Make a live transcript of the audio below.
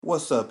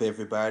What's up,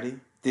 everybody?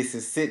 This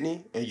is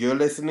Sydney, and you're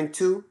listening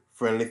to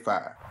Friendly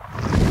Fire.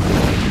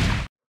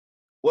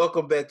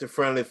 Welcome back to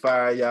Friendly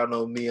Fire. Y'all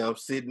know me, I'm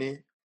Sydney.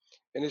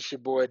 And it's your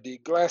boy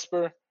D.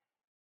 Glasper.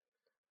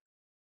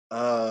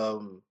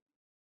 Um,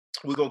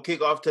 we're gonna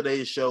kick off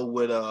today's show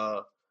with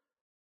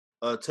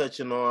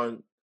touching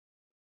on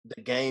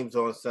the games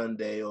on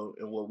Sunday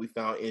and what we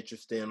found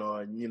interesting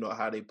on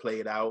how they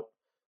played out.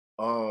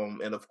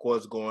 And of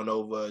course going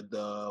over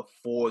the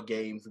four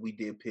games we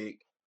did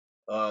pick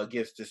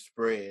against the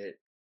spread.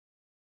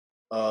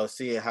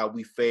 Seeing how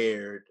we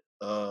fared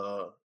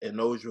in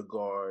those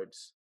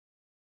regards.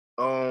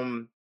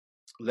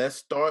 Let's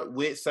start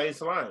with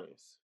Saints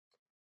Lions.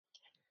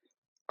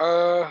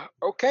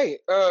 Okay.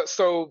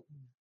 So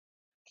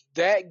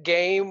that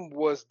game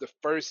was the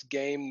first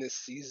game this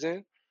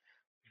season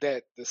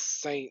that the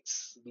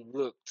Saints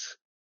looked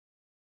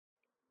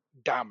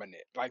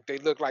dominant. Like they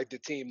looked like the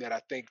team that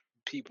I think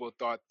people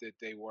thought that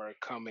they were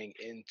coming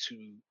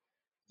into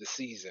the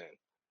season.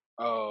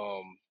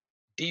 Um,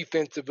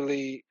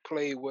 Defensively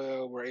played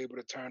well, were able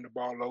to turn the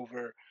ball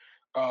over.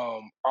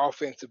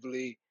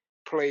 Offensively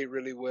played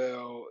really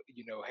well.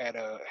 Had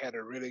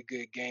a really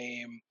good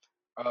game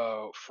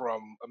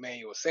from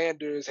Emmanuel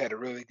Sanders. Had a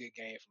really good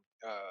game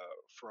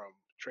from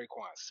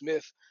Traquan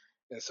Smith,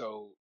 and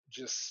so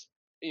just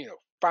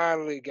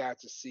finally got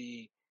to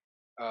see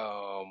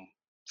um,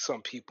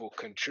 some people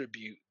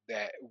contribute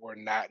that were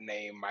not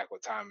named Michael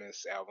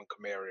Thomas, Alvin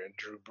Kamara, and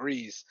Drew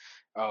Brees,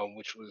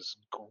 which was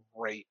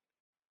great.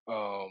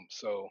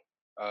 So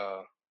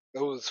it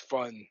was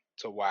fun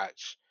to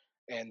watch.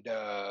 And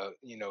the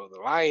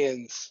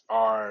Lions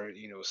are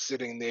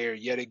sitting there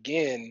yet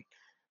again.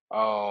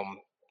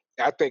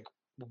 I think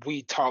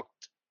we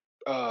talked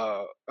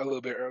a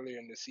little bit earlier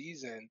in the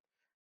season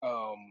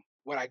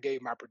when I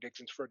gave my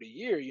predictions for the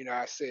year.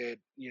 I said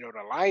the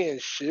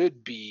Lions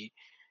should be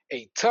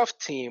a tough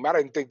team. I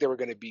didn't think they were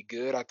going to be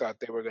good. I thought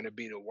they were going to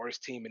be the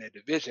worst team in the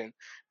division,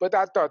 but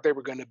I thought they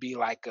were going to be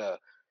like a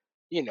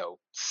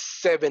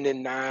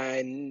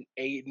 7-9,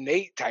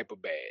 8-8 type of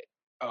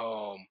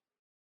bad.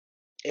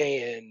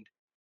 And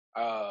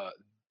uh,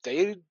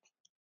 they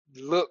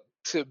look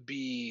to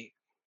be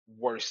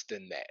worse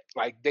than that.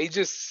 Like they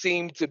just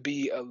seem to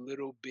be a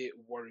little bit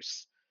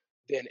worse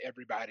than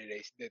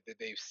everybody that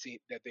they've seen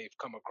that they've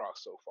come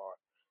across so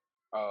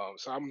far.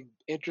 So I'm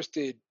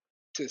interested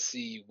to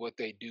see what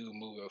they do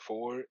moving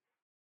forward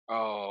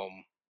um,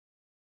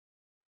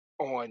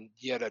 on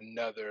yet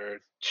another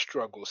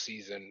struggle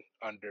season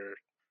under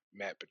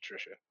Matt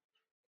Patricia.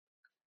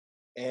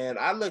 And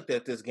I looked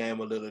at this game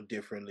a little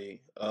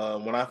differently.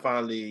 When I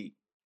finally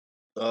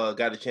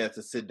got a chance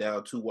to sit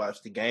down to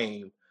watch the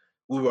game,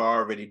 we were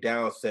already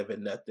down 7-0,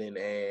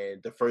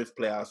 and the first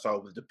play I saw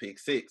was the pick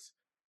six.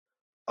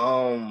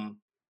 Um,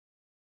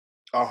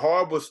 a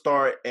horrible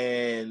start,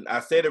 and I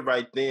said it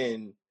right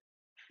then.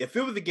 If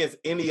it was against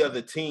any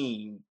other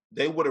team,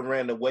 they would have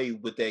ran away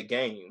with that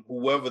game.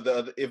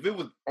 If it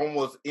was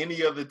almost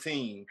any other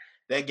team,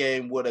 that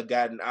game would have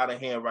gotten out of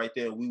hand right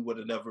there. We would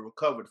have never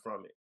recovered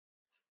from it.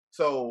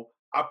 So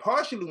I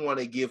partially want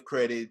to give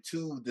credit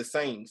to the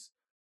Saints,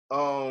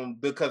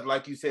 because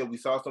like you said, we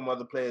saw some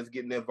other players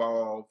getting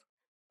involved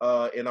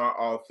in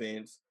our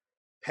offense.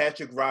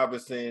 Patrick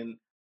Robinson,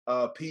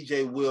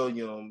 PJ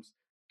Williams,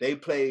 they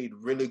played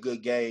really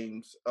good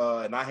games,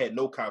 and I had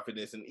no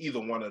confidence in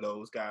either one of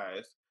those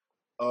guys.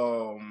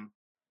 Um,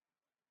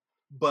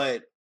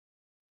 but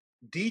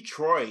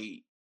Detroit,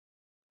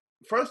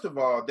 first of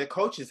all, their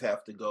coaches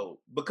have to go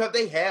because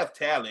they have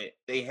talent,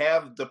 they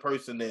have the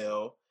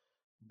personnel.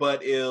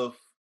 But if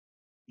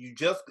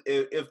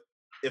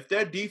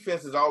their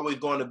defense is always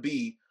going to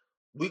be,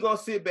 we're gonna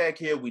sit back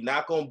here, we're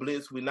not gonna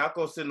blitz, we're not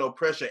gonna send no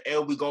pressure,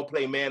 and we're gonna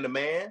play man to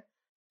man,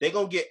 they're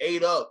gonna get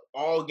ate up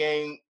all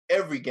game,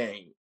 every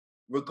game,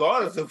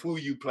 regardless of who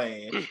you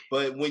playing.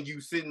 But when you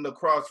sitting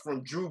across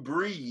from Drew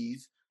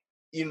Brees,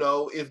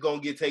 it's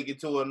gonna get taken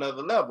to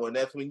another level. And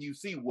that's when you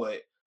see what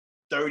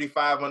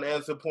 35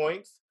 unanswered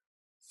points.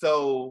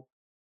 So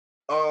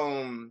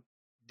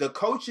the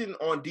coaching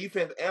on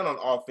defense and on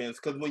offense,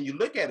 because when you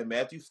look at it,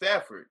 Matthew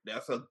Stafford,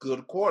 that's a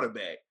good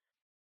quarterback.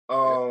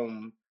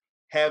 Yep.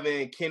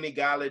 Having Kenny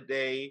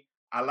Galladay,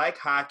 I like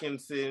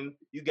Hawkinson.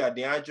 You got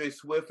DeAndre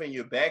Swift in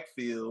your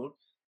backfield.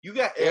 You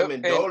got Yep.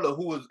 Amendola,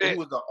 who was an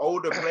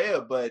older player,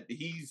 but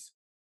he's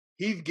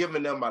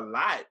given them a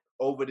lot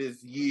over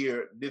this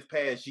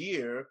past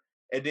year.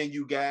 And then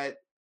you got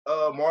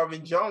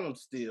Marvin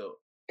Jones still.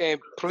 And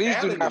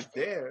Talent is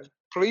there.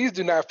 please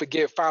do not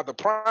forget Father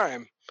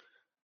Prime,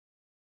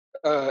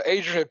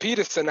 Adrian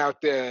Peterson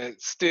out there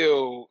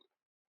still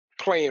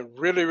playing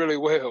really, really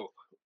well.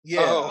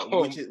 Yeah,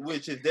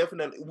 which is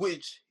definitely,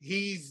 which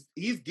he's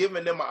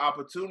given them an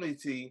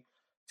opportunity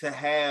to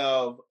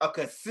have a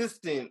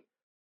consistent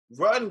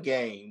run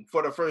game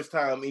for the first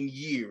time in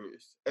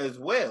years as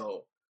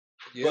well.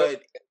 Yep.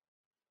 But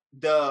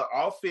the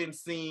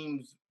offense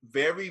seems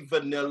very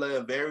vanilla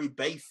and very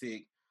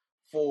basic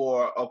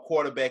for a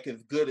quarterback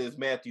as good as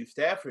Matthew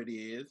Stafford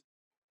is.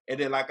 And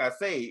then, like I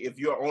say, if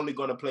you're only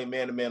going to play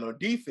man to man on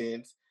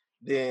defense,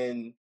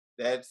 then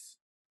that's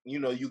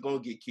you're gonna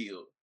get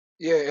killed.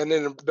 Yeah, and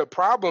then the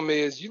problem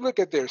is you look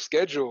at their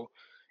schedule,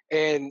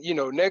 and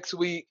next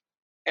week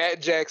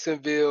at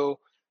Jacksonville,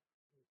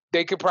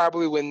 they could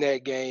probably win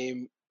that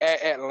game.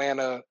 At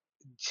Atlanta,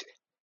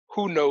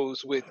 who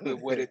knows with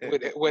what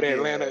Yeah,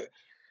 Atlanta,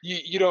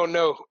 you don't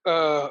know.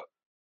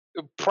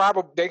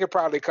 Probably they could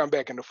probably come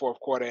back in the fourth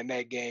quarter in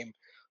that game.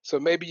 So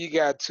maybe you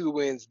got two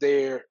wins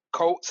there.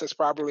 Colts is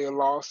probably a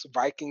loss.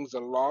 Vikings a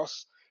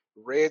loss.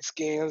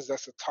 Redskins,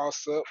 that's a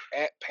toss up.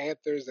 At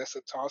Panthers, that's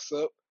a toss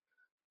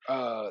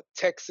up.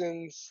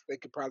 Texans, they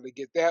could probably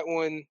get that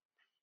one.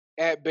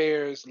 At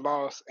Bears,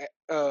 loss.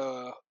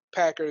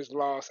 Packers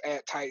loss.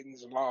 At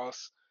Titans,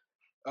 loss.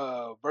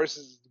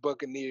 Versus the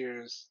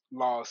Buccaneers,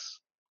 loss.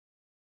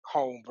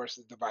 Home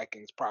versus the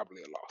Vikings,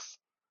 probably a loss.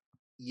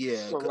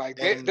 yeah, So like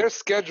their and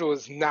schedule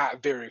is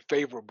not very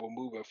favorable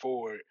moving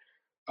forward.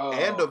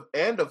 and Uh, of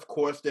and of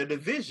course their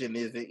division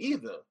isn't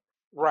either.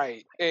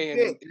 right, You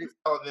said and you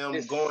saw them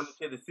going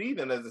it's into the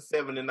season as a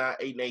 7-9,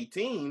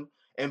 8-18,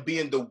 and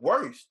being the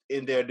worst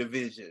in their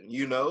division.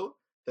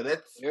 So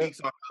that yeah, speaks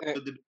on how eh,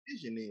 good the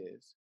division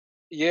is.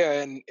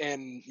 yeah, and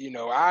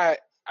I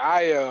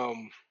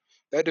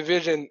that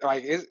division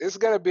like it's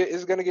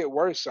gonna get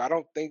worse. So I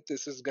don't think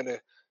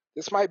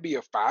this might be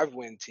a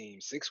 5-win team,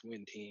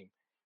 6-win team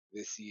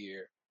this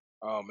year.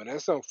 And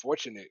that's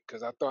unfortunate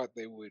because I thought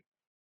they would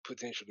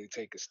potentially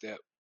take a step.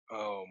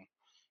 Um,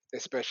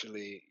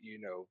 especially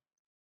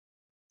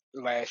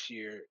last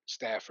year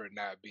Stafford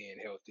not being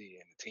healthy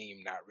and the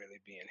team not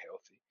really being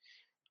healthy.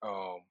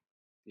 Um,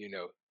 you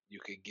know, you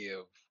could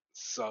give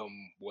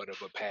somewhat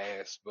of a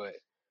pass, but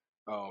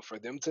for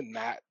them to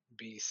not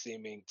be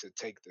seeming to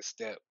take the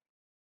step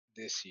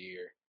this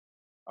year,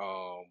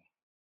 um,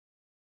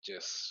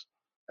 just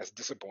that's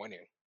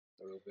disappointing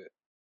a little bit.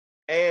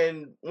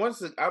 And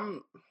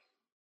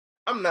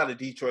I'm not a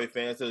Detroit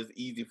fan, so it's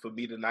easy for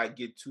me to not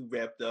get too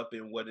wrapped up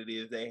in what it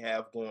is they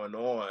have going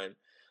on.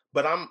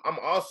 But I'm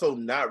also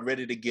not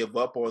ready to give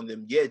up on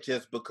them yet,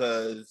 just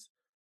because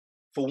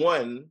for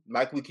one,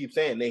 like we keep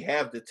saying, they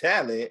have the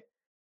talent.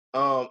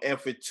 And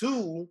for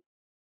two,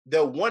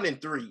 they're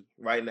 1-3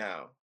 right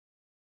now.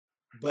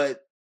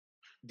 But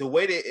the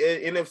way the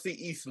NFC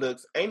East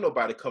looks, ain't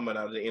nobody coming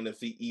out of the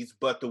NFC East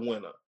but the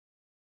winner.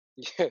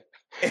 Yeah,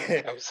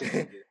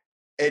 absolutely.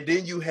 And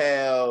then you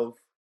have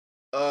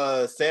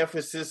San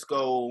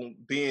Francisco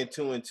being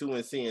 2-2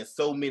 and seeing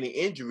so many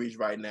injuries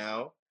right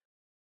now.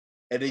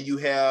 And then you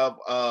have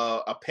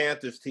a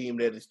Panthers team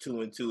that is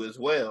 2-2 as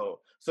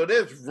well. So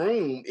there's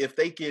room if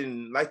they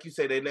can, like you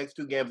say, their next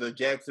two games are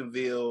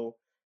Jacksonville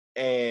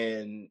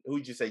and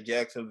who'd you say?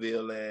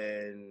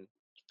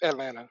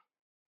 Atlanta.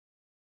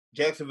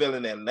 Jacksonville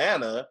and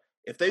Atlanta.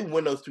 If they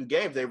win those two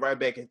games, they right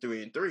back at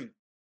 3-3.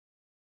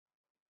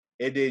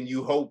 And then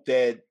you hope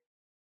that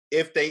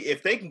if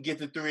they can get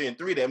to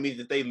 3-3, that means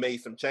that they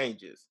made some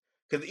changes.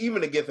 Because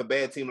even against a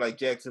bad team like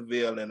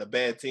Jacksonville and a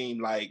bad team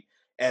like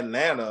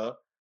Atlanta,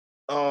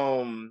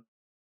 um,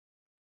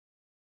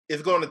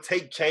 it's going to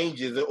take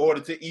changes in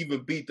order to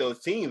even beat those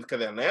teams.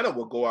 Because Atlanta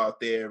will go out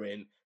there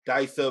and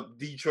dice up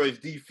Detroit's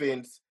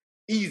defense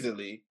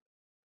easily.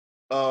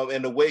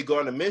 And the way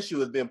Gardner Minshew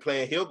has been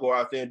playing, he'll go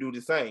out there and do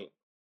the same.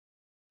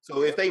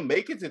 So if Yep, they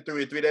make it to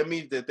 3-3, that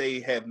means that they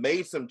have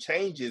made some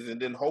changes,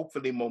 and then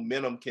hopefully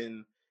momentum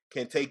can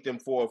take them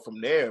forward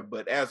from there.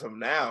 But as of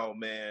now,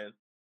 man,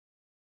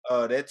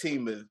 that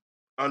team is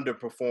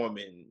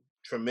underperforming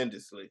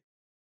tremendously.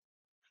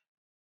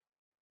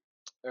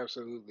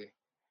 absolutely.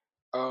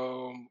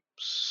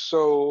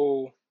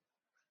 So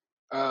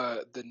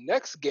the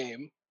next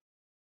game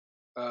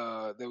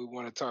that we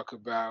want to talk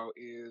about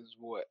is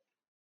what?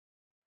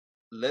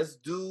 Let's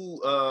do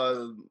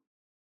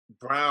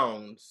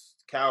Browns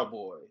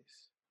Cowboys.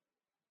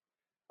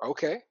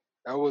 Okay,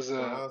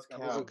 Browns that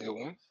was a good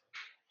one. Cowboys.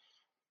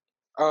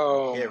 The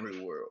Um, hairy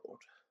world.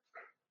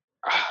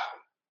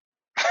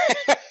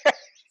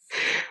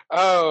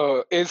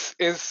 oh, it's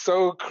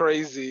so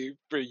crazy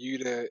for you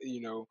to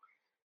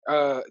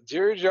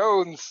Jerry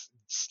Jones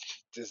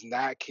does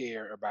not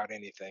care about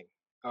anything.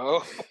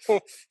 Oh,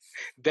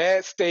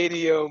 that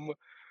stadium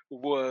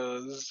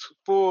was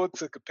full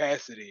to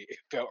capacity. It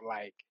felt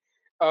like,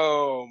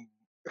 um,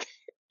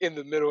 in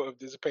the middle of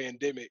this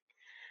pandemic,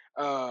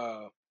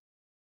 uh,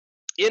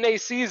 in a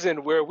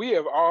season where we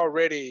have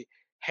already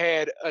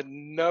had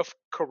enough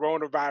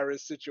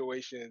coronavirus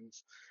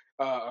situations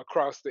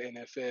across the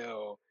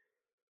NFL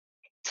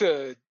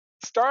to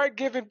start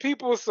giving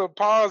people some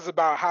pause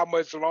about how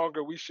much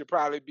longer we should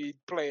probably be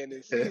playing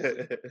this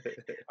season.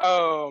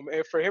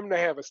 And for him to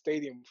have a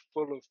stadium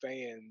full of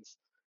fans,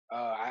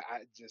 I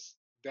just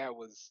that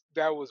was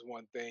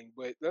one thing.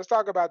 But let's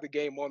talk about the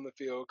game on the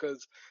field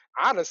because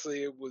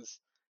honestly, it was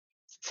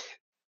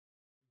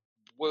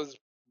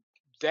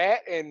that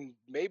and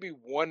maybe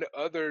one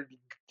other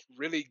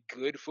really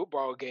good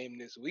football game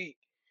this week.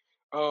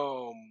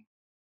 Um,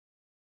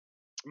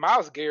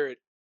 Miles Garrett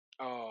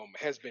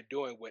has been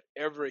doing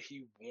whatever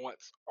he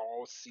wants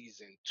all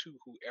season to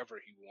whoever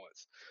he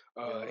wants.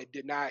 Yeah. It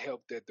did not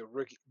help that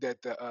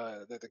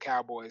the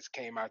Cowboys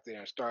came out there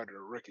and started a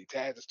rookie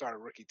tag to start a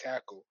rookie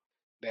tackle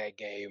that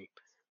game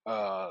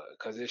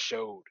because it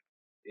showed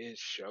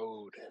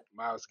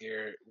Miles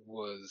Garrett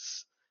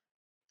was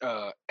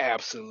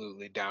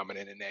absolutely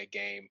dominant in that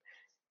game.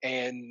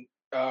 And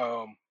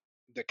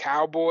the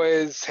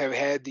Cowboys have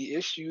had the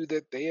issue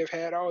that they have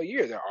had all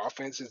year. Their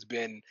offense has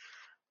been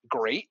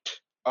great.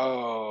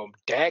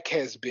 Dak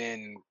has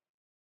been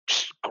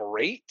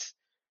great.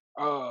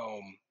 Um,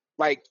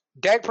 like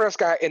Dak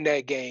Prescott in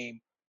that game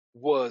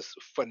was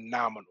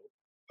phenomenal.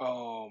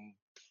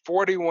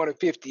 41 to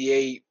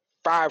 58,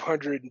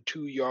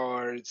 502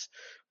 yards,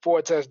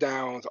 4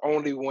 touchdowns,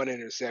 only one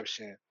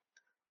interception.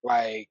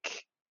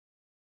 Like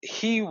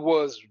he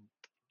was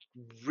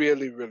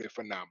really, really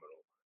phenomenal.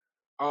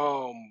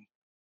 Um,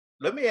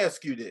 Let me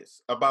ask you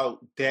this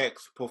about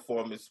Dak's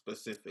performance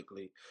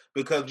specifically,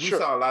 because we sure,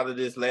 saw a lot of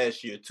this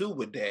last year too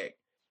with Dak.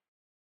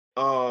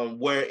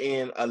 Where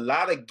in a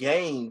lot of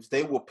games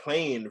they were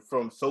playing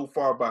from so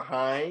far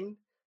behind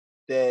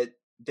that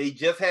they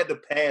just had to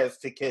pass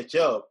to catch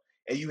up,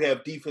 and you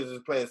have defenses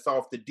playing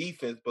softer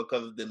defense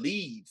because of the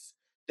leads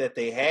that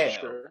they have.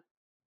 sure.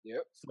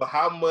 Yep. So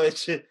how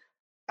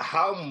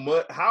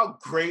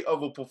great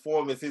of a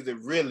performance is it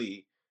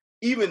really?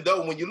 Even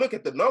though when you look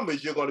at the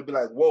numbers, you're going to be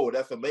like, "Whoa,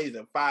 that's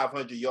amazing!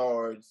 500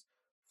 yards,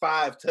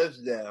 5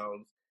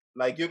 touchdowns."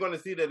 Like you're going to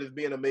see that as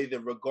being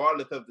amazing,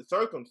 regardless of the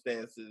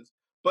circumstances.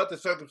 But the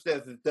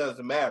circumstances does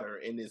matter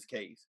in this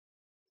case.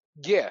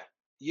 Yeah,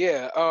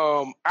 yeah.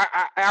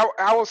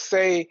 I will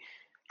say,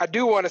 I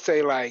do want to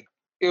say like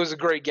it was a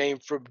great game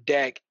for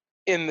Dak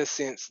in the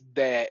sense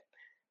that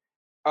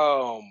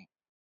um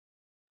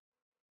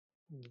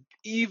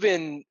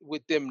even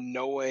with them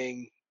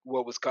knowing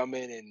what was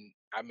coming, and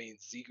I mean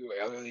Ezekiel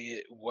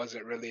Elliott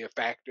wasn't really a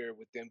factor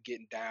with them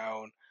getting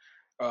down,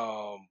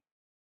 um,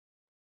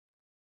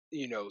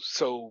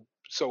 so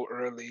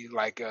early,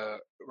 like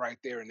right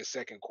there in the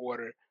second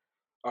quarter.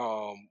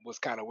 Was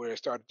kind of where it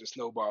started to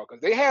snowball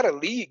because they had a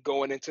lead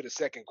going into the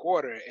second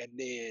quarter, and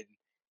then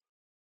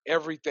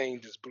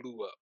everything just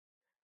blew up.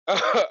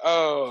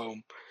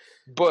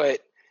 But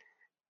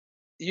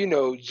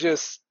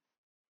just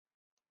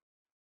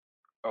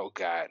oh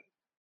god,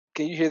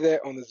 can you hear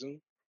that on the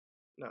Zoom?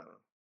 No,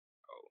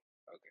 Oh,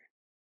 okay.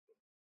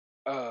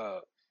 Uh,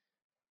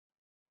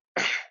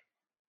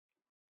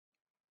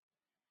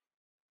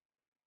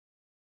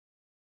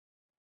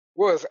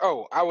 was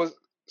I was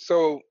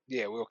so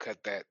yeah. We'll cut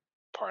that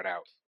part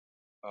out.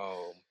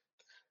 Um,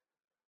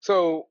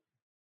 so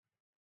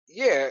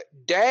yeah,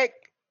 Dak.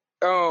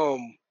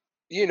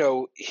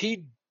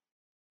 He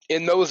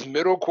in those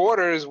middle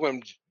quarters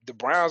when the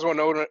Browns went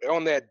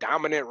on that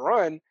dominant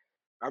run,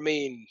 I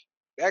mean,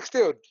 that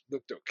still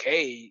looked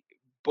okay.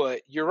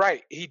 But you're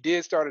right, he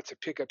did started to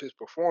pick up his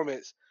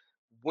performance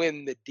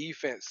when the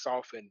defense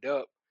softened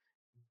up.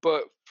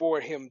 But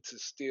for him to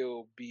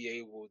still be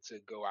able to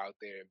go out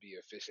there and be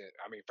efficient,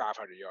 I mean, 500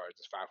 yards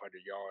is 500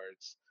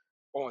 yards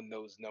on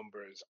those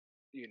numbers.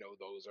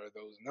 Those are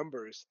those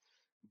numbers.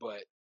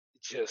 But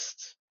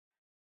just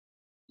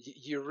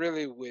you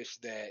really wish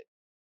that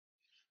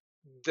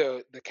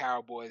the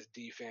Cowboys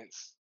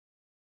defense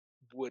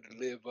would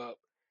live up.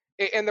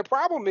 And the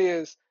problem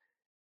is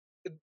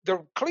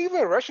the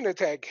Cleveland rushing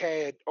attack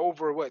had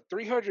over what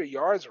 300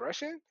 yards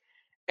rushing,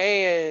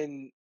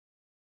 and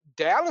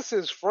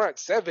Dallas's front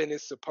seven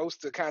is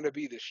supposed to kind of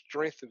be the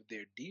strength of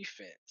their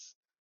defense.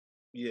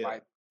 yeah,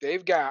 Like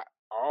they've got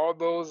all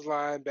those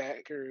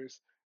linebackers,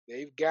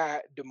 they've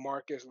got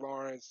Demarcus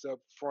Lawrence up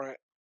front.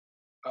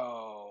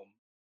 Um,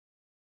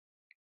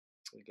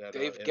 we got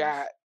they've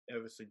got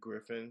Everson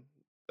Griffin,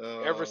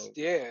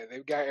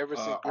 they've got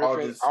Everson Griffin,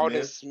 Aldon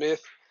Aldon Smith.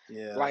 Smith.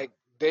 Yeah, Like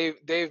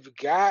they've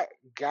got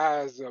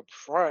guys up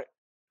front.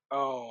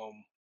 Um,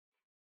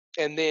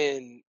 and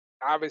then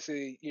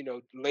obviously,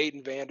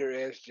 Leighton Vander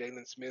Esch,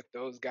 Jalen Smith,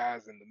 those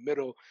guys in the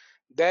middle,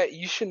 that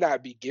you should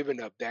not be giving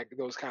up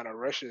those kind of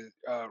rushing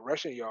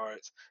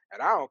yards.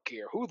 And I don't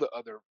care who the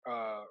other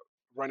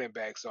running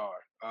backs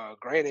are.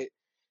 Granted,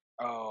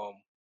 um,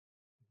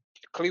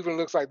 Cleveland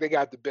looks like they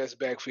got the best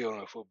backfield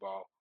in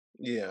football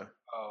yeah,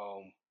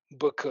 um,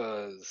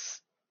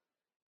 because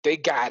they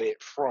got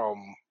it from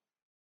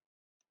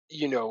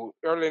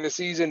early in the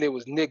season it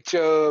was Nick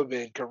Chubb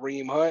and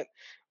Kareem Hunt.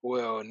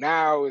 Well,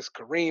 now it's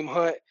Kareem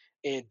Hunt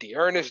and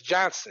Dearness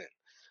Johnson.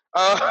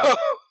 yeah.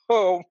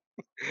 Uh,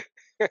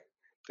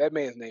 that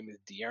man's name is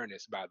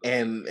Dearness, by the way.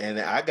 And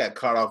I got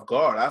caught off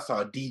guard. I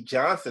saw D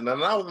Johnson,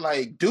 and I was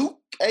like, Duke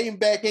came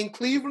back in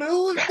Cleveland.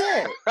 Who is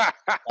that?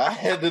 I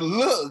had to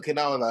look, and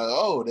I was like,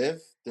 oh,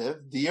 that's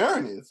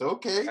Dearness.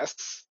 Okay.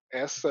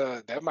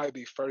 That might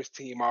be first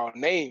team all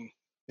name.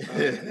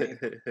 Name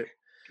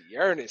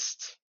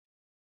Dearness.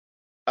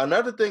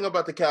 Another thing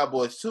about the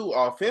Cowboys too,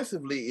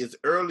 offensively, is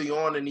early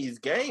on in these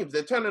games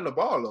they're turning the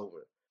ball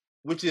over,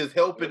 which is Yep.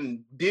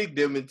 helping dig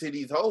them into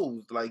these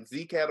holes. Like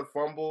Zeke had a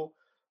fumble,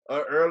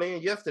 early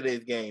in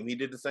yesterday's game. He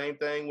did the same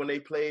thing when they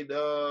played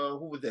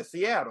who was that?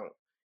 Seattle.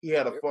 He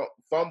had a Yep.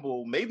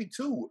 fumble, maybe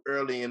two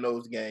early in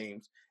those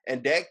games,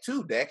 and Dak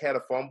too. Dak had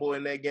a fumble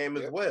in that game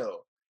as Yep.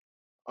 well.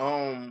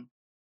 Um,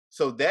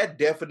 so that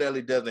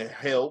definitely doesn't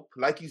help.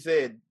 Like you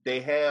said, they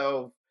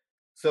have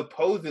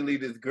supposedly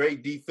this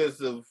great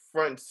defensive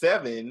front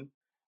seven,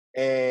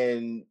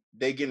 and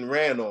they getting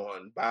ran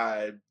on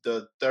by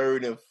the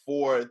third and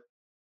fourth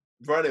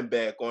running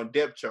back on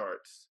depth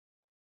charts.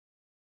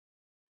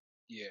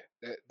 Yeah.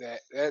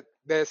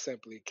 That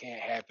simply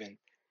can't happen.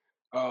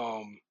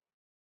 Um,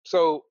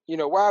 so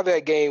while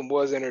that game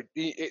was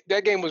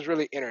that game was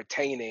really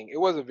entertaining. It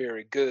wasn't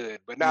very good,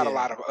 but not a Yeah,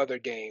 lot of other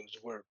games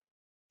were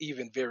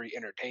even very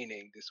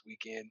entertaining this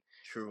weekend.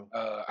 true.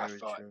 I Very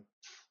thought, true.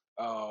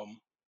 um,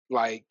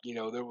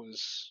 there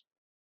was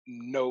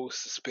no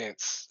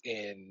suspense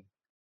in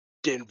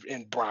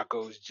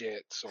Broncos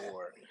Jets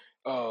or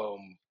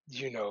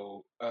you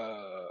know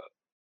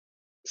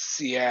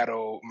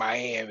Seattle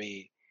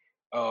Miami,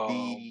 um,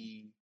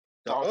 The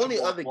the only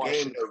Baltimore other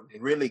game that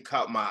Washington. really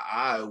caught my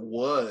eye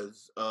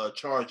was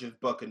Chargers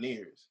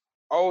Buccaneers.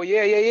 Oh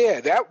yeah,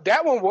 yeah, yeah.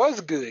 That one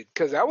was good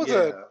because that was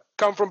a Yeah.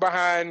 come from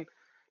behind,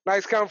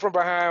 nice come from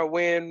behind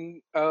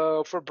win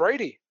for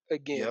Brady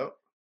again. Yep.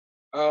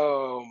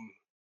 Um,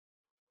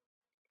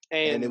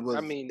 And it and I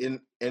was mean,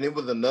 in and it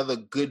was another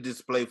good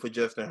display for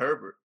Justin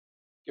Herbert.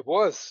 it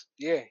was,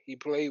 yeah, he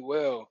played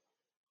well.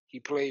 He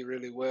played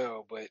really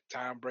well, but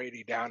Tom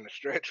Brady down the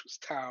stretch was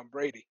Tom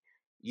Brady.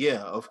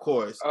 Yeah, of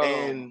course.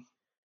 Um,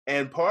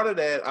 And part of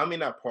that, I mean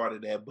not part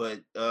of that,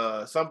 but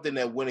something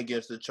that went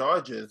against the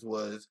Chargers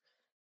was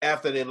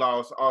after they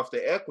lost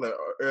Austin Eckler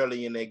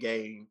early in their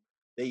game,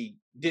 they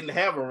didn't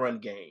have a run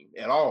game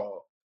at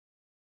all.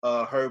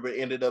 Herbert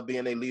ended up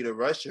being a leader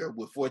rusher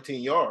with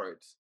 14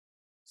 yards.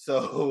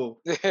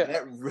 So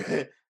yeah,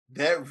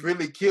 that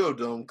really killed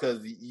them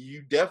because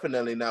you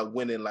definitely not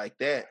winning like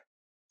that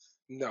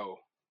no,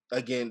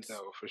 against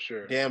no, for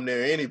sure. damn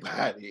near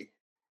anybody.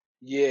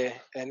 Yeah,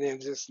 and then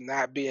just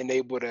not being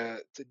able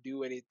to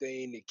do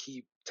anything to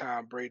keep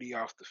Tom Brady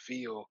off the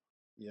field.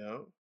 You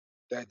know,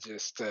 That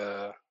just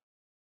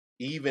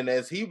even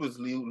as he was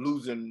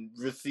losing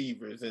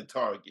receivers and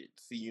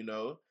targets,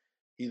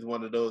 he's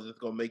one of those that's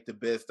gonna make the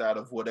best out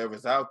of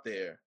whatever's out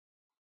there.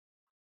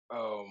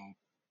 um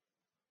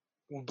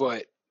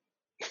but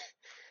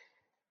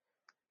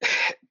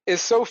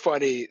it's so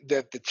funny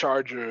that the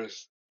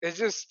Chargers it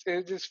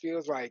just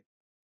feels like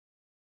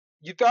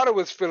you thought it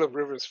was Philip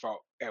Rivers'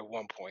 fault at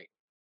one point,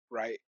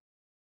 right?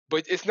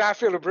 But it's not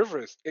Philip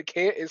Rivers.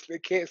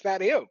 It's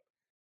not him.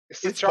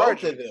 It's the It's both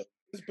of them. Chargers.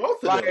 It's both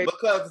of them Like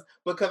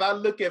because I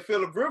look at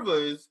Philip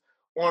Rivers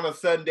on a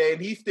Sunday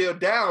and he's still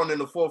down in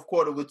the fourth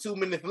quarter with 2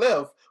 minutes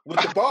left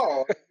with the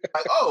ball.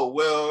 Like, oh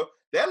well,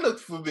 that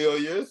looks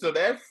familiar. So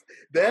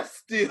that's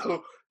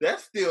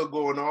still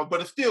going on,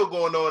 but it's still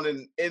going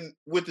on in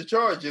with the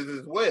Chargers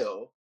as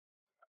well.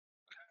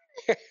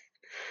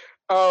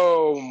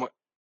 um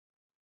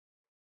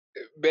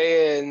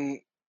man,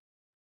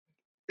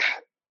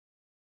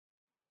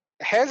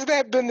 has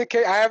that been the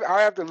case?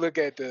 I have to look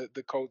at the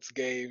Colts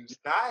games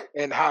Not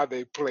and I, how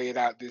they played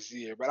out this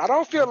year, but I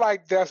don't feel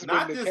like that's been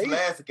not the this case.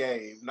 last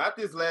game, not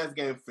this last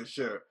game for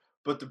sure.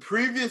 But the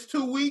previous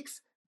 2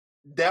 weeks,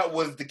 that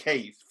was the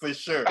case for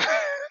sure.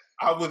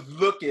 I was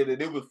looking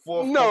and it was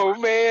fourth quarter. No,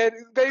 man,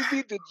 they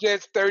beat the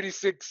Jets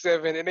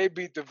 36-7 and they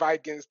beat the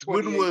Vikings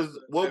When twenty-eight was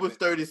what was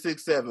seven.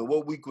 36-7?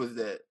 What week was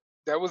that?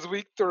 That was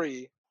week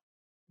 3.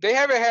 They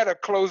haven't had a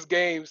close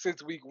game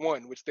since week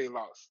 1, which they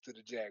lost to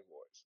the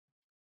Jaguars.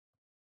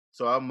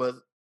 So I must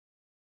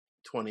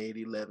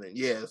 28-11.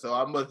 Yeah, so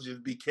I must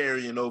just be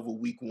carrying over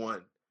week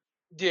one.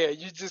 Yeah,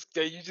 you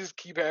just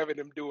keep having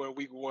them doing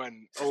week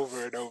 1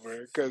 over and over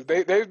because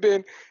they've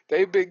been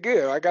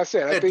good. Like I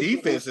said, I Their think it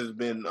defense was has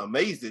been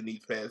amazing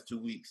these past 2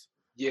 weeks.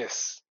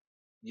 yes,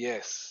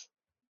 yes.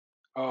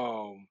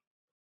 Um,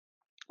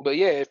 but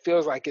yeah, it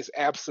feels like it's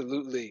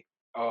absolutely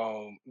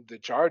the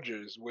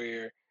Chargers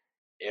where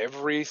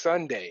every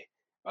Sunday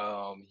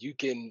you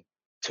can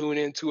tune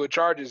into a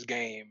Chargers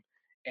game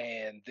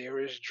and there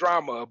is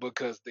drama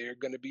because they're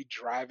going to be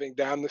driving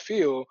down the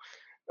field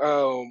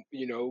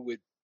with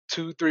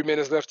 2-3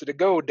 minutes left to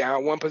go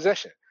down one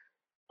possession.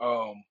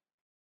 Um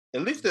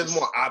At least there's just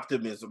more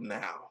optimism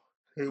now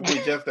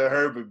with Justin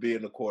Herbert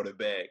being the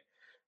quarterback.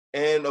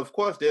 And of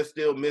course, they're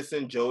still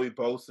missing Joey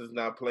Bosa's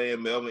not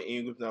playing, Melvin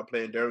Ingram's not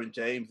playing, Derwin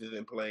James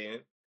isn't playing.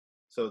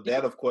 So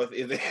yeah, that, of course,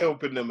 isn't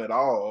helping them at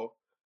all.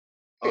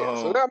 yeah,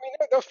 so Um, I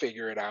mean they'll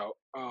figure it out.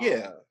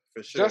 yeah,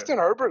 for sure. Justin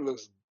Herbert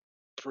looks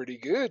pretty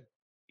good.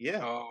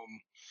 Yeah. Um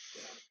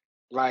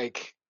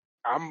Like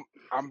I'm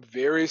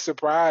very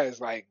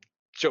surprised. Like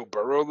Joe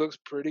Burrow looks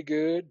pretty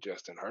good.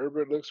 Justin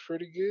Herbert looks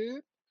pretty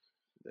good.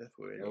 That's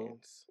where You it know,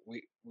 ends.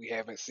 we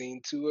haven't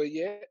seen Tua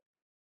yet.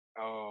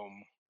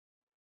 Um,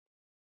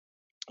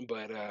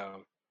 but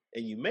And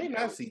you may you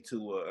not know, see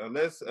Tua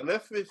unless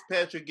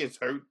Fitzpatrick gets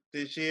hurt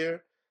this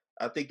year.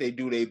 I think they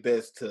do their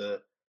best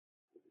to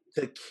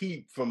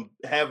keep from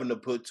having to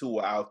put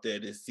Tua out there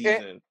this and,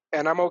 season.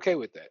 and I'm okay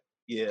with that.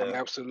 I'm Yeah.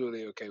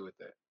 absolutely okay with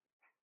that.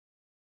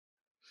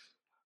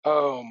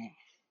 Um,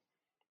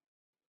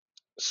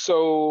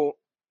 so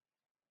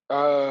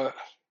uh,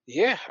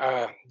 yeah.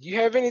 You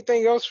have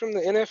anything else from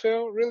the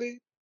NFL really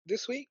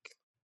this week?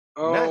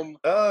 Not Um,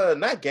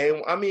 not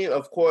game. I mean,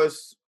 of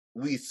course,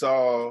 we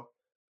saw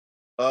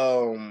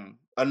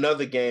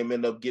another game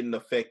end up getting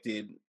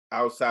affected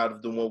outside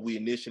of the one we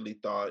initially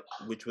thought,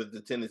 which was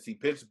the Tennessee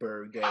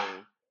Pittsburgh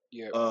game.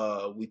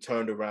 yeah, We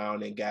turned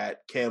around and got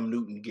Cam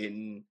Newton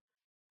getting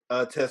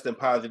testing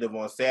positive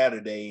on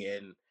Saturday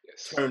and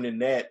yes. turning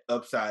that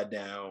upside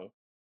down.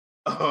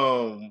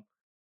 Um,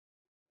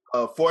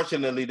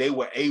 Fortunately, they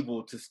were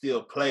able to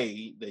still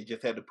play. They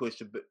just had to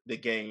push the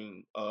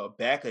game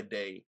back a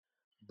day.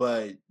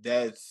 But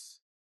that's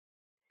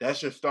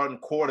your starting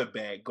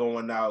quarterback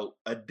going out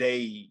a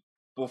day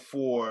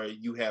before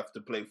you have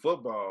to play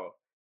football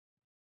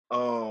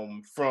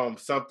from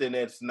something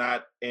that's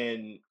not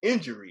an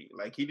injury.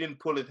 Like he didn't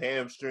pull his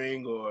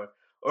hamstring or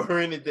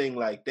anything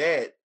like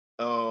that.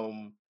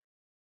 Um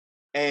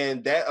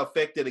and that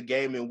affected a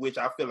game in which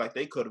I feel like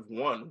they could have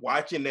won.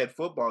 Watching that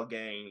football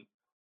game,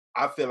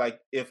 I feel like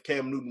if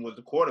Cam Newton was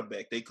the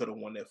quarterback, they could have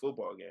won that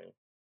football game.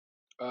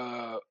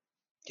 Uh,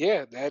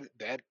 yeah,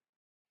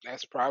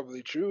 that's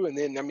probably true. And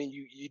then I mean,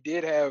 you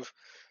did have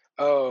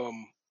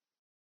um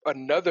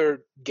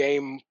another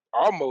game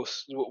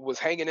almost was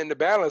hanging in the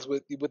balance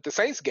with the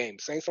Saints game,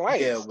 Saints Yeah,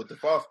 Lions. with the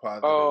false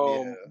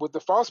positive. Yeah. With the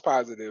false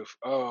positive,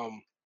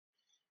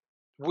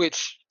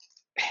 which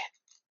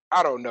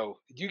I don't know.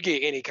 You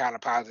get any kind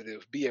of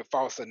positive, be it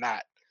false or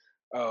not.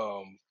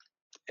 Um,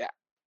 yeah,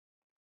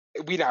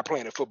 we not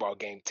playing a football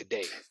game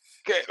today.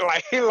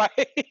 Okay, like,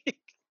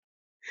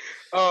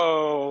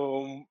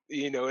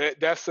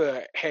 that's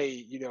a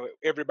hey,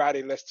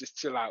 everybody, let's just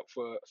chill out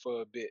for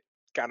a bit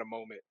kind of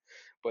moment.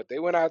 But they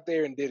went out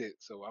there and did it.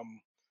 So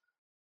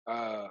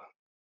uh,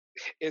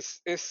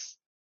 it's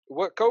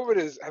what COVID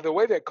is the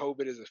way that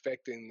COVID is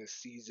affecting this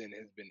season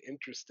has been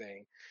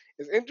interesting.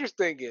 It's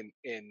interesting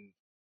in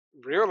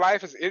real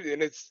life,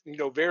 and it's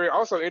very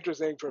also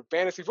interesting for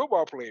fantasy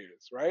football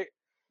players, right?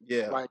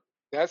 Yeah. Like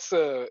that's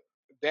a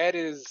that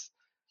is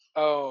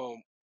um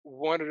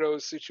one of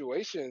those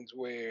situations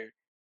where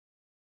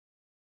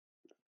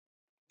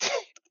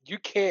you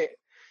can't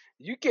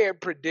you can't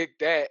predict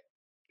that,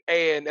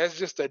 and that's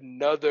just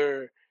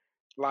another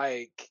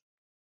like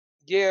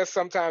yeah,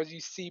 sometimes you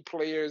see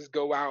players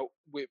go out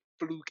with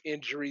fluke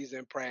injuries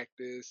in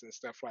practice and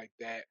stuff like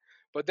that,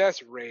 but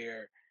that's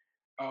rare.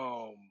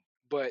 Um,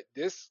 but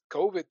this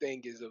COVID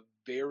thing is a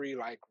very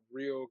like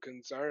real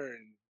concern,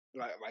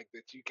 like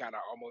that you kind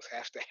of almost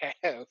have to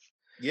have.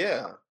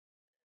 Yeah.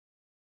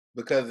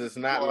 Because it's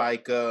not Well,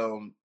 like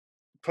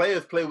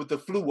players play with the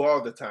flu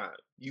all the time.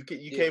 You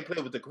yeah, can't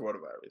play with the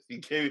coronavirus.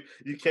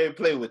 You can't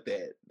play with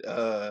that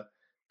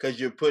because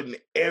you're putting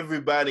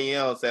everybody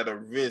else at a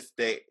risk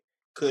that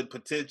could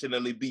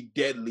potentially be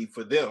deadly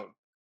for them.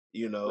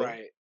 You know.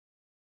 right.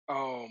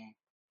 Um,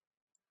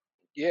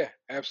 yeah,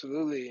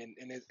 absolutely,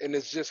 and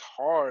it's just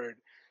hard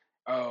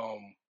um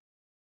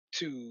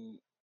to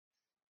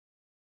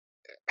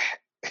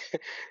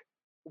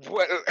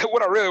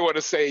what I really want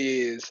to say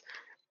is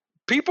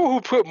people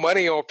who put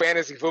money on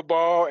fantasy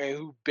football and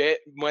who bet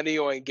money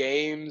on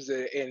games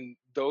and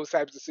those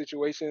types of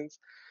situations,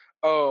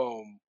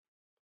 um,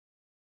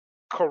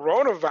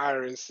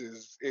 coronavirus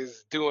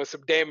is doing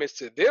some damage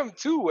to them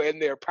too in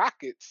their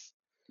pockets.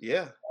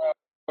 Yeah.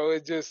 So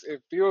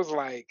it feels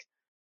like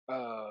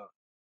uh,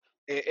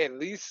 at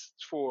least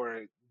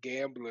for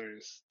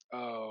gamblers,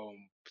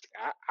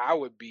 I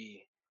would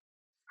be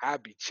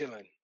I'd be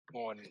chilling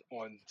on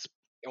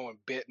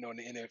betting on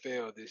the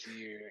NFL this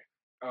year.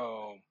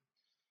 Um,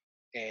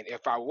 And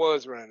if I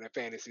was running a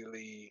fantasy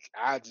league,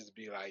 I'd just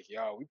be like,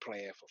 "Y'all, we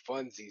playing for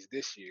funsies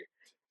this year,"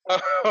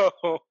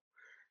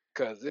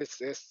 because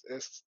it's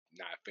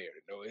not fair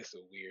to know. It's a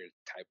weird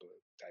type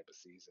of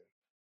season.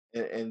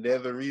 And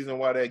there's a reason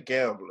why they're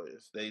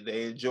gamblers. They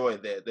enjoy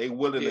that. They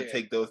willing to Yeah,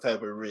 take those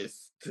type of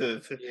risks yeah,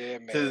 to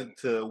man.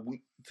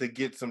 to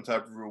get some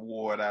type of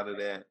reward out of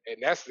that. And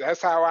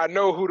that's how I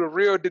know who the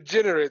real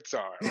degenerates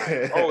are.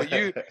 Like, oh,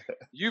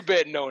 you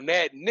betting on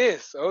that and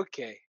this?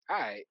 Okay, all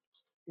right.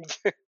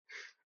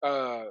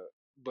 uh,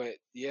 but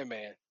yeah,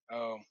 man.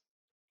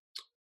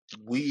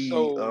 we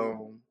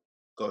So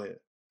go ahead.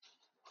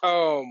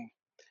 um,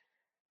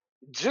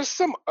 just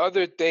some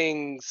other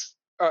things.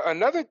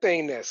 Another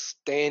thing that's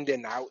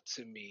standing out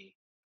to me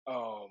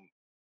um,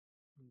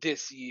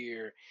 this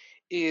year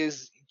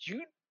is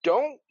you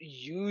don't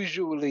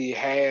usually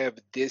have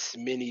this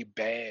many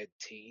bad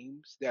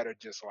teams that are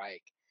just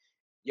like,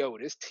 yo,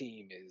 this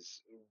team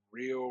is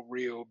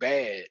real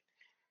bad.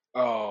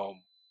 Um,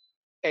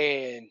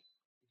 and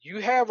you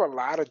have a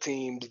lot of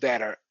teams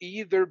that are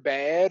either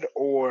bad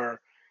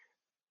or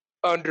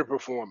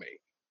underperforming.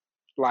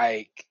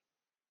 Like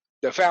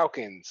the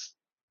Falcons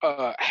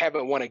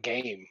haven't won a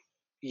game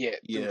yet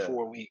through Yeah.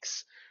 4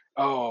 weeks.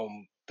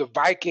 The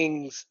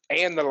Vikings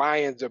and the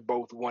Lions are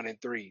both 1-3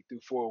 through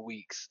 4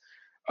 weeks.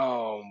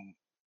 Um,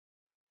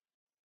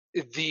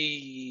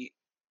 the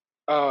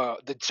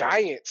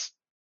Giants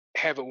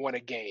haven't won a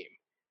game.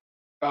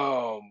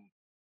 Um,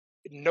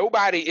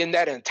 Nobody in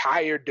that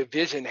entire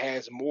division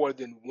has more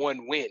than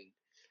one win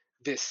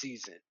this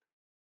season.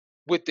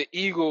 With the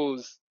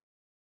Eagles,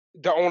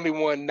 the only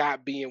one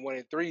not being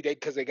 1-3,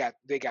 because they got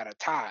a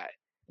tie,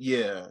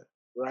 Yeah.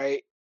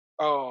 right?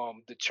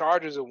 The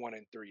Chargers are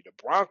 1-3, the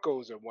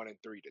Broncos are 1-3,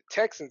 the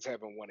Texans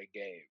haven't won a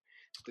game,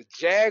 the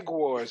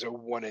Jaguars are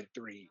 1-3,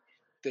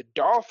 the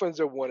Dolphins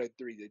are 1-3,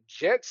 the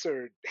Jets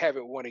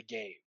haven't won a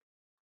game.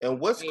 And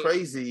what's And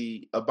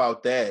crazy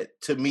about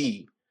that to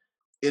me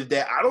is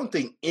that I don't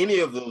think any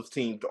of those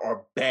teams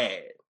are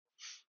bad.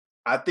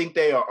 I think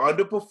they are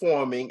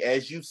underperforming,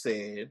 as you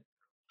said,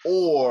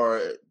 or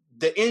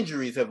the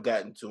injuries have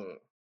gotten to them.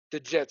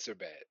 the Jets are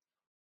bad.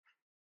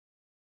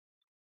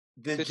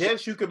 The The J-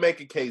 Jets, you can make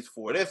a case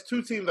for. There's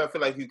two teams I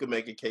feel like you can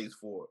make a case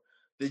for: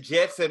 the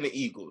Jets and the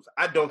Eagles.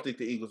 I don't think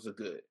the Eagles are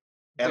good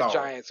at the all.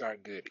 Giants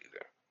aren't good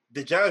either.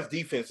 The Giants'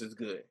 defense is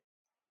good.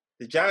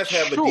 The Giants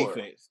have a Sure,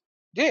 defense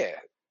yeah,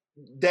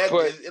 that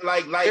but is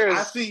like I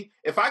there's see.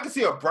 If I can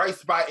see a bright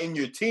spot in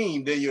your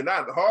team, then you're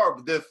not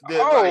horrible. This oh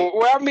like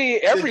well, I mean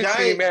every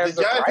team The has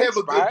a Giants bright have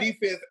a good spot.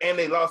 defense, and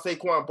they lost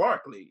Saquon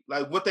Barkley.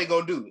 Like, what they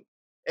gonna do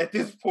at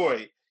this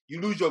point? You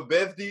lose your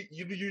best.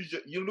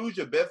 You lose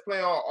your best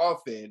player on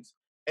offense,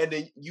 and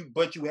then you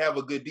have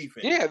a good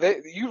defense. Yeah,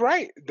 you're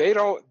right. They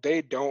don't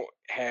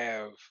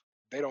have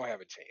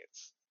a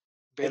chance.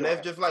 They And don't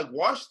that's have just a chance. like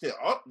Washington.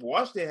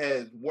 Washington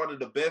has one of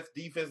the best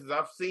defenses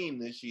I've seen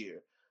this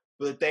year,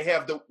 but they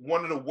have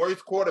one of the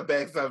worst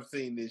quarterbacks I've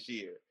seen this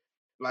year.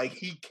 Like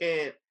he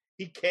can't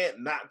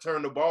not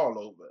turn the ball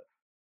over,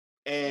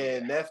 Yeah.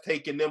 and that's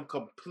taking them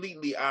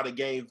completely out of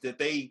games that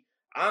they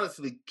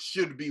honestly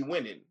should be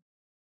winning.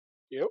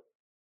 Yep.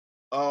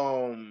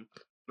 Um,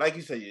 like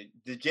you said,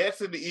 the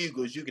Jets and the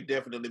Eagles, you could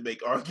definitely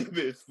make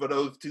arguments for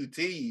those two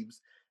teams.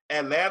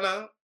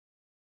 Atlanta,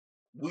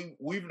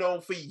 we've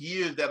known for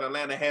years that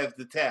Atlanta has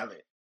the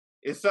talent.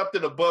 It's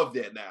something above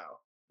that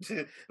now.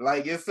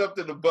 Like it's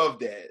something above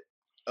that.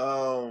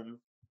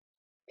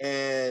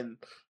 And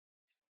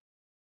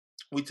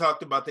we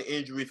talked about the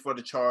injuries for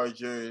the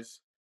Chargers.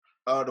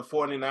 The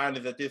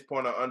 49ers at this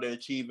point are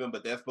underachieving,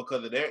 but that's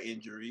because of their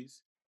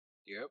injuries.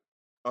 Yep.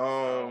 Um,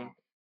 Um,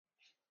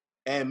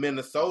 and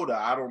Minnesota,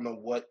 I don't know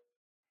what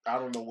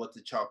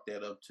to chalk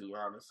that up to,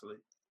 honestly.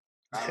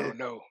 I don't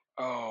know.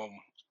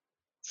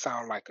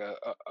 Sound like a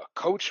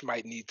coach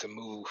might need to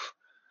move.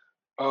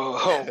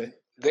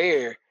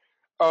 There.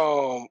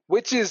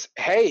 Which is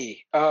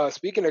hey.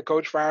 Speaking of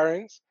coach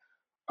firings,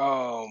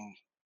 um,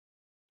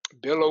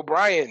 Bill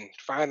O'Brien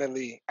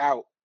finally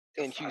out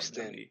in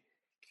Houston. Finally.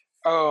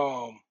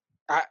 Um,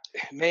 I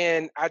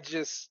man, I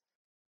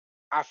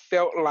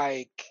felt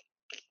like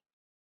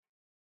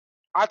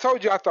I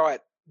told you I thought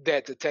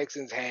that the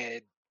Texans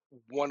had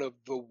one of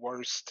the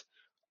worst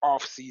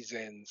off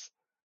seasons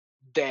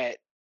that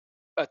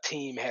a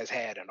team has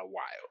had in a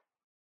while.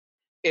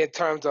 In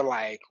terms of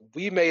like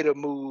we made a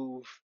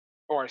move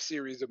or a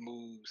series of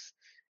moves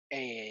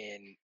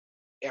and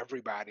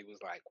everybody was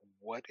like,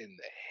 what in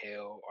the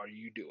hell are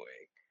you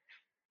doing?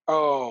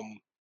 Um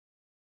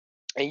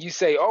and you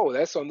say, oh,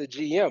 that's on the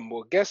GM.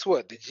 Well, guess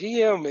what? The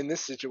GM in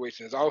this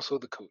situation is also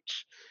the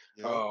coach,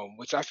 Yep.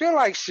 which I feel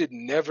like should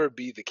never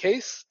be the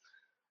case.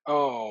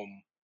 Um,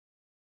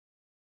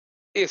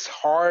 it's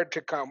hard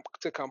to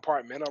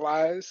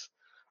compartmentalize.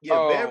 Yeah,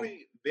 Um,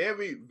 very,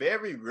 very,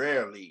 very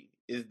rarely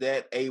is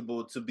that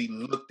able to be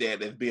looked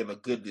at as being a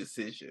good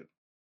decision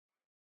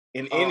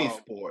in any um,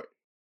 sport.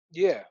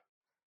 yeah.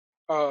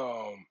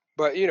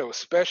 But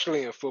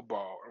especially in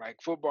football, like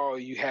football,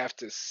 you have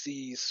to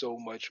see so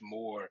much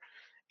more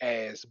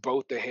as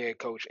both the head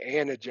coach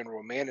and a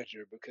general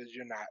manager because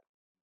you're not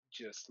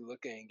just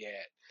looking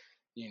at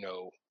you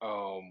know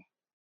um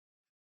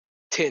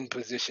 10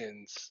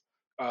 positions,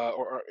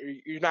 or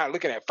you're not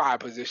looking at 5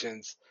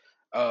 positions,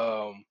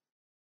 um,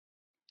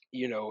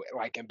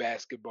 like in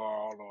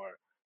basketball or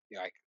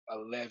like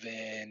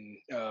 11,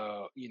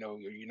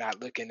 you're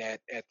not looking at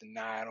the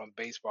 9 on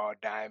baseball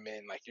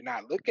diamond, like you're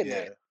not looking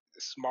at Yeah,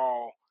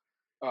 small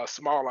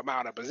small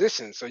amount of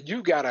positions. So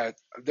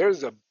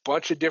there's a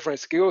bunch of different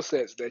skill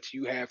sets that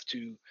you have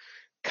to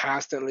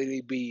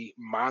constantly be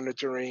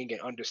monitoring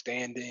and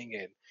understanding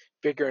and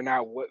figuring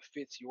out what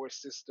fits your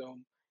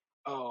system.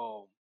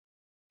 Um,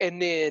 and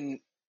then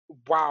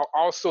while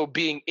also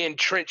being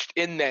entrenched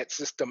in that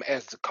system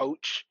as the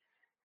coach,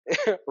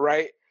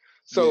 right? yeah,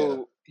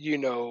 So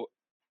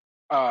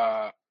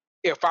uh,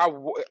 if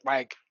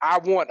like, I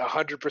want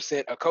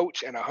 100% a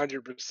coach and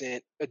 100%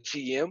 a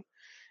GM,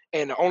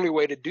 and the only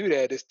way to do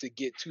that is to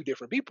get two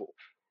different people.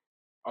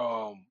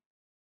 Um,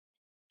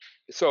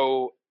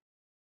 so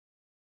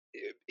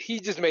he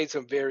just made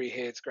some very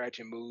head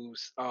scratching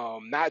moves.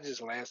 Not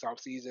just last off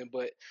season,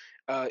 but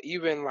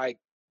even like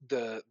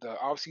the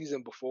off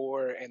season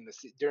before and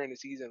during the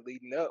season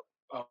leading up.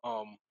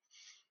 Um,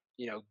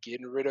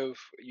 getting rid of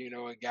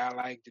a guy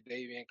like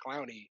Davian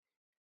Clowney,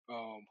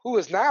 who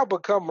has now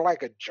become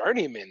like a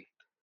journeyman,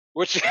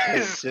 which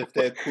is just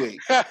that quick.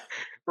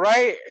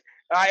 right.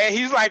 And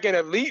he's like an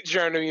elite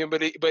journeyman,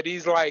 but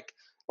he's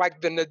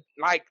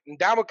like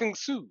Ndamukong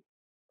Suh,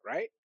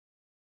 right?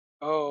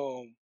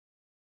 Um,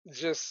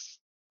 just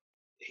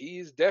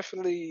he's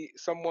definitely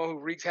someone who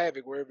wreaks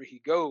havoc wherever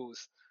he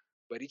goes,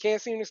 but he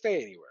can't seem to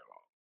stay anywhere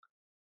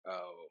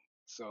long.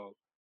 So,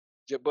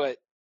 but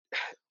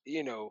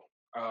you know,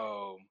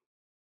 um,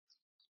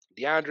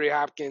 DeAndre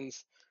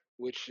Hopkins,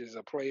 which is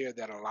a player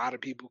that a lot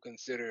of people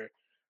consider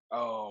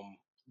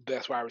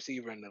best wide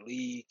receiver in the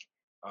league,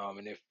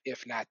 and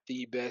if not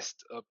the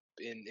best up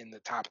in the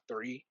top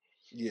three.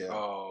 Yeah.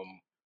 Um,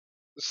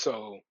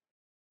 so,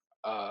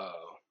 uh,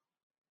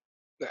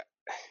 that-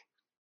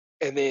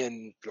 and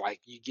then like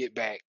you get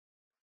back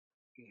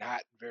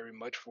not very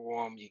much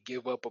for him. You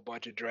give up a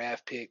bunch of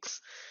draft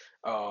picks.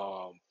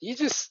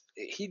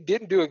 He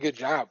didn't do a good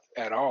job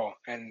at all.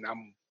 And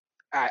I'm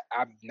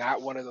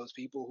not one of those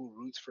people who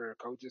roots for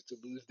coaches to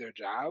lose their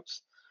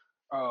jobs.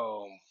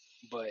 Um,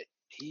 but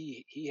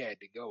he had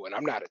to go, and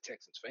I'm not a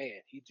Texans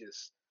fan.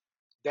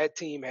 That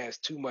team has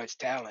too much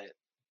talent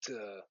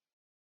to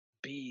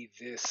be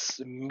this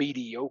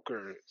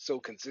mediocre so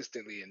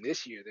consistently. And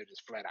this year they're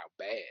just flat out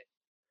bad.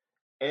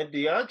 And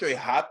DeAndre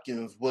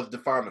Hopkins was the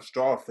final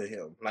straw for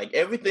him. Like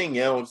everything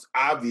else,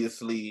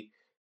 obviously,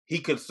 he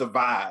could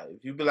survive.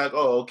 You'd be like,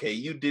 oh, okay,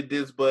 you did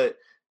this, but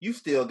you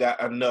still got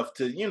enough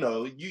to,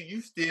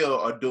 you still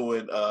are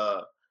doing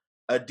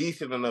a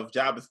decent enough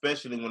job,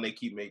 especially when they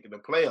keep making the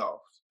playoffs.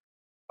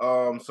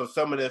 So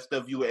some of that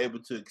stuff you were able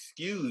to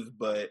excuse,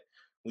 but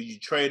when you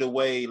trade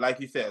away, like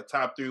you said, a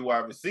top three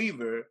wide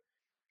receiver,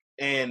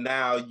 and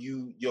now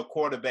your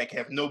quarterback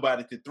has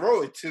nobody to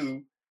throw it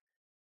to,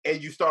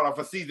 and you start off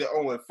a season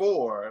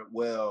 0-4,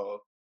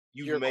 well,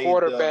 you've Your made the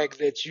quarterback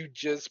that you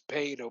just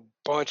paid a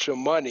bunch of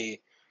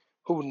money,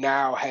 who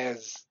now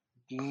has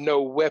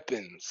no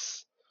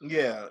weapons.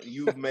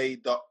 you've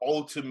made the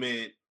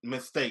ultimate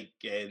mistake,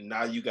 and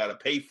now you got to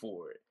pay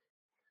for it.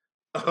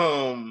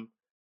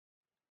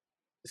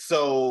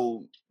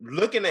 So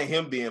looking at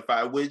him being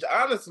fired, which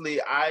honestly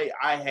I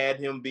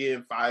had him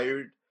being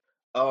fired.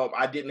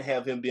 I didn't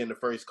have him being the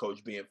first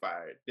coach being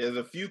fired. There's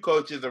a few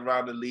coaches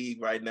around the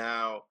league right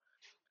now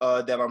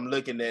that I'm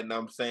looking at, and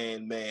I'm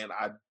saying, man,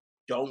 I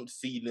don't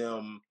see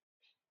them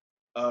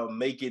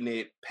making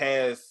it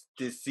past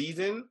this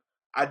season.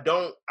 I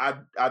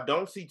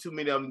don't see too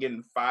many of them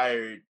getting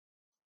fired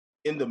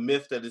in the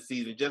midst of the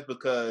season just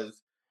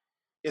because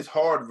it's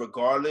hard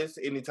regardless.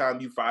 Anytime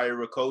you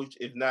fire a coach,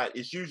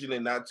 it's usually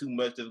not too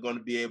much that's going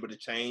to be able to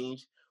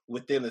change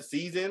within a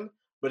season,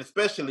 but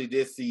especially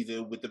this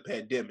season with the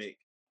pandemic,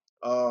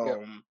 Yep,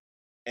 um,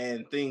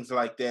 and things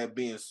like that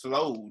being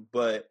slowed.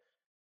 But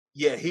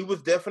yeah, he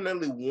was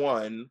definitely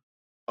one.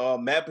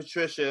 Matt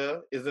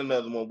Patricia is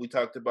another one. We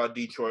talked about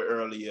Detroit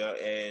earlier,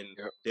 and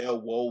yep. their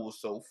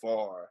woes so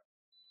far.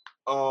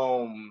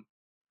 Um,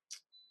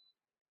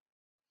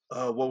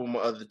 what were my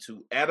other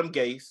two? Adam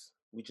Gase.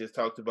 We just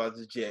talked about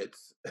the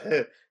Jets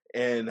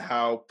and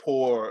how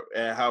poor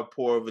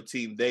of a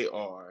team they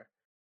are.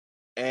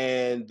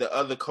 And the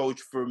other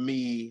coach for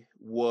me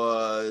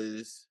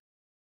was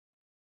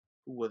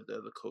who was the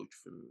other coach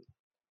for me?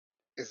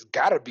 It's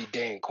got to be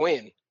Dan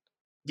Quinn.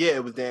 Yeah,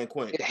 it was Dan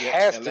Quinn. It Yep,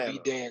 has to be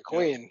Atlanta. Dan Yep,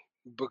 Quinn Dan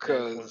Quinn.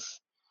 because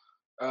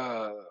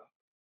uh,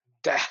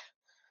 that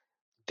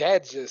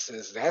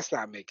that's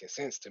not making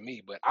sense to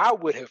me. But I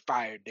would have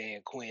fired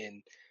Dan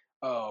Quinn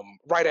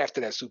right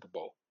after that Super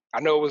Bowl. I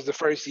know it was the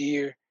first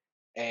year,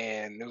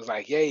 and it was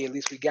like, yay, at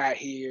least we got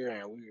here,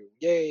 and we were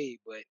yay.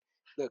 But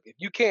look, if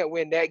you can't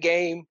win that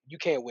game, you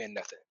can't win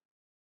nothing.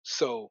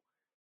 So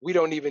we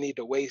don't even need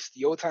to waste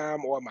your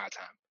time or my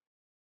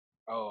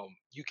time.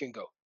 You can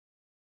go,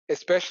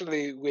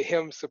 especially with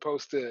him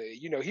supposed to,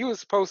 he was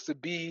supposed to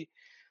be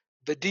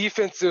the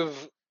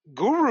defensive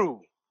guru.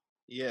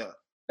 Yeah,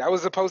 That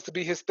was supposed to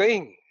be his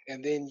thing.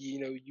 And then,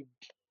 you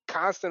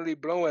constantly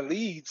blowing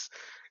leads.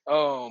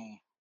 Um,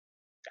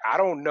 I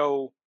don't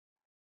know.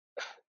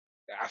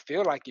 I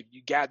feel like if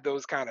you got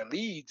those kind of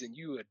leads and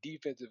you a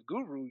defensive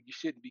guru, you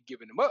shouldn't be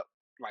giving them up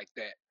like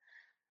that.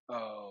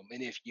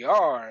 And if you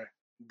are,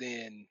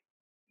 then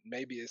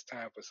maybe it's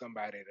time for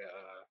somebody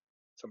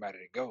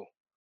to go.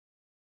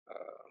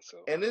 So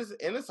and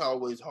it's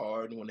always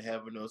hard when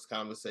having those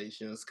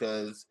conversations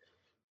because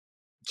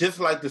just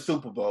like the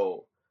Super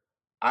Bowl,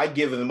 I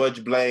give as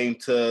much blame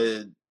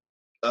to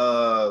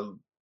uh,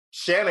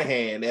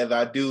 Shanahan as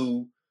I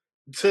do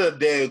to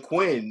Dan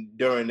Quinn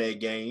during that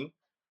game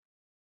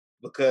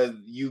because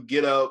you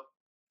get up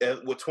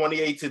with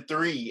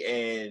 28-3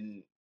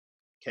 and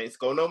can't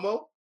score no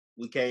more.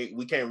 We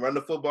can't run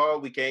the football.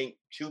 We can't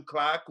shoot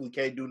clock. We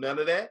can't do none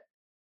of that.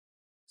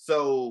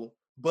 So,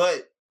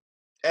 but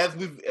as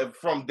we've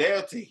from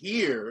there to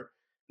here,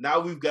 now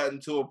we've gotten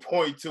to a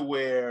point to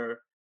where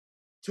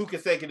two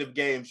consecutive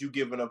games you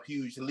giving up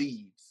huge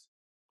leads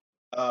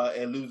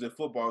and losing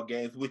football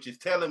games, which is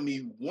telling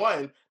me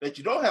one that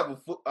you don't have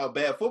a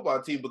bad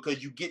football team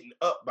because you're getting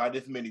up by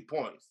this many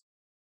points.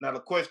 Now the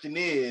question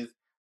is,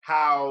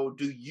 how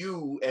do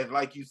you, as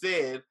like you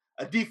said,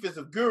 a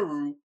defensive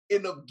guru,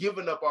 end up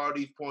giving up all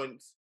these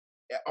points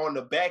on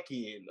the back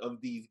end of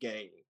these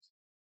games?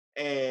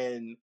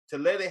 And to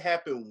let it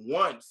happen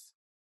once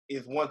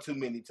is one too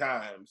many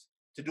times.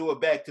 To do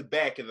it back to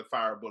back is a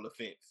fireable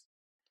offense.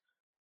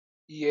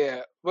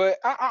 Yeah, but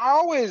I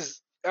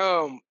always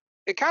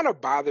it kind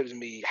of bothers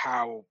me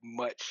how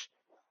much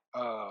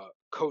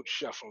coach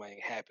shuffling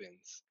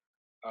happens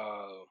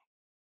uh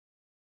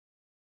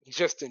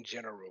just in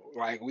general.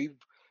 Like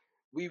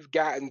we've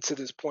gotten to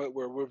this point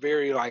where we're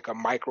very like a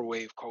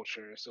microwave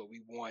culture, so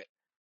we want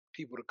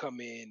people to come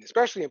in,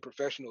 especially in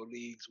professional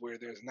leagues where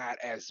there's not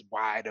as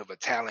wide of a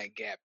talent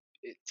gap,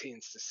 it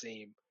tends to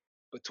seem,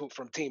 but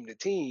from team to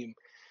team,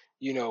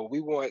 we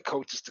want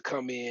coaches to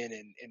come in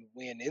and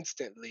win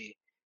instantly.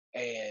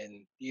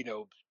 And,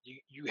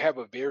 you have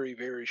a very,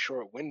 very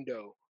short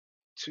window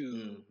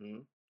to Hmm.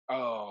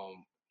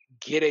 um,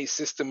 get a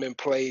system in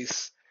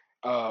place,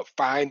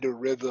 find a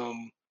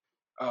rhythm,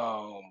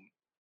 um,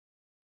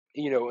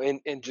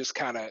 and just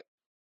kind of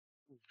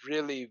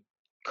really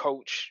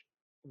coach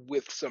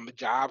with some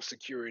job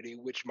security,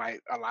 which might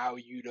allow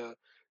you to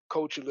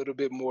coach a little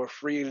bit more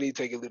freely,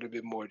 take a little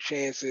bit more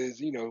chances,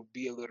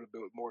 be a little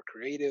bit more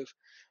creative.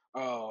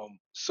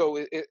 So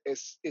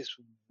it's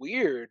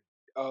weird,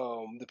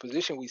 the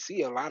position we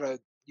see a lot of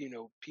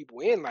people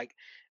in. Like,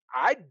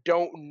 I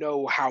don't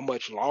know how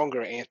much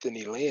longer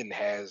Anthony Lynn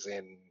has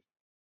in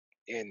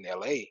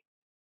LA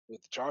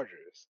with the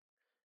Chargers.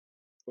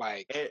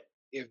 Like, And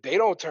if they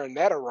don't turn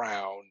that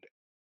around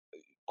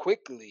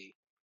quickly,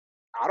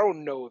 I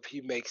don't know if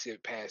he makes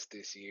it past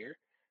this year.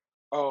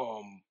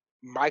 Um,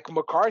 Mike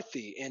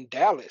McCarthy in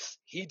Dallas,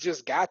 he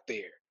just got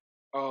there.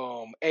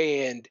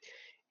 And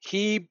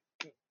he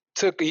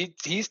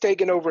he's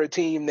taken over a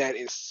team that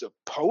was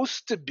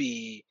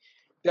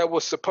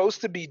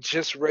supposed to be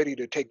just ready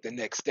to take the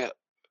next step.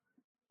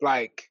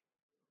 Like,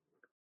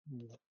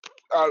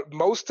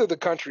 most of the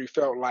country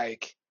felt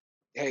like,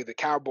 hey, the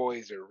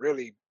Cowboys are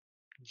really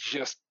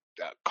just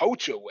a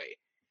coach away,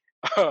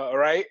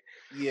 right?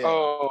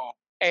 yeah,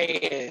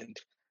 And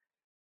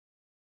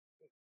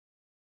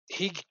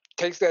he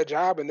takes that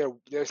job, and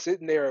they're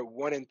sitting there at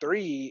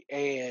 1-3.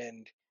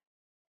 And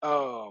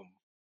um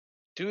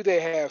do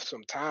they have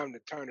some time to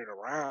turn it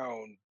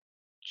around?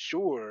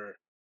 Sure.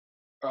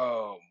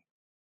 um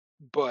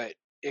but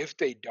if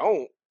they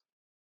don't,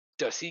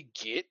 does he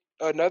get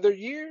another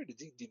year?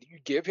 Did you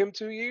give him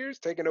 2 years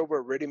taking over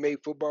a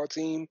ready-made football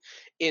team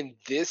in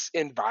this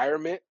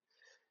environment?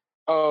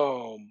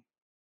 um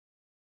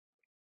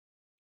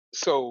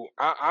So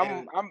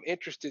and I'm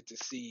interested to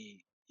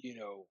see,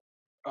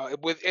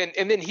 with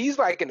and then he's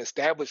like an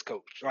established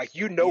coach. Like,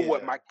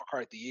 what yeah, Mike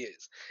McCarthy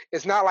is.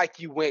 It's not like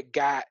you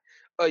got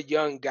a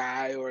young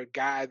guy or a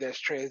guy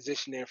that's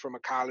transitioning from a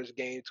college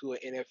game to an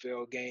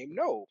NFL game.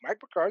 No, Mike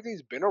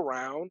McCarthy's been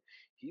around.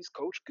 He's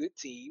coached good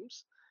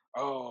teams.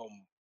 Um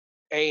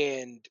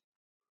and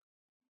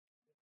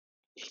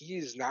he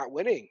is not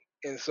winning.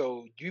 And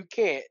so you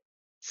can't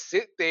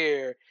sit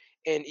there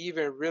and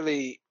even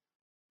really,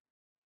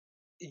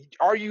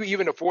 are you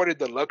even afforded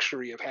the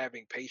luxury of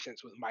having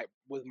patience with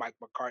Mike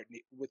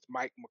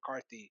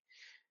McCarthy,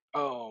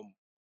 um,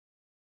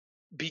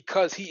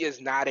 because he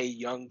is not a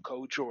young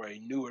coach or a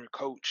newer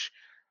coach,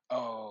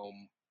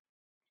 um,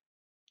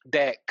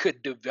 that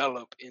could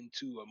develop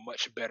into a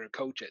much better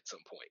coach at some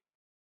point.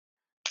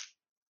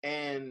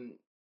 and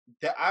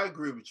that I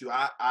agree with you.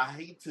 I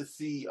hate to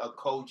see a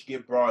coach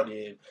get brought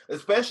in,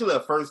 especially a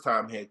first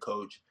time head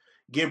coach,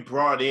 get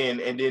brought in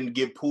and then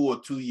get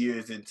pulled 2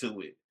 years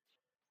into it.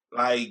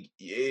 Like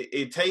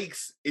it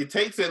takes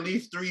at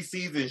least 3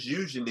 seasons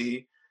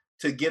usually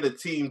to get a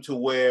team to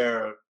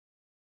where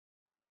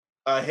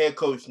a head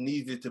coach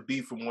needs it to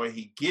be from where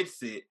he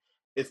gets it,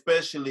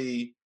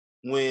 especially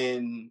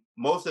when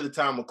most of the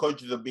time when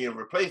coaches are being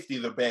replaced,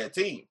 these are bad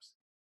teams.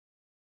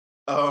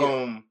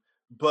 Yeah, Um,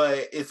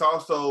 but it's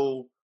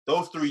also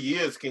those 3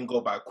 years can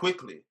go by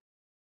quickly.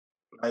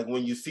 Like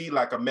when you see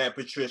like a Matt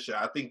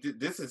Patricia, I think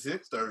this is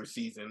his third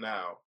season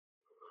now.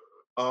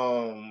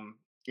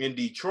 In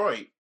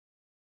Detroit,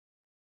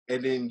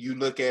 and then you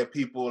look at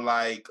people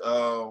like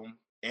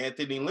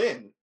Anthony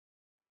Lynn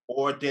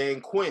or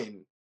Dan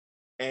Quinn.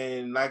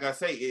 And like I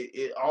say,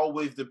 it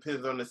always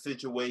depends on the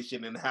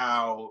situation and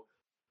how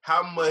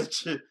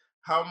much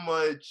how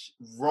much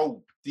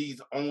rope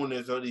these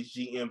owners or these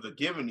GMs are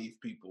giving these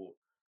people.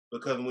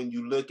 Because when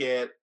you look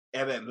at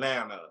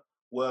Atlanta,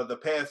 well, the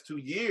past 2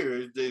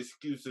 years, the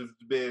excuse has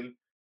been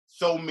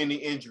so many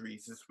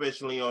injuries,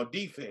 especially on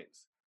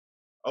defense.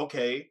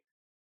 Okay,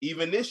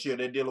 even this year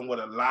they're dealing with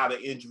a lot of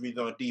injuries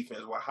on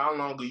defense. Well, how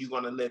long are you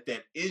going to let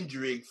that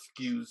injury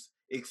excuse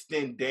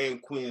extend Dan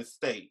Quinn's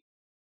stay?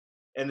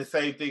 And the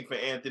same thing for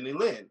Anthony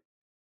Lynn.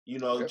 You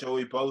know, yeah,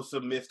 Joey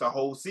Bosa missed a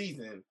whole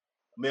season.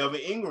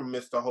 Melvin Ingram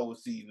missed a whole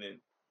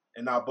season.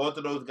 And now both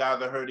of those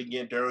guys are hurt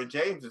again. Derwin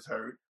James is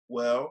hurt.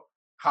 Well,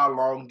 how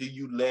long do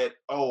you let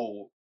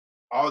all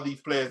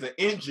these players are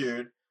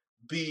injured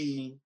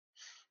be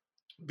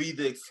be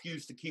the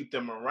excuse to keep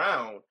them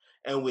around?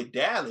 And with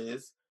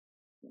Dallas,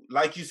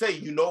 like you say,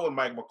 you know what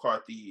Mike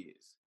McCarthy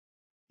is.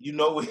 You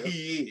know what yeah,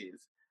 he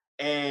is.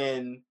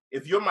 And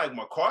if you're Mike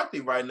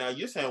McCarthy right now,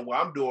 you're saying,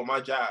 well, I'm doing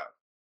my job.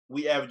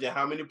 We averaging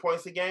how many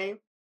points a game?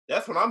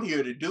 That's what I'm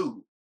here to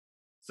do.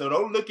 So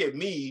don't look at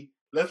me.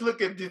 Let's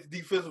look at this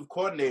defensive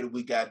coordinator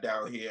we got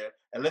down here,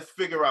 and let's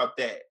figure out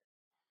that.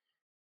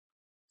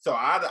 So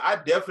I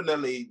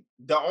definitely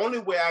the only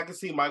way I can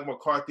see Mike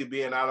McCarthy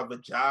being out of a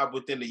job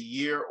within a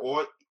year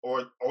or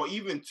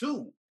even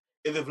two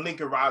is if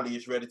Lincoln Riley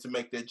is ready to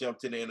make that jump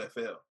to the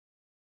NFL.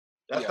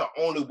 That's Yeah, the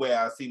only way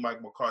I see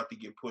Mike McCarthy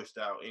get pushed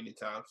out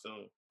anytime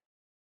soon.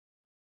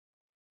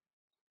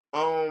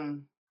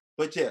 Um,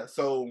 but yeah,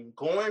 so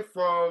going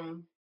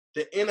from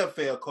the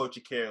NFL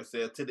coaching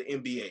carousel to the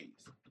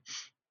NBA's,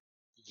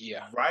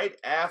 yeah. right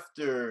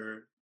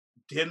after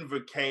Denver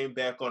came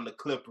back on the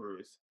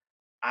Clippers,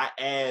 I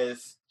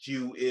asked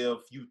you if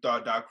you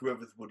thought Doc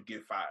Rivers would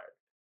get fired.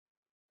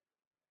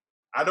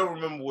 I don't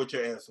remember what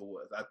your answer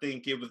was. I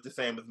think it was the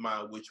same as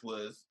mine, which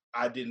was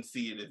I didn't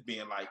see it as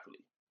being likely.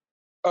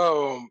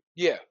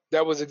 Yeah,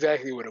 that was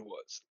exactly what it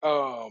was.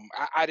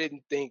 I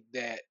didn't think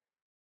that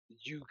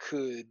you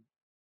could.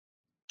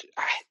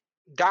 I,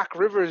 Doc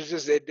Rivers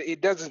just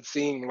it doesn't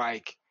seem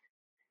like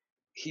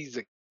he's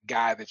a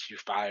guy that you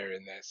fire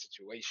in that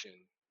situation.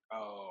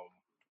 Um,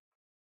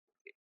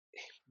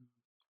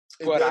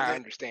 It but I doesn't,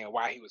 understand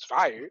why he was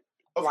fired.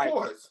 of Like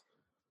course.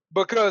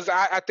 because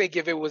I think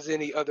if it was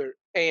any other,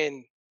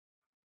 and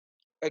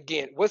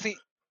again, was he,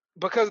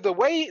 because the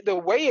way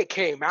it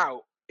came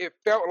out, it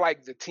felt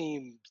like the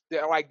team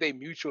like they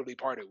mutually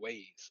parted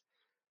ways.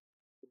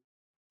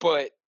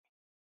 But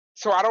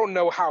so I don't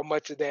know how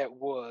much of that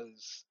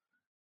was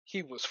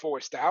he was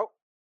forced out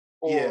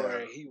or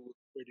Yeah, he was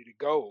ready to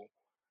go.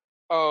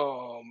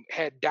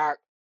 Had Doc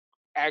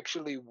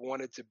actually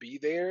wanted to be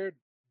there,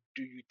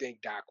 do you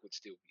think Doc would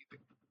still be there?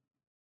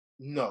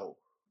 no,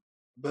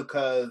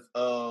 because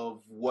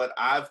of what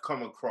I've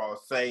come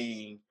across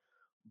saying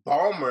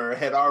Ballmer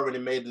had already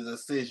made the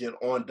decision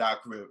on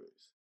Doc Rivers.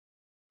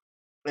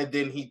 And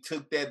then he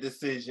took that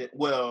decision.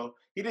 Well,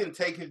 he didn't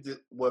take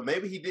well,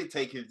 maybe he did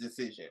take his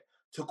decision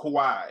to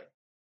Kawhi.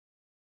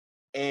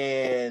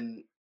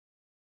 And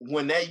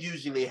when that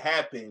usually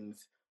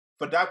happens,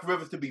 for Doc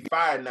Rivers to be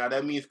fired now,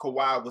 that means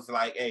Kawhi was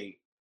like, hey,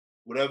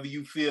 whatever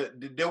you feel.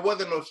 There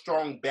wasn't no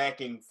strong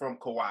backing from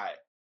Kawhi,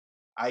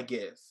 I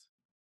guess.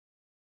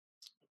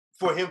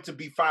 For him to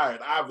be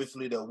fired,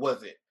 obviously there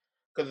wasn't.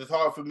 Because it's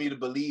hard for me to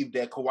believe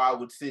that Kawhi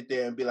would sit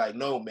there and be like,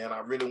 no, man, I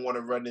really want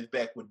to run this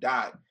back with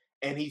Doc.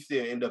 And he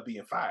still end up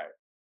being fired.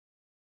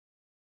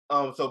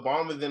 So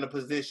Ballmer's in a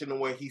position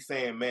where he's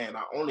saying, man,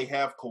 I only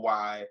have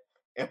Kawhi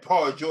and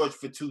Paul George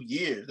for 2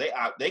 years.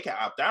 They can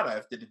opt out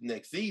after the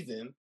next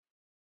season.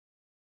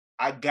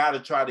 I gotta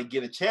try to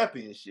get a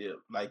championship.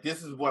 Like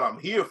this is what I'm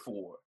here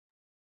for.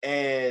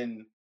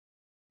 And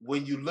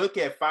when you look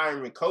at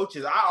firing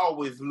coaches, I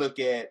always look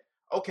at,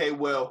 okay,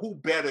 well, who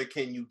better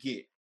can you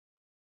get?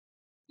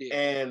 Yeah,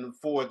 And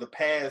for the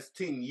past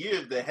 10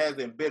 years, there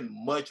hasn't been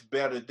much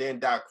better than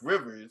Doc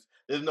Rivers.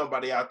 There's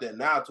nobody out there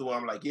now to where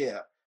I'm like, yeah,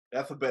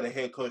 that's a better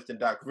head coach than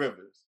Doc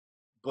Rivers.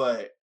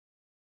 But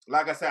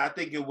like I said, I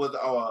think it was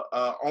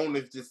a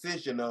owner's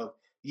decision of,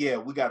 yeah,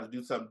 we got to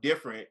do something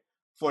different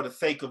for the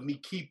sake of me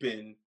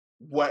keeping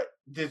what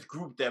this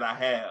group that I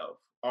have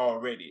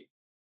already.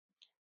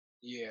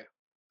 yeah,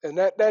 and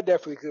that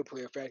definitely could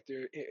play a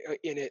factor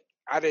in it.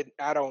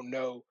 I don't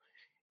know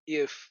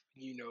if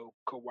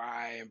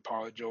Kawhi and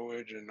Paul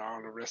George and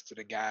all the rest of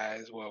the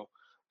guys. Well,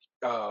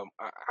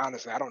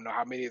 honestly, I don't know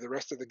how many of the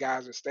rest of the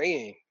guys are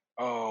staying.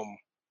 Um,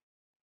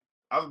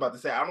 I was about to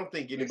say, I don't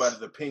think it's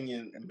anybody's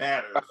opinion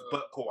matters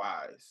but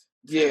Kawhi's.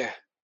 Yeah,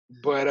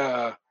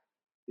 but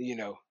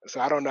so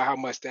I don't know how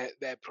much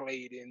that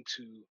played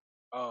into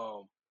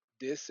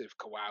this. If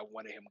Kawhi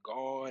wanted him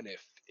gone,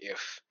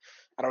 if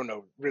I don't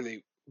know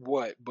really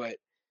what, but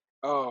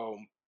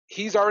um,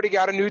 he's already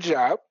got a new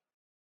job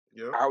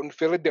Yep. out in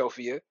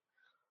Philadelphia,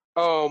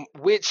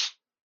 which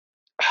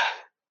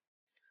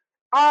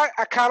I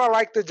kind of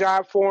like the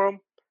job for him.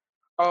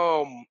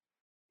 Um,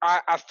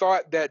 I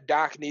thought that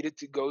Doc needed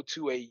to go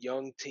to a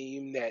young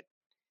team that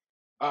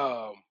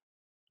um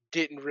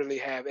didn't really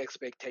have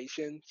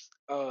expectations.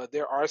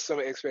 There are some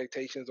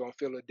expectations on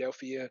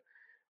Philadelphia,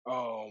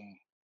 um,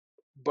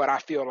 but I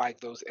feel like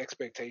those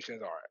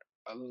expectations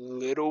are a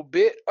little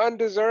bit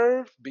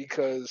undeserved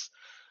because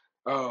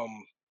um,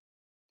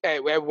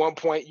 at one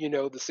point,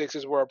 the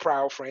Sixers were a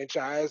proud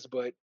franchise,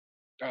 but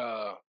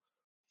uh,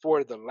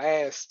 for the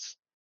last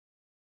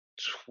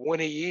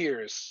 20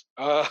 years,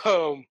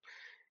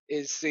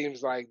 it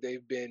seems like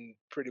they've been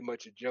pretty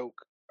much a joke.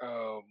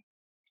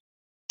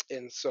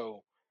 And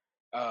so,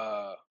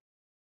 uh,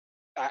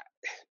 I,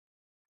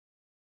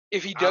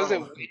 if he I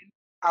doesn't don't. win,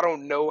 I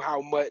don't know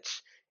how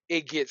much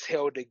it gets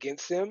held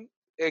against him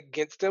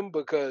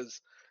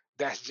because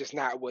that's just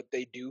not what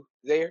they do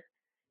there.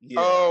 Yeah.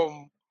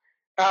 Um,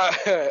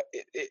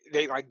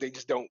 they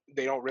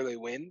don't really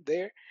win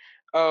there.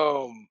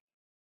 Um,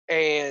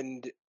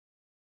 and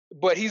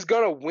but he's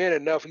gonna win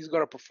enough. He's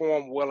gonna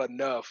perform well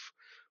enough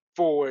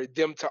for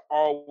them to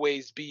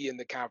always be in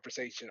the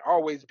conversation,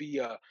 always be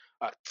a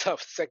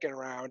tough second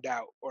round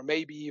out, or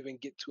maybe even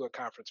get to a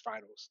conference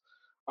finals.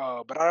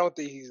 But I don't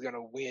think he's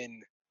gonna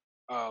win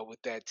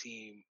with that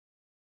team.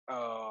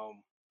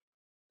 Um,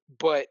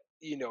 but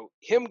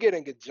him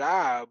getting a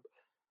job,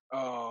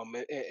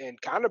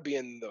 and kind of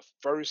being the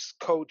first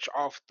coach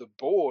off the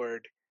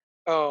board.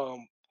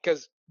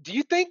 Because do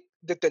you think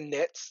that the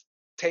Nets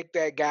take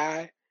that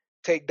guy,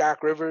 take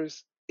Doc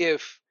Rivers,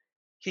 if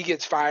he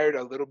gets fired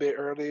a little bit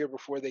earlier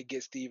before they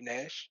get Steve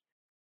Nash?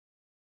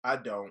 I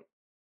don't.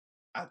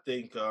 I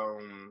think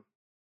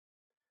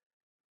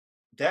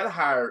that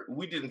hire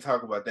we didn't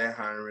talk about that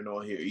hiring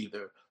on here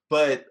either.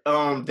 But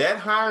that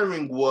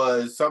hiring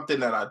was something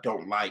that I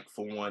don't like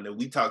for one, and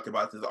we talked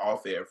about this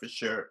off air for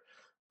sure.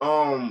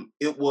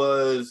 It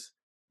was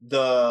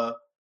the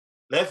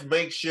let's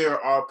make sure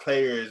our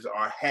players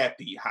are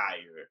happy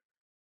hire.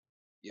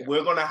 Yeah,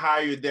 We're gonna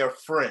hire their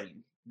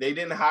friend. They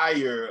didn't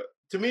hire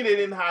to me, they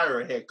didn't hire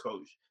a head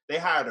coach. They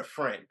hired a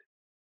friend.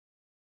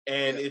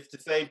 And yeah, it's the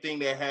same thing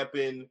that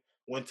happened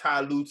when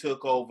Ty Lue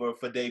took over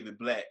for David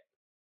Black.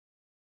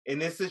 In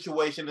this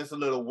situation, it's a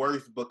little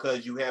worse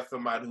because you have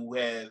somebody who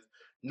has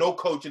no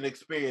coaching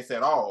experience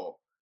at all,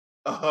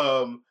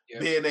 yeah,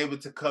 being able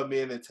to come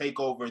in and take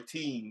over a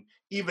team,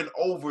 even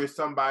over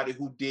somebody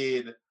who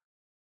did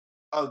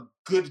a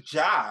good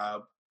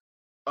job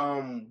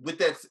with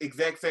that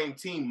exact same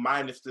team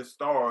minus the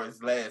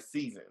stars last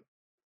season.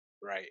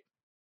 right.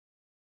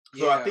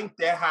 So I Yeah, think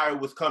that hire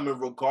was coming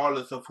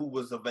regardless of who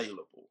was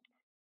available.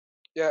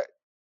 yeah,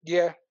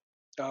 yeah.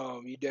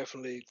 You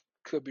definitely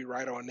could be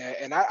right on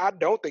that, and I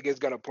don't think it's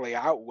gonna play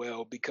out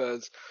well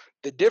because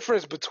the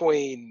difference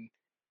between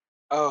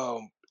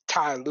um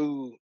Ty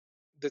Lue,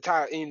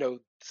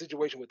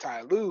 situation with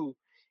Ty Lue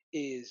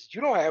is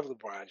you don't have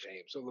LeBron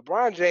James. So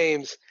LeBron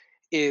James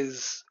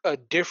is a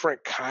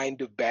different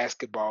kind of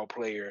basketball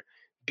player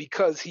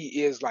because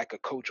he is like a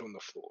coach on the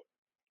floor.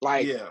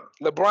 Like Yeah,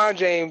 LeBron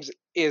James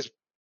is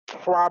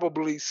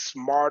probably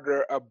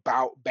smarter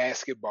about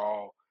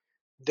basketball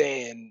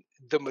than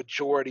the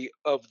majority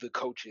of the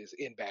coaches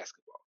in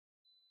basketball.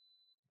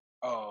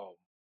 Um,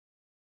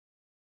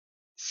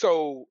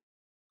 so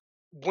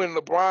when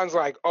LeBron's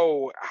like,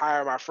 "Oh,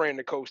 hire my friend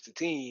to coach the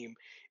team,"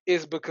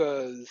 is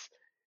because,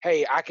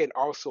 hey, I can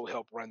also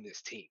help run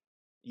this team.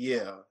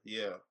 yeah,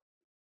 yeah,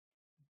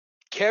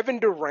 Kevin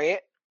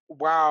Durant,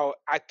 while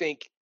I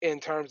think in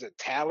terms of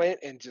talent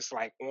and just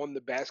like on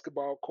the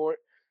basketball court,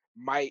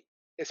 might,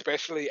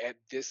 especially at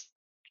this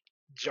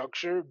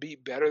juncture, be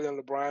better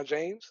than LeBron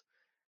James.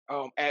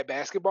 At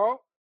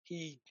basketball,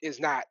 he is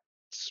not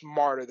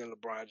smarter than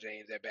LeBron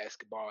James at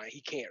basketball, and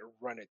he can't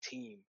run a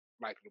team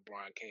like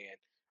LeBron can.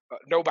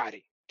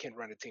 Nobody can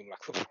run a team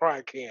like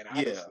LeBron can, yeah.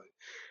 honestly.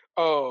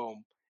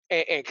 Um,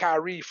 and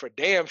Kyrie for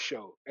damn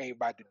sure ain't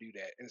about to do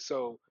that. And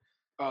so,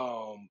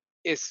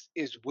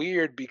 it's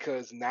weird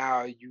because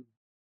now you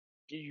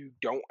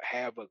don't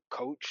have a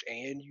coach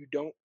and you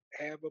don't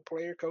have a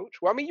player coach.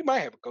 Well, I mean, you might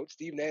have a coach.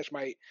 Steve Nash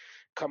might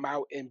come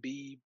out and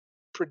be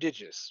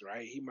prodigious,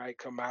 right? He might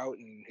come out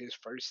in his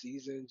first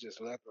season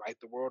just light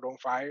the world on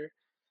fire,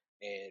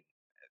 and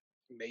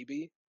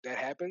maybe that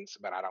happens,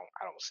 but I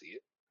don't see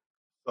it.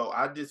 So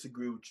I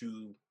disagree with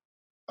you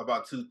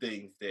about two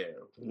things there.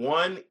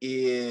 One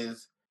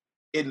is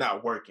it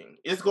not working.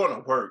 It's going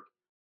to work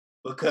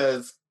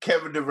because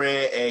Kevin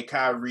Durant and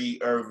Kyrie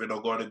Irving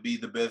are going to be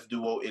the best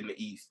duo in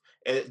the East.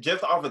 And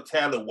just off of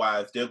talent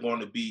wise, they're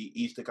going to be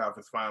Eastern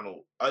Conference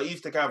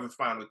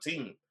final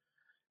team.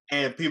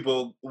 And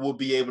people will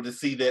be able to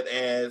see that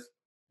as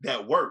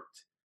that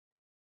worked.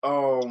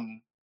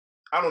 Um,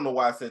 I don't know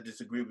why I said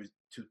disagree with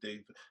two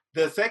things.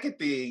 The second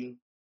thing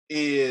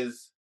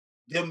is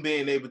them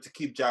being able to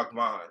keep Jock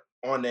Vaughn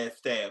on that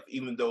staff,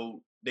 even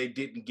though they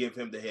didn't give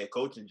him the head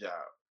coaching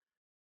job.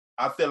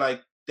 I feel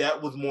like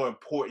that was more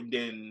important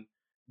than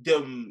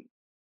them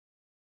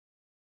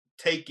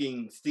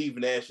taking Steve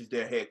Nash as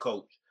their head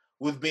coach,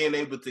 was being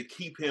able to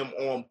keep him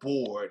on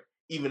board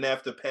even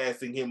after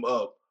passing him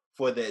up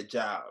for that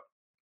job.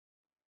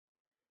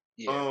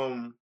 Yeah,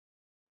 Um,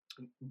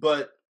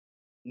 but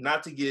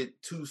not to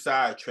get too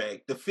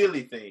sidetracked, the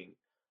Philly thing.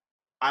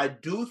 I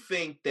do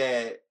think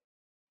that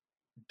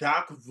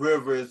Doc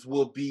Rivers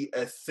will be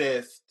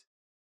assessed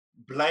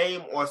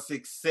blame or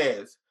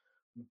success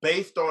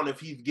based on if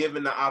he's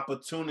given the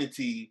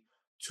opportunity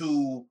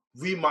to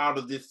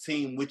remodel this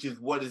team, which is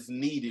what is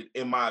needed,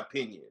 in my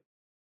opinion.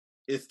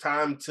 It's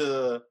time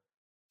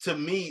to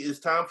me, it's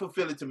time for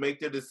Philly to make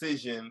their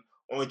decision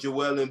on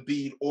Joel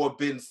Embiid or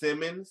Ben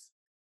Simmons,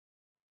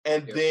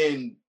 and yep.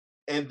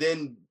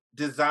 then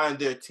design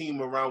their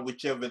team around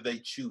whichever they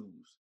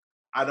choose.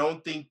 I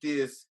don't think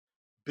this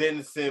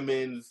Ben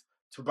Simmons,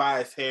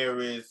 Tobias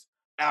Harris,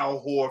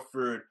 Al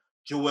Horford,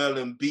 Joel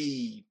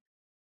Embiid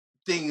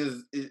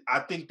thing I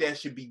think that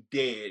should be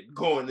dead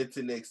going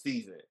into next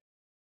season.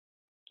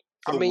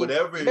 I So mean,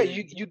 whatever yeah,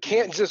 you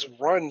can't just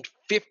run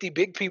 50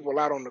 big people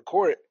out on the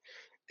court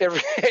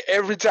every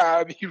every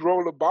time you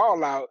roll the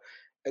ball out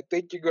and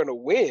think you're gonna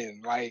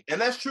win. Like, and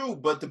that's true,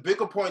 but the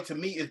bigger point to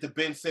me is the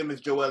Ben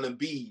Simmons, Joel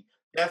Embiid.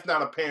 That's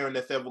not a pairing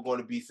that's ever going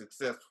to be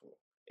successful,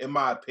 in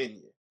my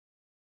opinion.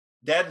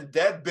 That's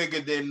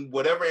bigger than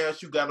whatever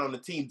else you got on the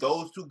team.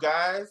 Those two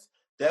guys,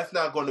 that's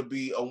not going to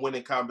be a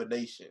winning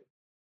combination.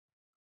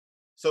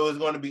 So it's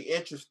going to be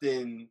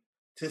interesting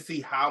to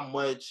see how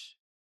much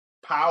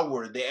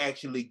power they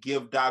actually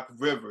give Doc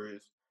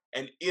Rivers,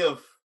 and if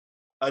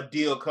a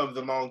deal comes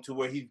along to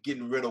where he's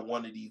getting rid of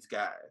one of these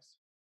guys.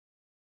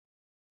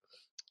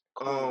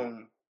 Cool.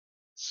 Um,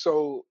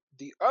 So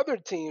the other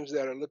teams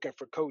that are looking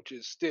for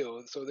coaches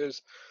still, so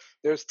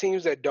there's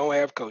teams that don't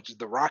have coaches.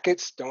 The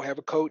Rockets don't have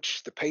a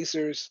coach, the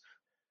Pacers,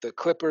 the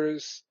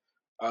Clippers,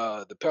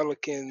 the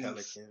Pelicans,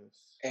 Pelicans,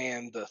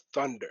 and the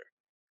Thunder.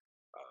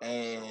 So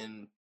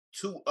and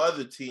two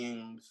other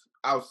teams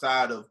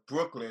outside of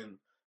Brooklyn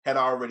had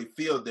already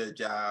filled their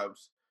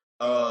jobs.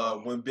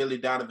 um When Billy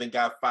Donovan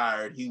got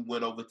fired, he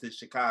went over to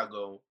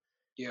Chicago,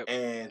 yep,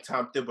 and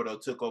Tom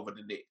Thibodeau took over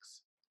the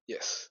Knicks.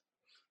 yes.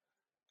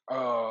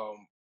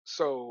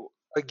 So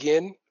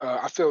again,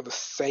 I feel the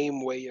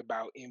same way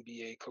about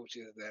NBA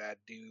coaches that I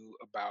do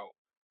about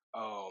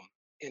um,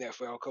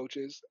 NFL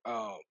coaches.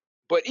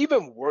 But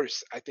even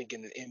worse, I think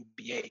in the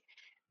NBA,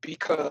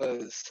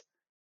 because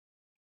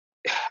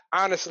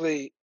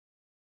honestly,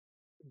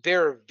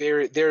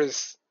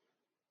 there's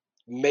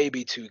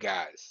maybe two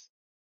guys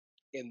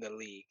in the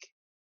league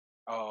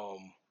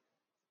um,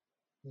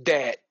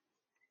 that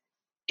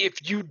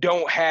if you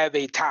don't have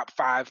a top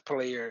five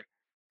player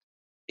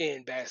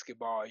in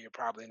basketball, you're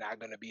probably not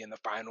going to be in the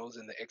finals,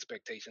 and the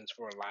expectations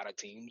for a lot of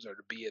teams are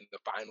to be in the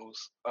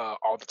finals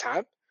all the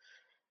time.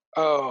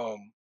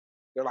 Um,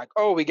 they're like,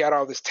 oh, we got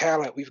all this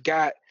talent, we've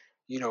got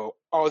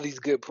all these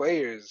good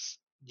players.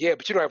 Yeah,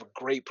 but you don't have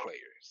great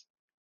players.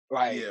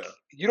 Like Yeah,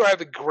 you don't have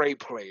the great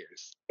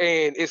players,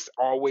 and it's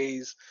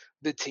always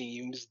the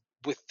teams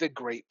with the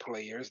great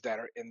players that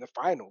are in the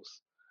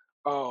finals.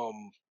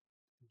 Um,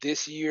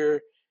 this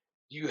year,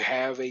 you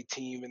have a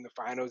team in the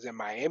finals in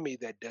Miami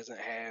that doesn't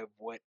have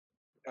what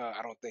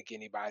I don't think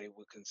anybody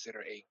would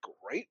consider a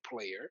great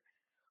player.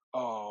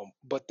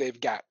 But they've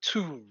got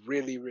two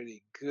really,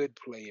 really good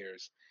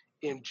players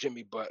in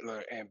Jimmy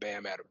Butler and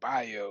Bam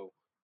Adebayo.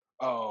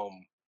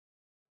 Um,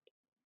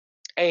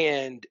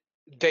 and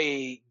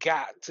they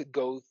got to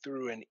go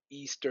through an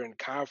Eastern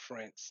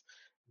Conference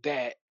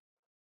that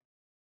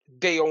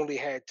they only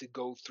had to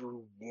go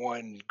through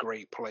one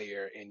great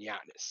player in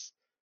Giannis.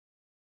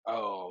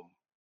 Um,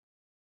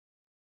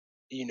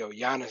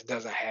 Giannis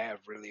doesn't have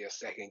really a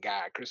second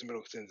guy. Chris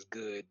Middleton's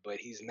good, but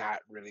he's not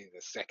really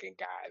the second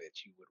guy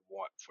that you would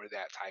want for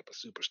that type of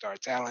superstar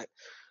talent.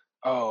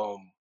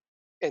 Um,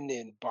 and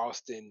then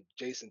Boston,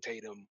 Jason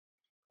Tatum,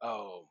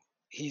 um,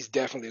 he's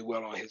definitely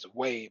well on his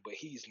way, but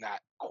he's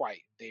not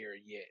quite there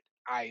yet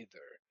either.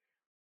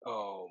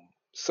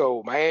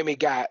 So Miami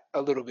got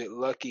a little bit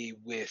lucky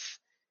with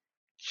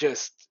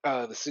just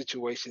the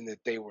situation that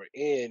they were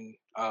in,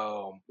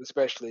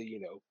 especially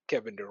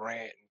Kevin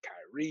Durant and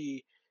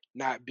Kyrie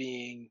not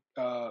being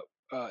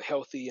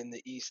healthy in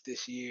the East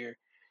this year,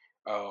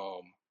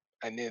 um,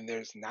 and then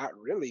there's not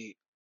really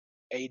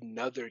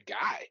another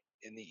guy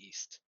in the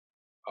East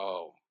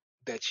um,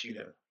 that you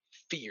yeah,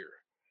 fear.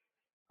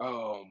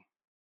 Um,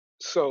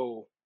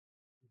 so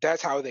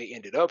that's how they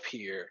ended up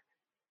here.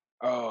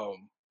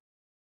 Um,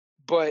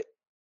 but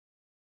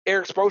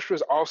Eric Spoelstra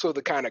is also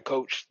the kind of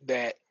coach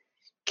that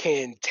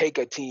can take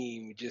a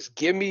team, just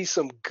give me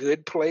some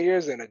good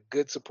players and a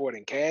good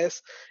supporting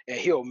cast, and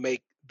he'll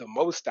make the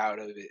most out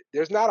of it.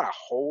 There's not a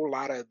whole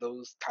lot of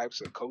those types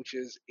of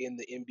coaches in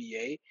the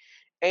NBA,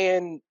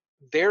 and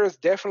there's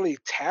definitely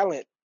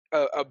talent,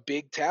 a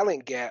big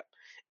talent gap,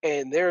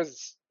 and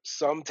there's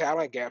some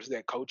talent gaps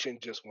that coaching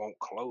just won't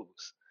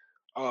close.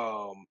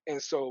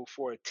 And so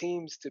for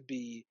teams to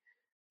be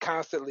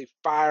constantly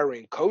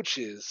firing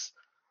coaches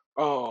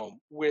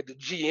where the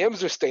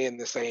GMs are staying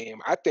the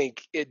same, I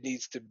think it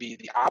needs to be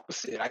the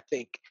opposite. I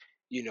think,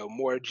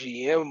 more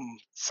GM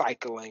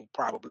cycling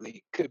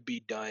probably could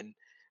be done,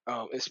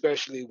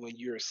 especially when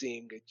you're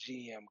seeing a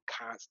GM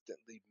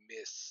constantly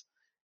miss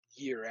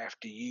year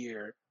after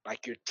year.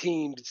 Like your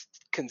team's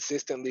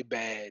consistently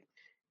bad.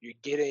 You're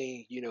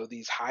getting,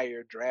 these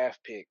higher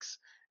draft picks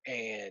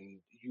and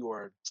you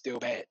are still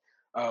bad.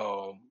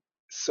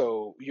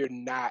 So you're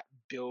not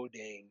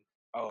building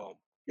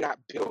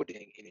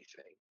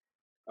anything.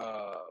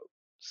 Uh,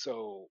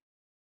 so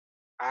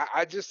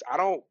I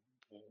don't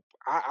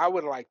I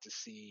would like to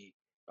see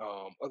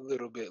a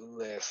little bit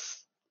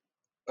less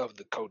of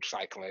the coach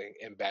cycling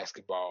in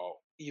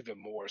basketball, even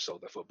more so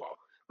than football,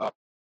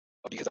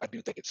 because I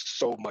do think it's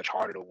so much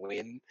harder to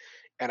win,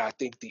 and I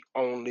think the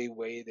only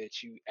way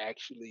that you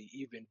actually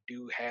even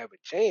do have a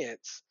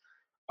chance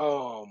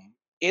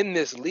in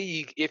this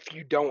league, if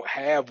you don't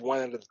have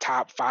one of the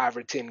top 5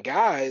 or 10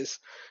 guys,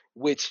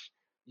 which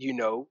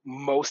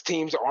most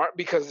teams aren't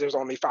because there's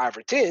only 5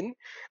 or 10,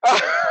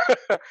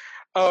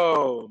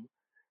 um,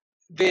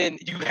 then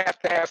you have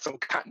to have some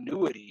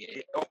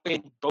continuity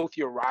in both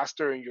your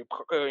roster and your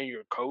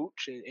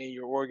coach and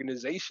your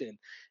organization,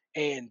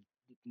 and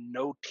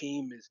no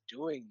team is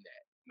doing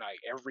that. Like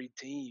every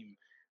team,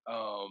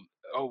 oh,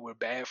 we're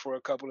bad for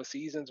a couple of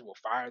seasons, we'll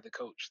fire the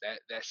coach.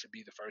 That should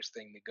be the first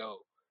thing to go.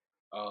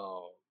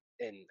 Um,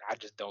 and I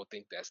just don't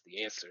think that's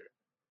the answer.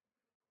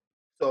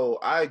 So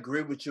I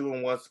agree with you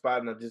in one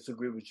spot, and I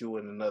disagree with you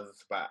in another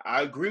spot.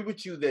 I agree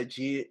with you that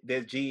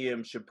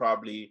GM should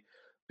probably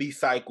be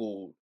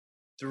cycled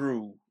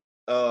through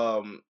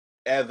um,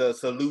 as a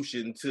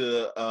solution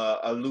to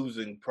a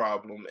losing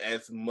problem,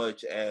 as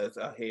much as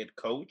a head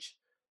coach,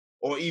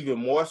 or even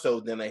more so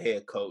than a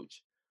head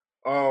coach.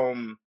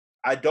 Um,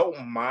 I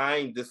don't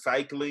mind the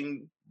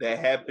cycling that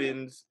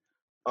happens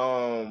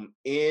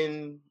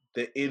in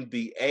the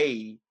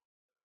NBA,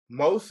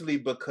 mostly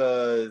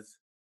because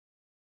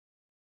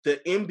the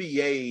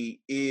NBA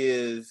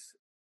is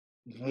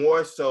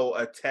more so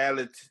a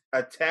talent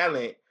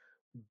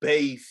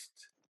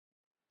based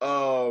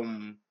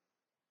um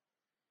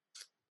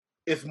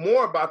it's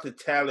more about the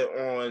talent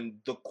on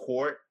the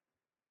court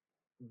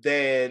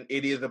than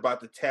it is about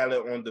the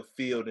talent on the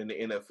field in the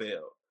NFL.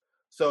 Hmm.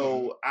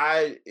 So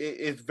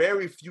it's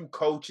very few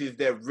coaches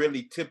that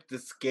really tip the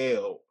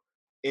scale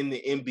in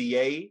the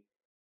NBA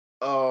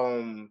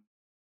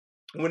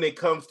when it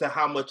comes to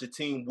how much a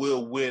team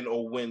will win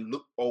or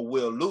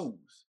will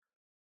lose.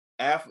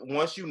 After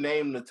once you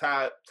name the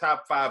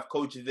top five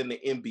coaches in the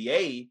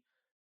NBA,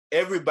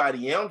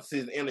 everybody else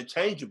is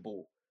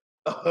interchangeable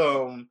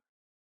um,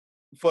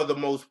 for the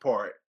most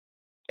part,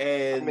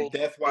 I mean, and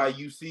that's why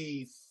you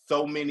see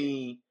so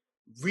many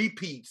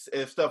repeats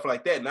and stuff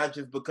like that. Not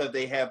just because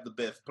they have the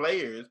best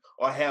players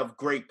or have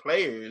great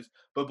players,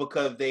 but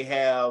because they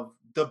have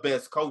the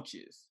best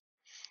coaches,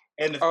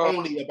 and it's um,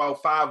 only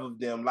about five of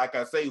them, like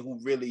I say, who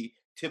really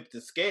tip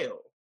the scale.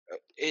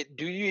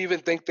 do you even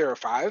think there are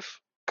five?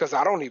 Because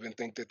I don't even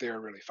think that there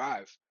are really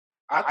five.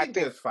 I I think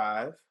think there's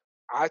five: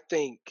 I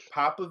think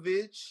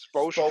Popovich,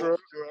 Spoelstra,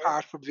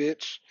 Spoelstra,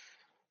 Popovich,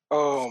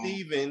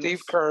 Steve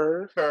Stevens,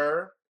 Kerr.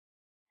 Kerr.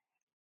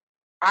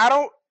 I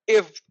don't.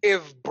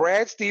 If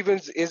Brad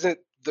Stevens isn't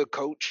the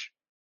coach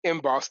in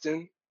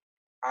Boston,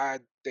 I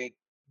think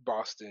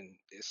Boston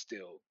is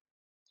still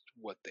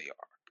what they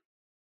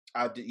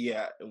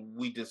Yeah,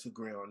 we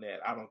disagree on that.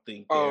 I don't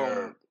think are.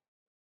 they're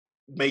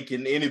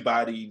making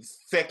anybody's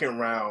second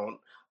round.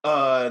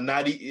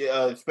 Not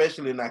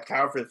especially in that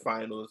conference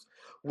finals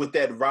with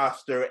that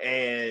roster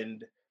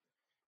and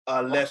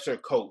a lesser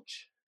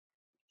coach.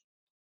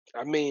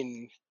 I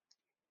mean,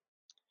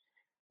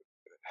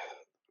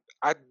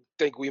 I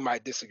think we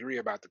might disagree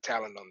about the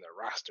talent on their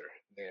roster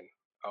then,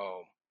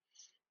 um,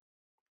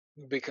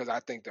 because I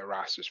think their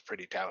roster is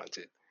pretty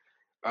talented.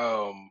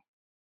 Um,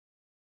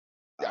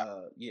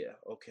 Yeah,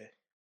 okay.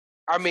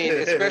 I mean,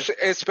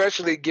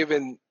 especially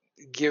given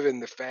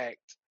the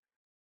fact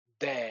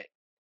that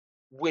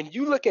when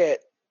you look at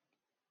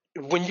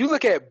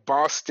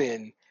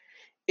Boston,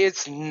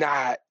 it's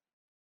not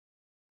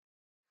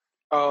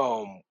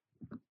um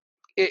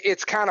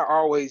it's kind of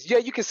always, yeah,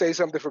 you can say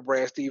something for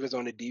Brad Stevens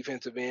on the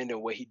defensive end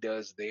and what he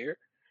does there.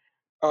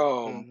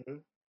 Um hmm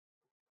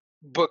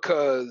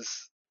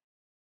because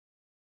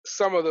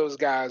some of those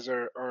guys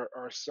are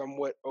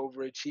somewhat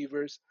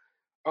overachievers.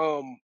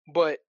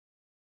 But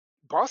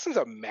Boston's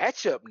a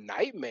matchup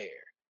nightmare.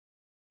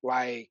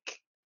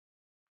 Like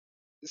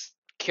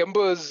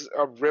Kimba's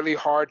a really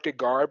hard to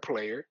guard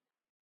player.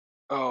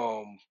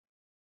 Um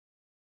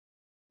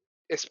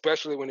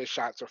Especially when his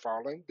shots are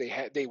falling.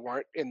 They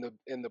weren't in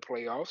the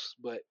playoffs,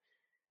 but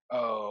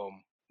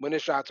when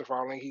his shots are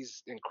falling,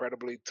 he's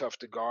incredibly tough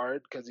to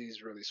guard because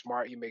he's really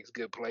smart. He makes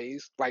good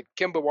plays. Like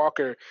Kimba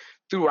Walker,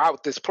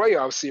 throughout this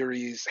playoff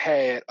series,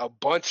 had a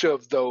bunch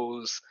of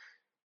those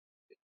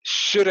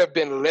should have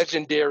been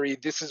legendary.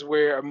 This is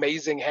where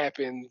amazing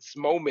happens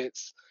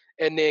moments,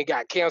 and then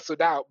got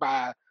canceled out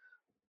by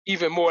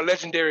even more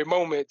legendary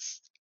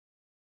moments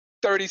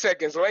 30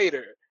 seconds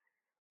later.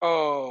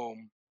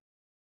 Um,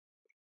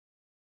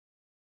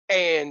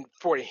 and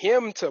for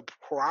him to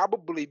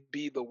probably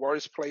be the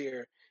worst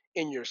player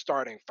in your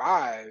starting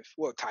five,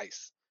 well,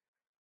 Tice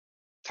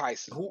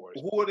is the worst.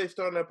 who are they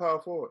starting at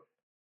power forward?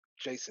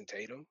 Jason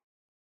Tatum.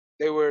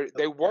 They were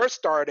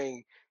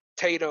starting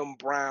Tatum,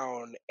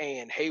 Brown,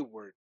 and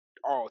Hayward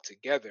all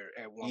together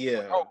at one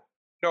point. Oh Yeah,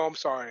 no, I'm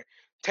sorry,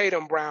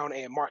 Tatum, Brown,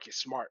 and Marcus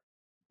Smart.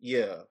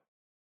 yeah.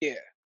 Yeah.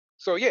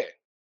 So yeah,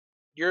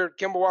 you're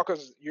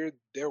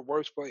their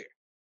worst player.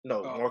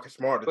 No, Uh, Marcus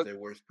Smart is but their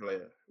worst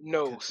player.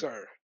 no,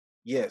 sir.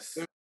 Yes.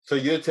 So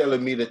you're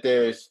telling me that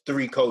there's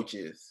three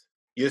coaches.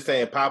 You're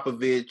saying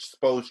Popovich,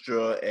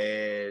 Spoelstra,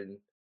 and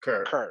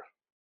Kerr. Kerr.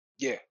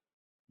 Yeah.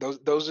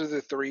 Those are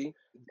the three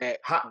that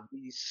How,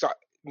 we saw.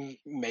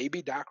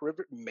 Maybe Doc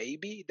Rivers.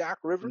 Maybe Doc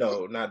Rivers.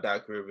 no, not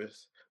Doc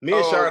Rivers. Me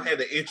and Sean Um, had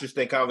an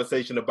interesting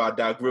conversation about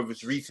Doc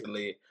Rivers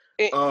recently.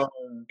 in,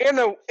 Um,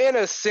 in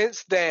a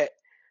sense that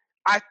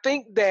I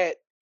think that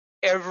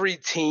every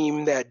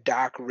team that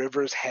Doc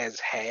Rivers has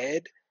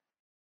had,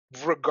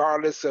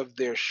 regardless of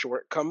their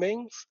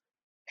shortcomings,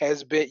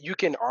 has been, you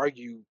can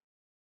argue,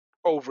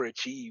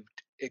 overachieved.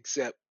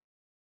 Except,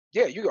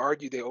 yeah, you can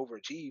argue they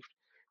overachieved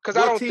because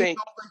I what don't team think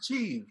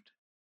overachieved?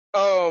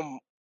 um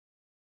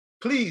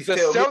Please the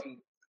tell me, Celt.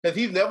 because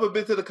he's never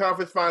been to the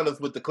conference finals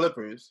with the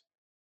Clippers.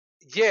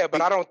 Yeah,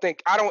 but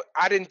He,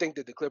 I didn't think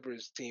that the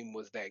Clippers team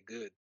was that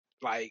good.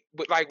 Like,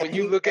 but like and when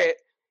you he look at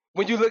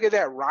when you look at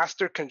that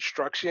roster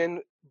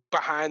construction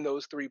behind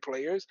those three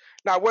players,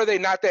 now were they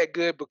not that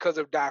good because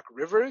of Doc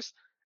Rivers?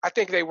 I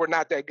think they were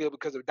not that good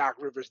because of Doc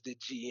Rivers, the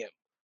GM.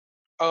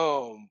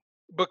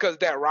 Because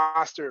that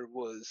roster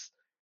was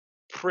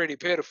pretty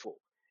pitiful.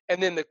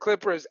 And then the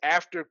Clippers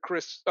after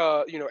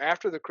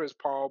after the Chris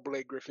Paul,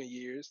 Blake Griffin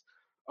years,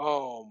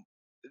 um,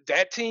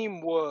 that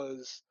team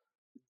was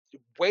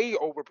way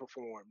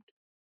overperformed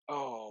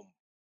um,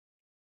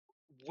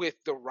 with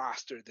the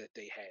roster that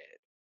they had.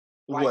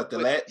 Like, What but the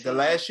the team,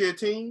 last year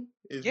team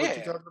is what you're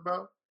yeah, talking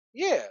about?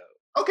 yeah.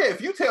 Okay,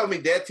 if you tell me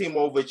that team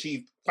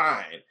overachieved,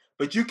 fine.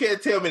 But you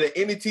can't tell me that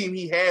any team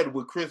he had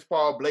with Chris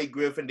Paul, Blake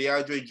Griffin,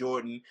 DeAndre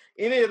Jordan,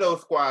 any of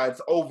those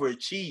squads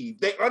overachieved.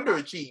 They I,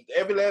 underachieved.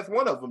 Every last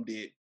one of them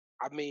did.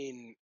 I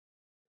mean,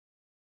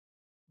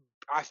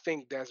 I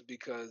think that's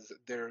because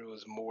there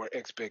was more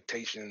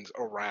expectations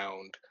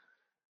around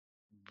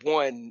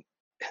one.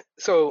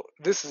 So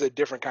this is a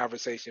different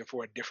conversation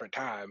for a different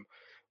time.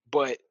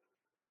 But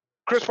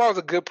Chris Paul's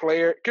a good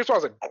player. Chris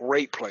Paul's a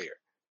great player.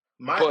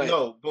 My But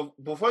no,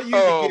 before you even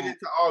get um,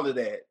 into all of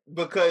that,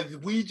 because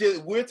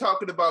we're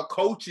talking about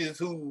coaches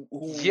who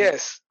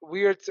yes,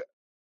 we are.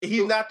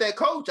 he's not that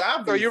coach, So you're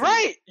obviously.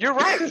 right. You're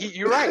right.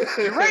 You're right.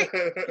 You're right.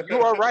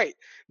 You are right.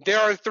 There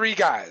are three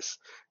guys.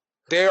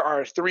 There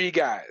are three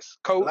guys.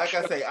 Like Coach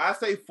I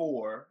say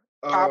four.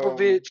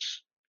 Popovich,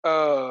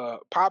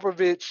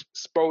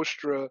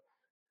 Spoelstra,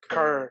 Kerr,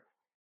 Kerr,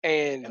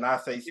 and and I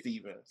say if,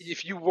 Stevens.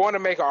 if you want to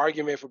make an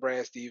argument for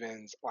Brad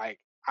Stevens, like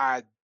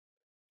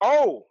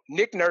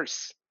Nick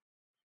Nurse,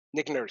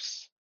 Nick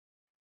Nurse.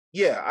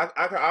 Yeah,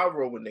 I'll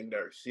roll with Nick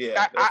Nurse.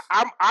 Yeah,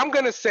 I'm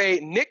gonna say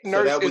Nick so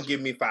Nurse that would is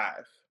give me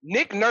five.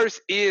 Nick Nurse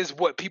is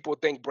what people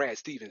think Brad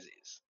Stevens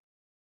is.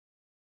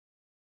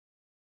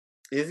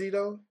 Is he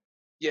though?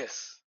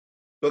 Yes.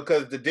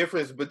 Because the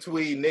difference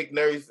between Nick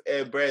Nurse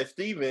and Brad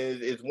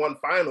Stevens is one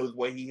finals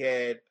where he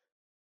had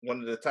one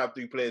of the top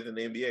three players in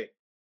the NBA.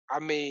 I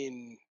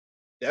mean,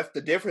 That's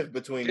the difference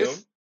between them.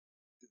 this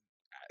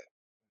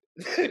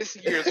this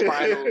year's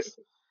finals,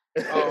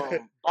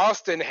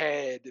 Boston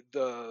had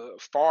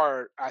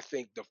I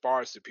think the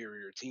far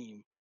superior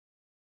team,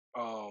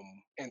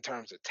 in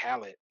terms of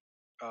talent,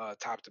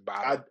 top to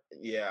bottom.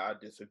 I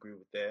disagree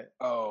with that.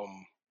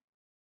 Um,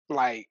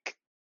 like,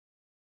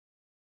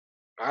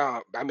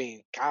 I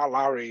mean, Kyle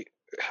Lowry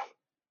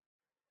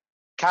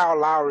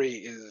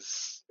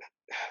is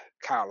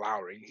Kyle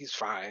Lowry. He's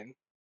fine.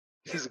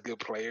 He's a good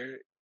player.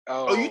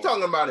 Oh, you Um,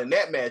 talking about in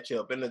that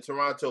matchup, in the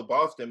Toronto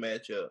Boston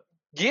matchup?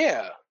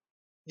 yeah,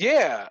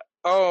 yeah.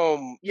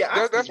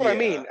 That's what I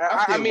mean. I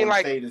I still mean, wouldn't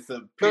like say this a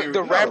the period.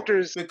 No,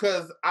 Raptors.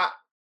 because I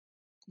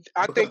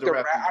think the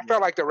Raptors I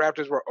felt were. like the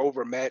Raptors were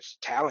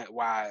overmatched talent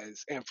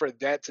wise, and for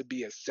that to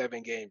be a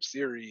 7 game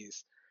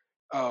series,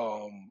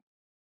 um,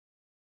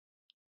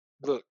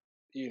 look,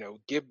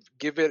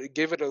 give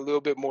it a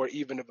little bit more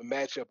even of a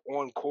matchup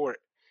on court,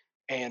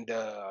 and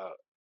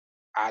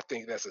I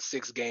think that's a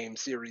 6 game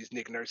series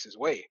Nick Nurse's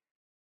way.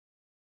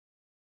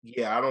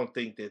 Yeah, I don't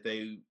think that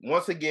they.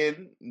 Once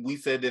again, we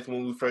said this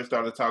when we first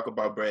started talking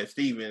about Brad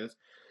Stevens.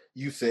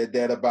 You said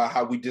that about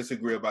how we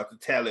disagree about the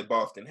talent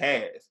Boston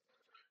has,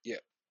 Yeah.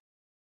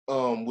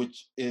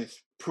 which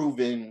is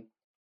proven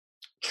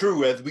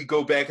true as we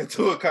go back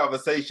into a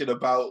conversation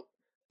about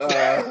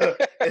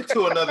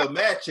into another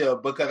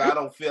matchup because I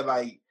don't feel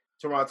like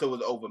Toronto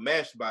was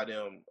overmatched by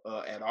them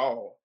at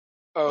all,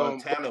 But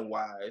talent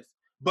wise.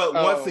 But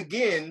once um,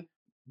 again,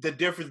 the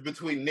difference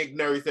between Nick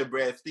Nurse and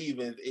Brad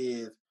Stevens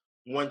is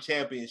one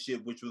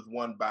championship, which was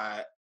won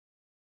by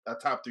a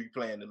top three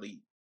player in the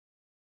league,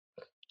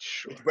 which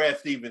sure, Brad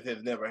Stevens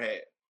has never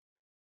had.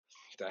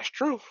 that's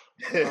true.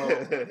 Um,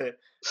 Like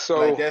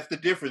so that's the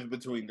difference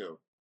between them.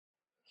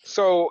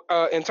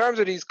 in terms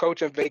of these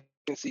coaching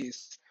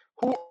vacancies,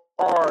 who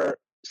are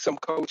some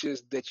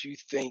coaches that you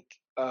think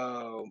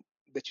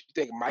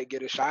might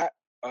get a shot?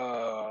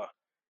 Uh,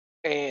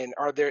 and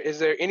is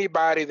there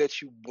anybody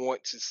that you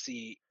want to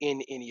see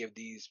in any of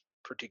these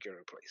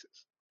particular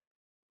places?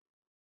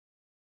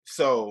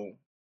 So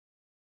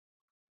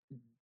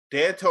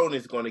D'Antoni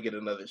is going to get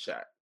another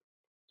shot.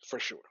 For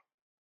sure.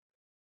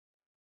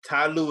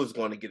 Ty Lue is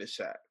going to get a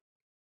shot.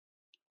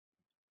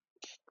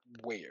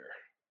 Where?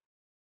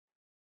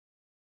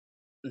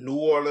 New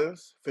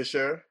Orleans for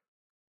sure.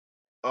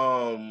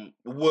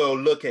 Will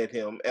look at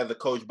him as a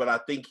coach, but I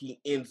think he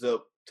ends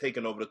up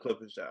taking over the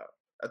Clippers job.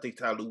 I think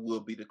Ty Lue will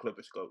be the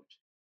Clippers coach.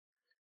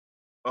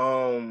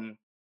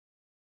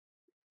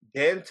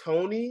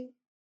 D'Antoni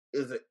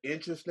is an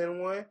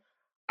interesting one.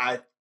 I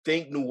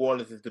think New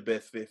Orleans is the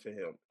best fit for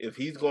him. If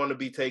he's going to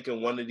be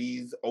taking one of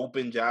these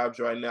open jobs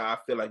right now, I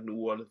feel like New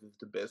Orleans is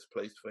the best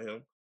place for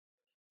him.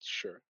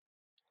 Sure.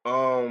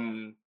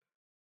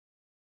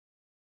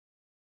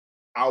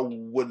 I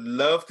would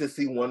love to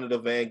see one of the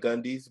Van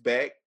Gundys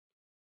back,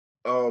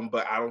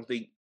 but I don't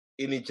think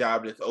any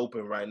job that's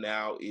open right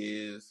now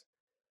is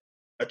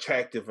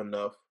attractive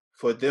enough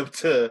for them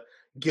to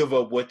give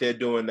up what they're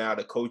doing now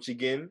to coach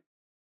again.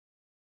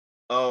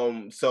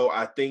 So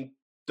I think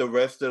the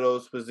rest of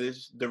those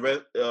positions, the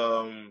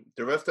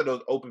rest of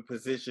those open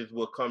positions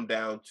will come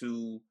down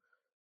to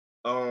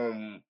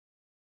um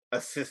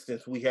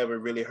assistants we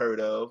haven't really heard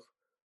of,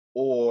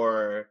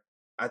 or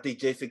I think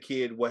Jason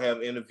Kidd will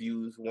have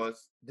interviews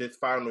once this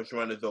finals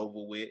run is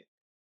over with.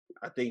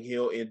 I think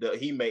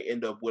he may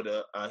end up with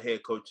a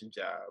head coaching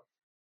job,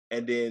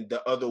 and then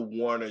the other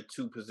one or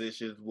two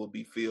positions will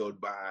be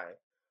filled by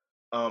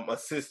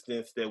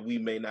assistants that we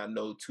may not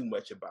know too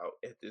much about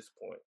at this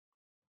point.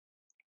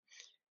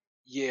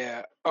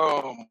 Yeah.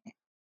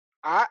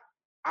 I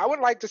I would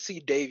like to see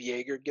Dave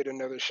Yeager get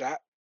another shot.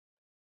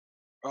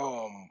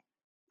 Um,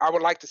 I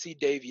would like to see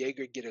Dave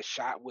Yeager get a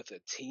shot with a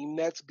team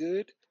that's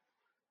good.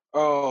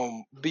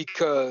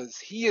 Because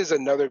he is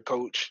another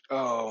coach.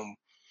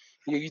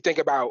 You think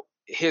about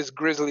his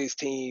Grizzlies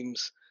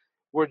teams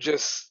were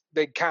just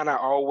they kind of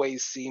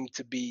always seem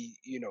to be,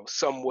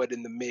 somewhat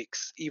in the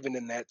mix, even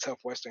in that tough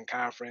Western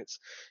Conference.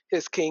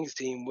 His Kings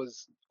team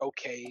was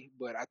okay,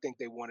 but I think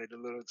they wanted a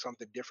little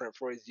something different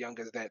for as young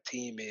as that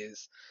team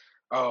is.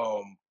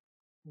 Um,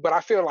 but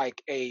I feel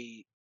like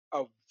a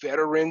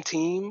veteran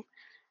team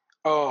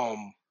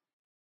um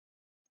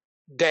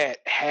that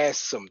has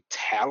some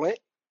talent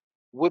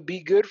would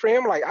be good for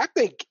him. Like I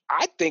think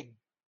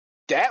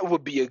that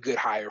would be a good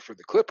hire for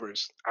the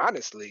Clippers,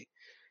 honestly.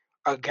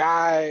 A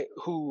guy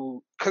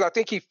who, because I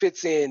think he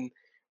fits in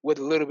with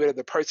a little bit of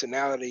the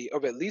personality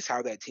of at least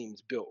how that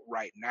team's built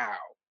right now,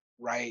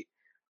 right?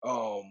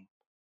 Um,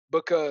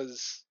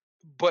 because,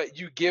 but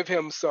you give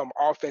him some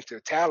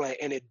offensive talent,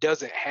 and it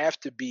doesn't have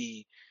to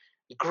be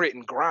grit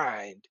and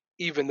grind,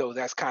 even though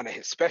that's kind of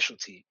his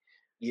specialty.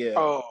 Yeah.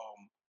 Um,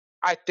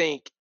 I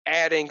think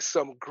adding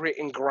some grit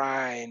and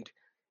grind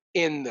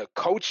in the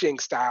coaching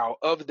style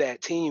of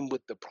that team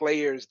with the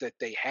players that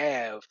they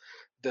have,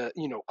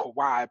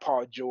 Kawhi,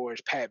 Paul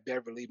George, Pat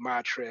Beverly,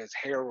 Montrez,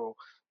 Harrell,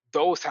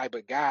 those type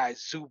of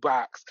guys,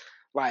 Zubac.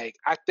 Like,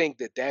 I think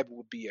that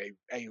would be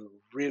a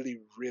really,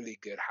 really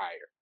good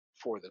hire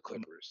for the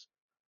Clippers.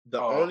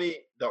 Um,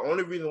 The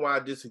only reason why I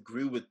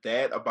disagree with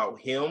that about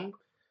him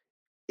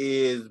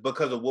is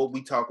because of what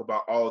we talk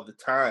about all the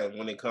time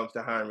when it comes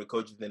to hiring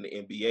coaches in the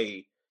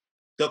NBA,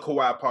 the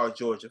Kawhi Paul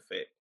George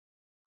effect,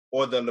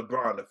 or the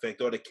LeBron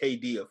effect, or the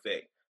KD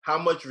effect. How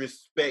much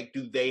respect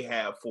do they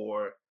have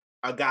for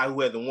a guy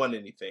who hasn't won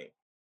anything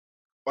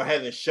or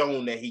hasn't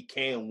shown that he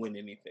can win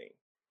anything?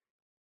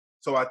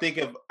 So I think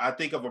if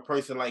a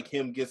person like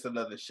him gets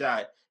another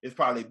shot, it's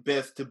probably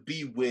best to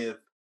be with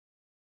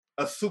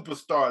a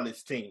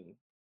superstarless team,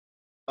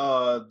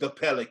 the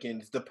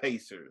Pelicans, the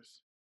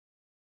Pacers,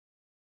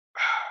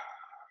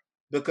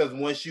 because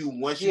once you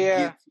yeah,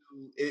 get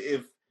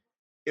to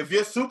if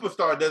your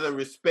superstar doesn't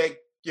respect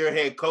your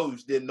head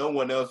coach, then no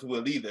one else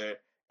will either.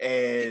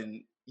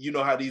 And you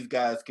know how these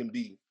guys can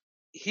be.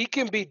 he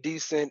can be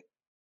decent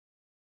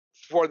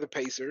for the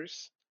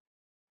Pacers.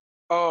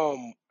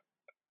 Um,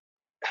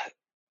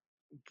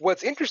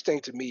 what's interesting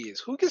to me is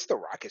who gets the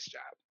Rockets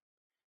job.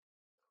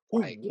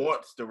 Who Like,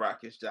 wants the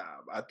Rockets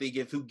job? I think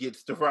it's who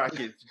gets the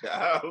Rockets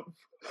job.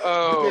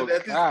 Because oh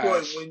at this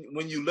point, gosh,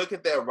 when you look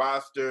at that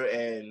roster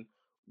and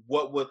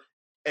what was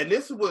and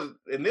this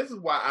is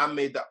why I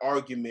made the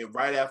argument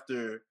right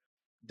after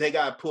they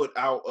got put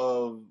out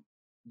of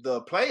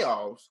the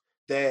playoffs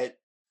that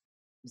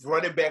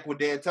running back with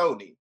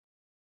D'Antoni,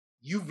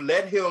 you've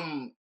let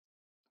him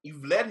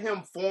you've let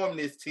him form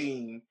this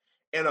team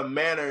in a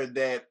manner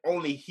that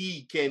only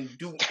he can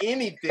do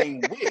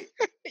anything with.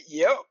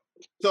 yep,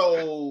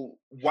 So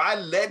why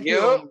let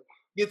yep. him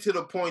get to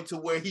the point to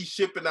where he's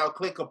shipping out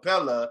Clint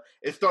Capella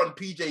and starting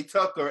PJ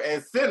Tucker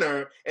as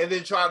center and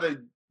then try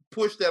to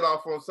push that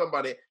off on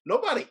somebody?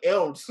 Nobody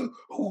else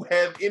who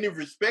has any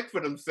respect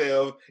for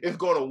themselves is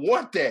going to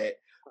want that,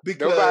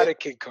 because Nobody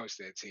can coach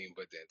that team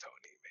but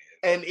D'Antoni,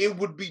 man. and it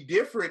would be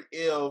different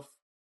if,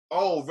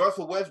 oh,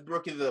 Russell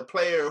Westbrook is a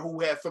player who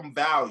has some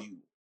value.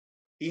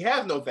 He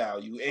has no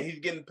value and he's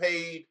getting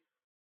paid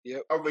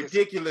Yep, a his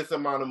ridiculous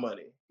amount of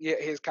money. yeah,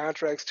 his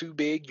contract's too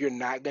big. You're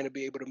not going to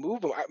be able to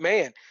move him.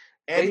 Man,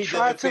 And they he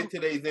tried doesn't to fit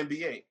today's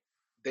NBA.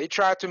 they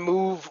tried to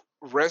move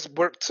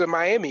Westbrook to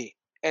Miami,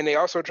 and they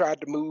also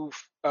tried to move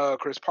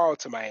Chris Paul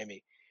to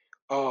Miami,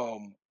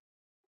 um,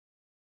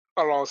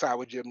 alongside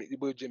with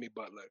Jimmy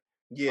Butler,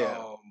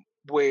 Yeah.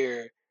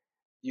 where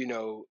you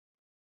know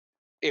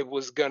it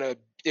was gonna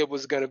it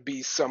was gonna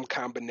be some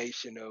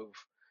combination of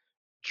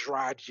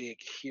Dragic,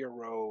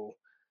 Hero,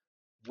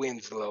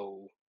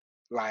 Winslow,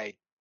 like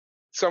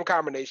some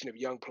combination of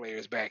young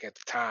players back at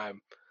the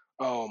time,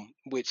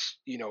 which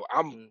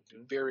I'm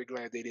Mhm. very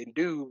glad they didn't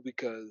do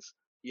because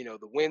the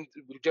win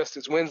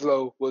Justice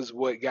Winslow was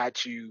what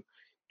got you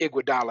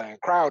Iguodala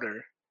and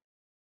Crowder,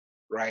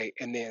 right?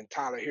 And then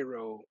Tyler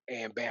Hero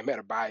and Bam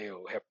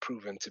Adebayo have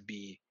proven to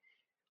be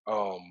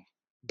um,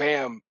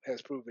 Bam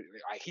has proven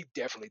like he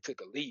definitely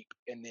took a leap,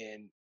 and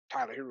then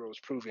Tyler Hero has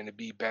proven to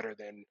be better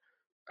than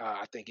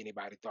I think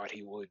anybody thought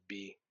he would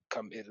be.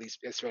 Come at least,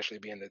 especially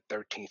being the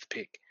 13th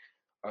pick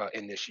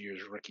in this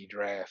year's rookie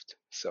draft.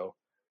 So,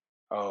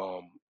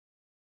 um,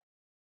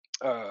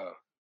 uh,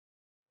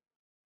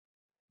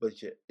 But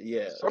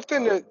yeah,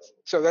 Something that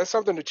so that's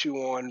something to chew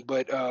on.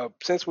 But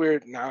since we're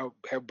now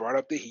have brought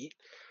up the Heat,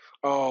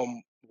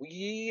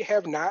 we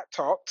have not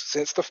talked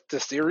since the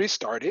series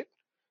started.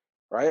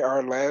 Right,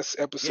 our last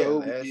yeah,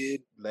 episode we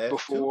did last Tuesday,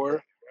 before.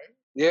 right?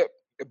 Yep,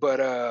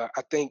 but I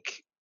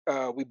think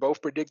we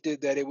both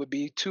predicted that it would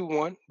be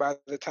 2-1 by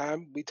the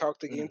time we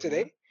talked again Mm-hmm.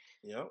 today.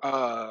 Yep.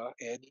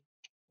 And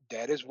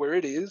that is where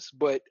it is.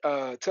 But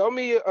tell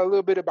me a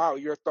little bit about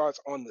your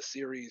thoughts on the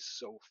series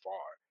so far.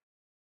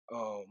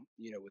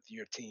 With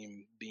your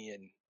team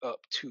being up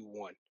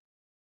 2-1.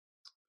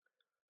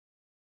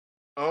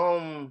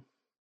 Um,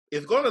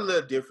 it's going a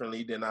little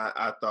differently than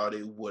I thought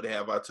it would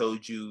have. I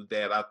told you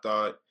that I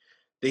thought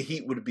the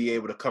Heat would be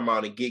able to come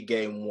out and get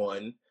game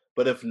one,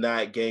 but if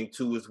not, game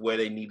two is where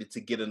they needed to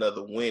get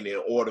another win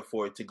in order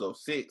for it to go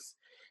six.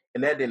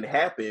 And that didn't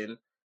happen.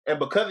 And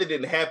because it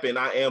didn't happen,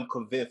 I am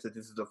convinced that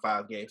this is a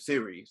 5 game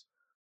series.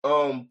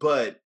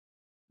 But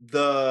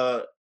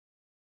the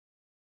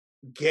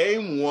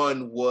game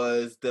one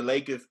was the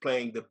Lakers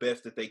playing the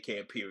best that they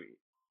can, period.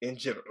 In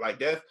general. Like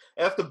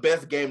that's the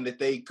best game that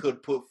they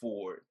could put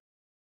forward.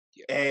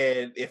 Yep,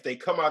 And if they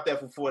come out there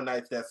for 4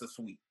 nights, that's a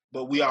sweep.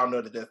 But we all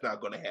know that that's not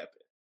going to happen.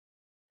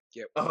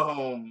 yep,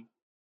 Um,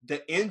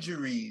 the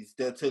injuries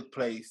that took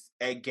place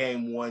at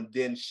game one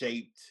then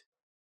shaped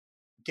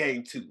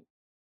game two.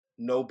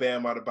 No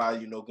Bam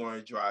Adebayo, no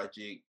Goran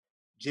Dragic,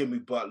 Jimmy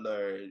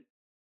Butler,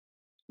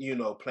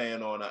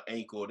 playing on an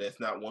ankle that's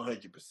not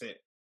 100%. yep.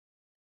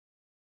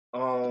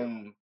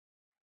 Um,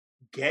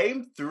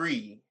 game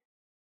three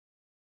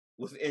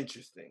was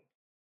interesting.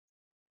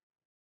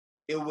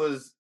 It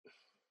was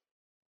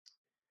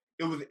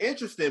it was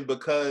interesting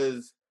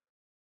because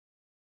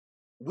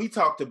we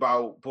talked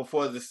about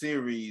before the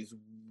series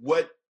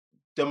what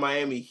the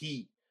Miami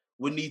Heat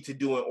would need to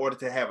do in order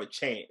to have a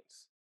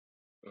chance.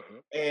 Hmm.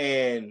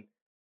 And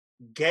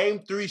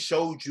game three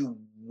showed you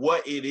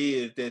what it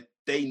is that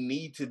they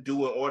need to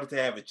do in order to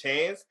have a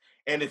chance.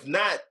 And it's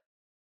not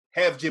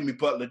have Jimmy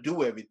Butler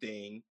do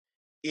everything,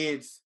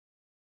 it's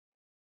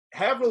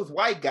have those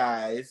white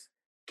guys,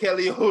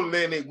 Kelly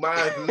Olynyk,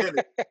 Myers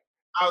Leonard,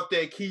 out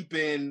there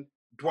keeping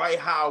Dwight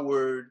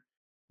Howard,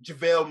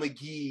 JaVale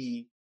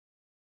McGee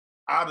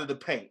out of the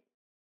paint.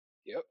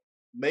 Yep,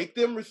 Make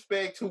them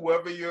respect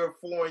whoever your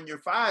 4 and your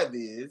 5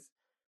 is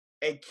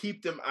and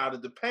keep them out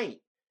of the paint.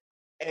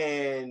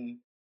 And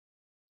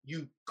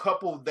you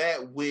couple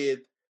that with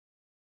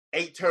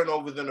 8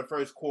 turnovers in the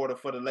first quarter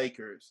for the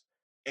Lakers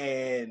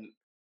and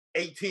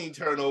 18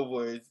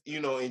 turnovers,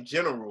 in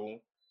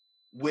general,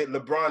 with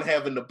LeBron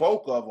having the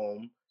bulk of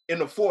them in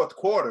the fourth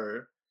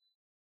quarter.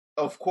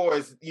 Of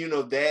course,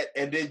 that,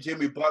 and then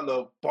Jimmy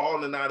Butler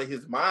balling out of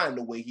his mind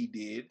the way he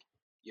did.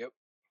 yep.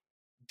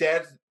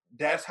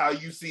 That's how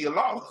you see a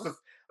loss.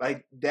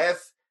 Like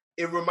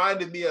it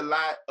reminded me a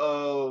lot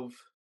of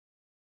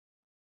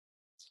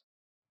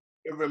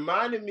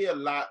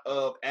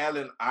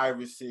Allen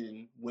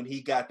Iverson when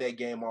he got that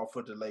game off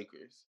for the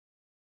Lakers.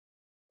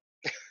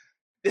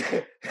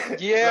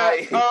 Yeah,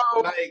 like,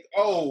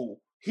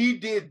 he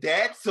did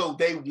that, so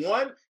they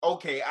won.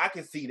 Okay, I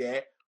can see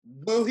that.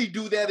 Will he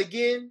do that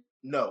again?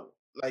 No.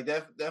 Like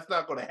that's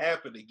not going to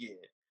happen again.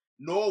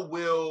 Nor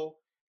will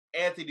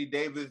Anthony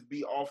Davis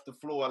be off the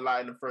floor a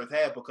lot in the first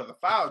half because of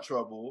foul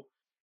trouble,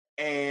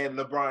 and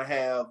LeBron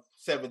have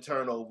 7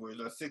 turnovers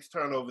or 6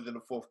 turnovers in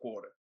the fourth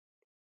quarter.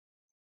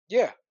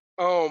 yeah.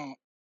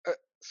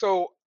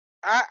 So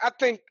I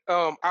think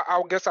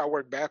I'll guess I'll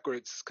work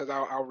backwards because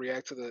I'll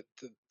react to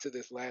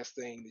this last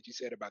thing that you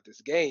said about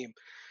this game.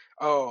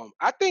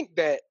 I think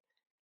that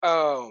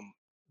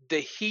the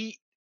Heat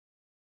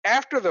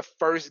after the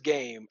first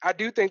game, I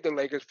do think the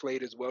Lakers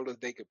played as well as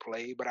they could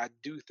play, but I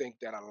do think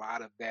that a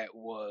lot of that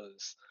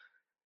was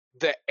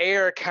the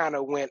air kind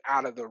of went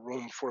out of the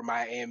room for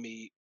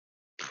Miami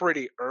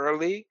pretty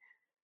early.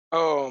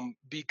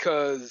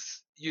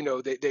 Because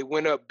they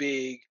went up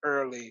big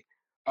early.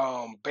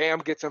 Bam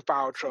gets in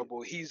foul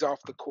trouble. He's off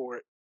the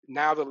court.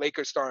 Now the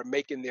Lakers start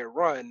making their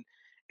run.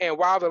 And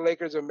while the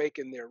Lakers are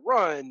making their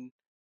run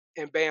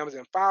and Bam's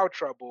in foul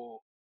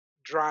trouble,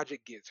 Dragic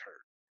gets hurt.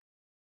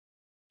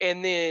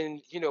 And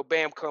then,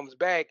 Bam comes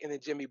back and then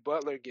Jimmy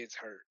Butler gets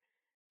hurt.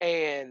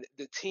 And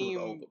the It was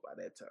over team, by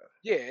that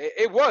yeah,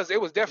 it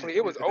was definitely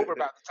it was over time.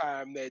 by the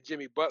time that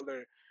Jimmy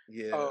Butler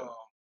Yeah, uh,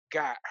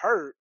 got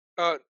hurt.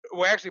 Well,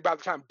 actually, by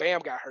the time Bam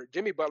got hurt,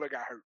 Jimmy Butler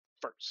got hurt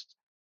first.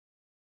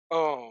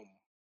 Um,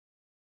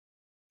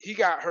 he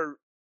got hurt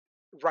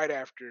right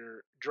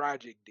after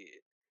Dragic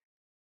did.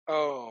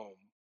 Um,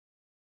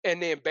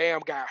 and then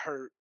Bam got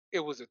hurt. It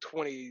was a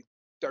 20,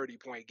 30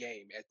 point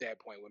game at that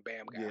point when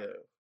Bam got yeah,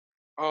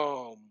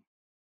 hurt.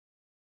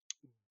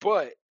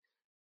 But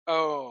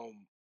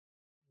um,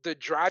 the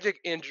Dragic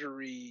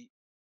injury,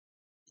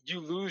 you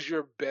lose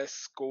your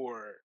best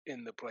scorer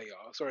in the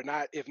playoffs, or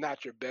not, if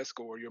not your best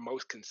scorer, your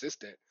most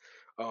consistent.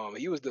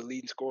 He was the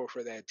leading scorer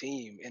for that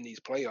team in these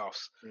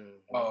playoffs. hmm,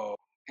 Uh,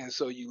 and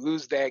so you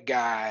lose that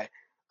guy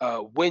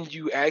when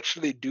you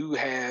actually do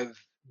have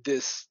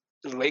this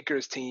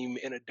Lakers team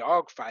in a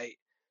dogfight.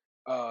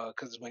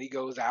 Because when he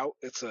goes out,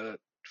 it's a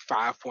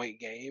 5-point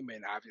game,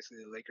 and obviously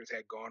the Lakers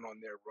had gone on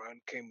their run,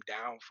 came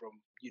down from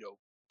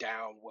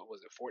down, what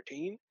was it,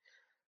 14.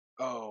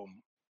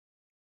 Um,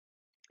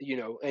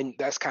 and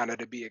that's kind of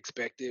to be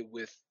expected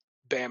with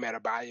Bam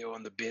Adebayo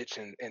on the bench,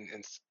 and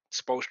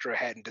Spoelstra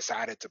hadn't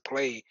decided to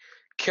play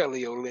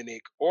Kelly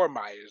Olynyk or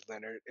Myers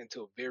Leonard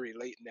until very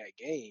late in that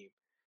game.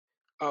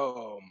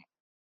 Um,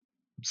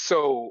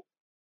 so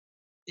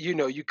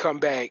you come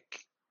back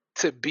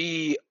to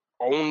be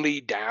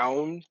only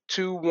down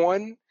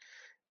 2-1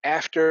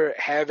 after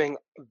having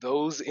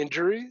those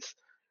injuries.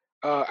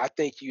 I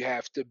think you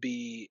have to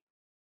be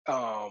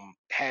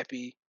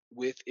happy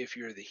with if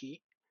you're the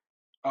Heat.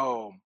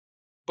 Um,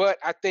 But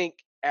I think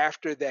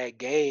after that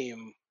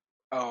game,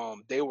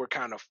 they were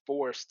kind of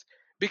forced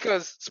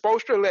because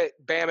Spoelstra let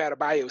Bam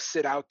Adebayo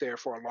sit out there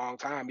for a long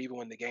time, even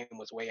when the game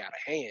was way out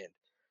of hand.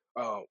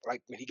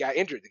 Like when he got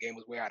injured, the game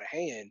was way out of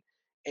hand,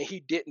 and he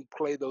didn't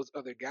play those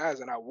other guys.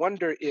 And I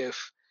wonder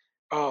if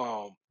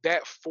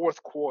that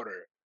fourth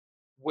quarter,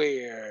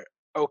 where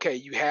okay,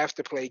 you have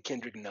to play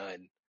Kendrick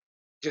Nunn,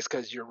 just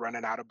because you're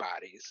running out of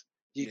bodies.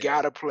 You got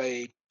Yeah. to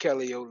play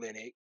Kelly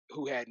Olynyk,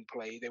 who hadn't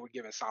played. They were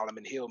giving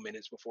Solomon Hill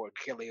minutes before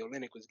Kelly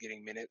Olynyk was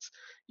getting minutes.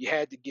 You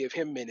had to give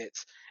him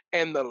minutes.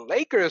 And the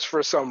Lakers,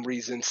 for some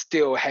reason,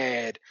 still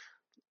had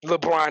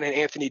LeBron and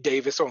Anthony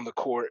Davis on the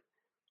court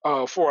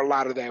for a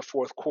lot of that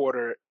fourth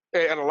quarter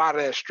and a lot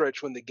of that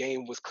stretch when the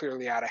game was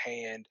clearly out of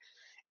hand.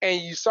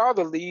 And you saw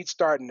the lead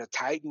starting to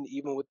tighten,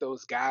 even with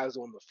those guys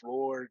on the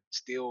floor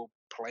still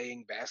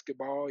playing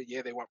basketball.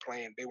 Yeah, they weren't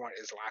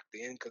as locked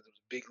in because it was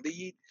a big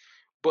lead,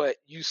 but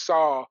you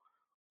saw,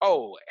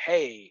 oh,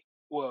 hey,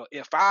 well,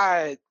 if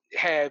I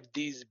have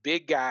these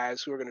big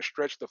guys who are going to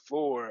stretch the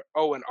floor,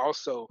 oh, and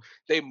also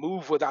they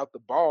move without the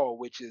ball,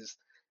 which is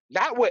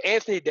not what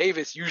Anthony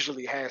Davis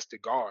usually has to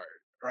guard,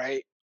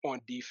 right? On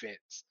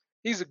defense.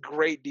 He's a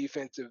great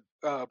defensive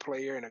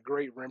player and a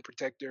great rim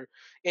protector,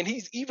 and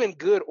he's even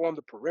good on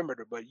the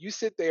perimeter. But you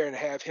sit there and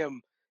have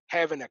him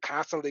having to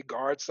constantly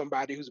guard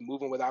somebody who's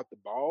moving without the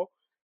ball,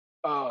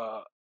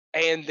 uh,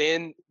 and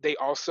then they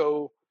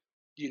also,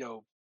 you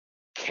know,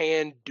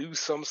 can do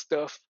some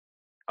stuff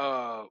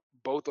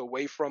both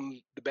away from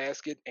the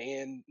basket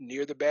and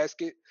near the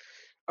basket.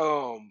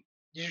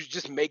 You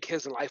just make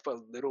his life a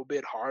little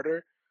bit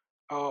harder.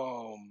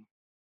 Um,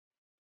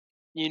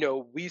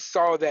 we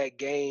saw that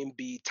game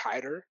be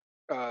tighter.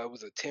 It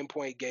was a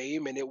 10-point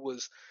game, and it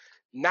was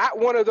not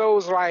one of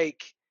those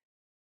like,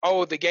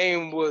 oh, the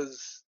game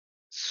was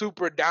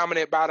super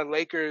dominant by the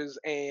Lakers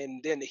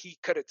and then the Heat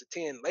cut it to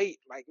 10 late.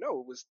 Like, no,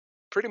 it was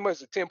pretty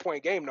much a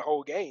 10-point game the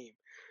whole game.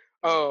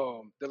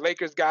 Mhm. The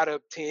Lakers got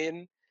up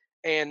 10,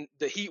 and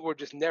the Heat were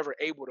just never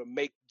able to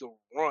make the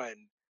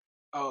run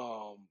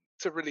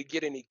to really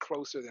get any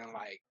closer than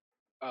like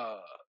uh,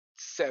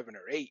 7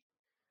 or 8.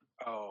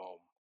 Um,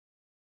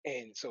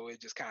 and so it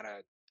just kind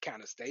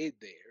of stayed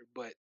there.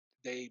 But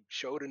they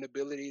showed an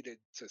ability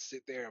to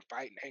sit there and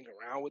fight and hang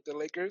around with the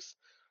Lakers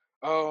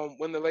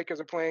when the Lakers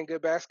are playing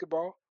good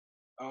basketball.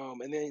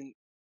 And then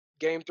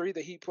game 3,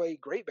 the Heat played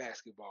great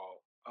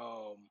basketball,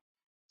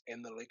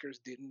 and the Lakers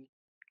didn't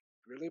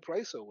really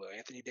play so well.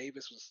 Anthony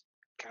Davis was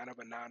kind of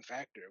a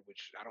non-factor,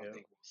 which I don't Yeah.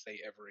 think we'll say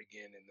ever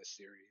again in this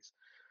series.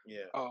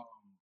 Yeah. Um,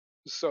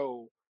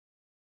 so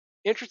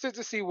interested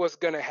to see what's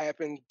going to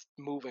happen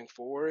moving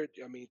forward.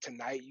 I mean,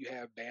 tonight you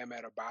have Bam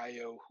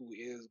Adebayo, who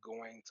is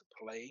going to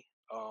play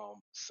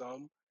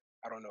some.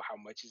 I don't know how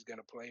much he's going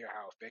to play or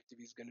how effective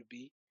he's going to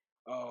be.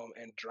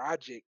 And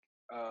Dragic,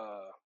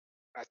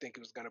 I think,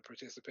 was going to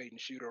participate and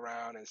shoot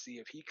around and see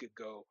if he could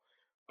go,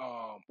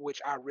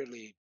 which I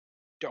really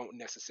don't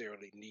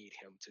necessarily need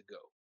him to go.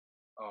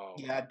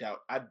 Yeah, Um,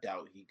 I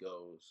doubt he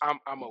goes I'm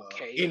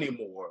okay.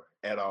 anymore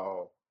at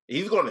all.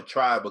 He's going to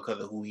try because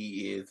of who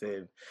he is,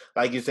 and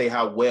like you say,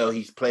 how well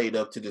he's played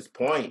up to this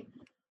point.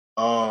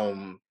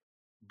 Um,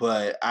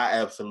 but I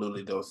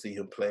absolutely don't see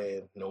him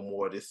playing no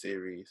more this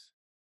series.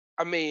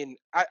 I mean,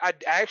 I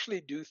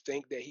actually do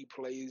think that he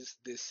plays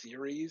this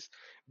series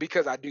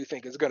because I do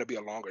think it's going to be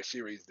a longer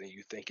series than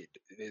you think it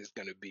is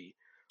going to be.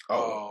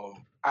 Oh,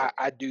 I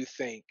okay. do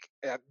think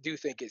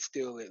it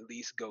still at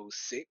least goes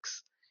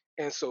 6.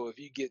 And so if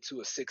you get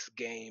to a 6th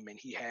game and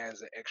he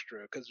has an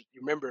extra, because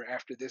remember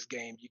after this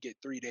game you get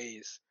 3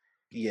 days,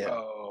 Yeah,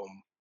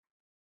 um,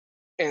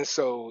 and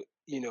so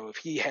if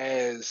he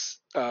has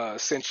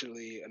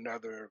essentially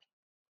another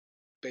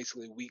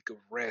basically week of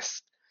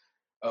rest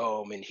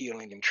and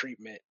healing and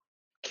treatment,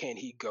 can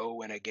he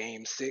go in a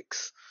game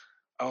 6?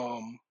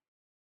 Um,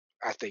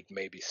 I think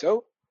maybe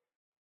so.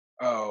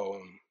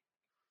 Um,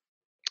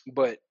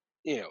 but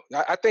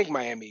I think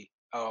Miami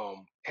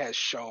has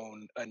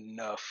shown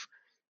enough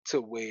to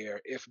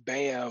where if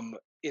Bam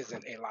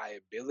isn't a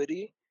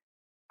liability,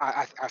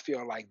 I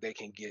feel like they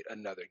can get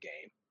another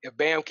game. If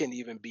Bam can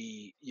even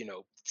be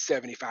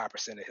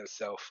 75% of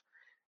himself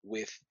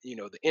with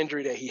the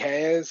injury that he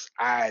has,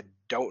 I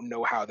don't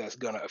know how much that's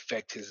gonna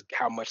affect his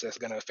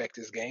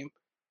game.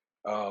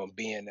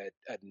 Being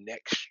a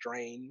neck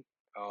strain,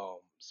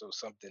 so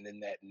something in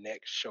that neck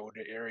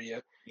shoulder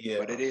area,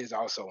 but it yeah, is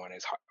also on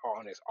his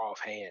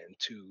offhand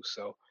too.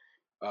 So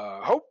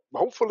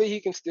Hopefully he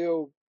can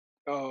still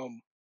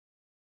um,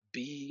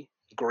 be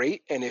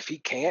great, and if he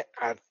can't,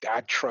 I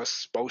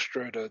trust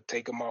Spoelstra to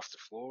take him off the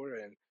floor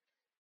and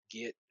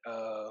get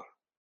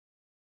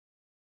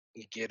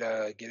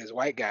get his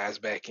white guys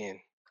back in.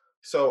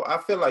 So I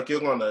feel like you're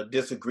gonna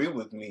disagree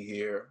with me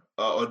here,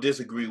 or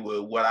disagree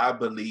with what I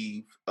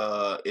believe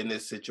in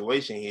this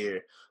situation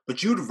here.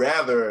 But you'd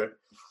rather,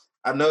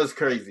 I know it's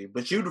crazy,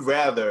 but you'd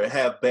rather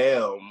have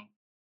Bam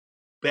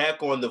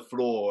back on the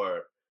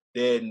floor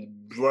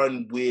than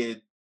run with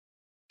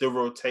the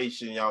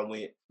rotation y'all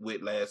went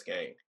with last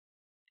game.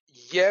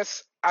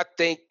 Yes, I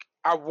think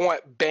I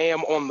want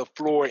Bam on the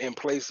floor in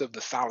place of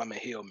the Solomon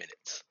Hill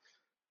minutes.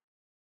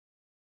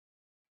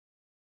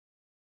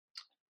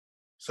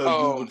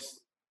 So Um,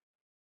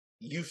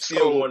 you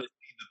still so want to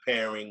see the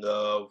pairing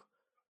of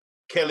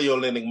Kelly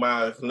Olynyk,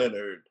 Myers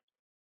Leonard,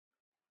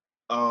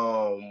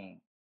 um,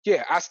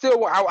 yeah, I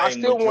playing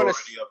still want to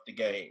majority of the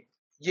game.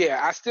 yeah,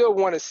 I still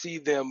want to see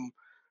them.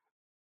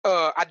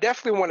 I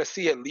definitely want to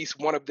see at least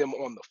one of them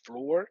on the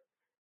floor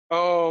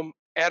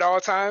at all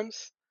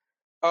times.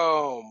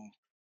 Um,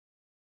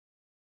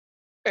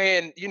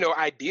 and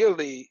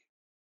ideally,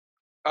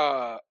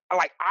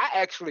 like I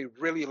actually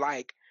really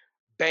like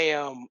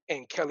Bam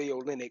and Kelly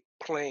Olynyk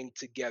playing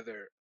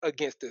together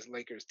against this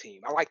Lakers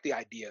team. I like the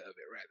idea of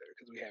it rather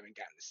because we haven't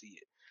gotten to see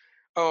it.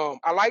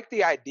 I like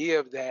the idea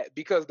of that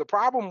because the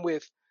problem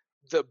with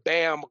the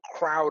Bam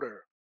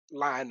Crowder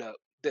lineup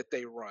that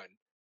they run,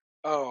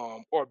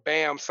 or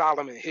Bam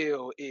Solomon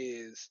Hill,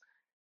 is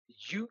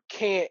you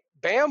can't.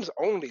 Bam's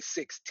only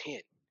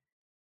 6'10",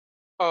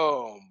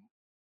 um,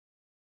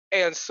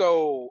 and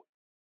so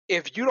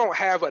if you don't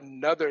have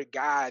another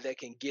guy that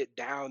can get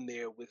down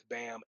there with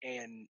Bam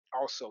and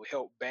also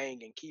help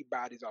bang and keep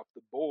bodies off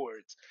the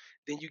boards,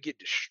 then you get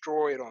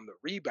destroyed on the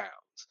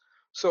rebounds.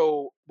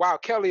 So while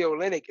Kelly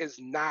Olynyk is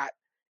not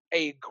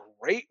a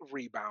great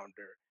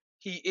rebounder,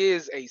 he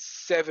is a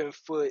 7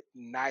 foot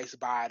nice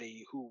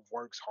body who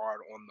works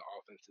hard on the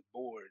offensive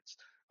boards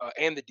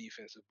and the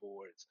defensive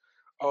boards.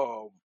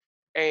 Um,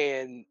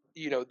 and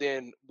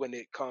then when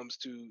it comes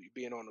to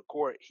being on the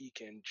court, he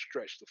can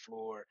stretch the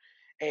floor,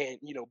 and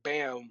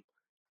Bam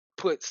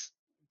puts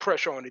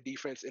pressure on the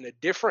defense in a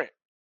different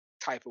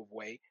type of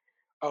way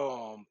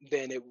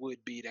than it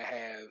would be to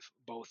have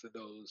both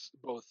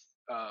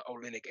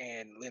Olynyk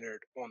and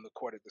Leonard on the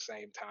court at the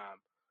same time.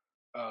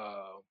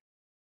 Uh,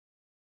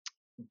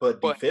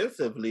 But but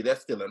defensively,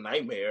 that's still a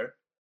nightmare.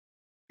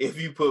 If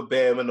you put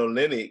Bam and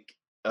Olynyk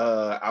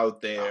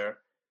out there,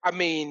 I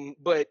mean,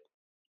 but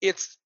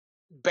it's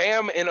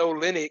Bam and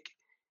Olynyk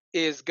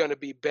is going to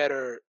be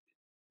better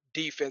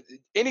defense.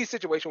 Any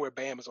situation where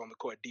Bam is on the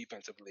court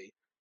defensively,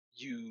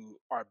 you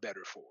are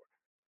better for.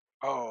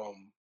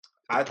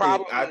 The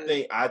problem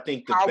is I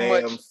think the how Bam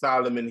much.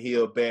 Solomon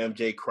Hill, Bam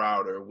Jay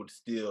Crowder would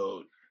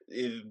still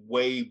is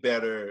way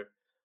better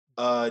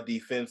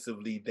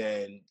defensively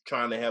than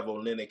trying to have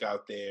Olynyk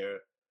out there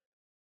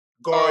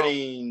Um,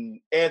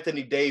 guarding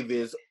Anthony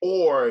Davis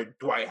or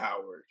Dwight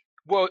Howard.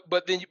 well,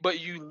 but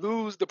you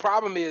lose. The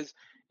problem is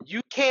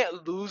you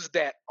can't lose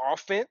that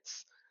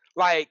offense.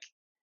 Like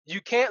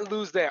you can't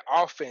lose that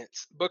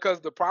offense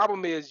because the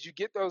problem is you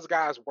get those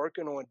guys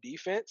working on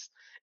defense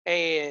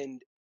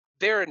and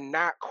they're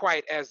not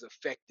quite as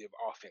effective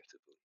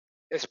offensively.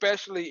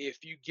 Especially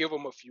if you give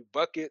them a few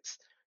buckets,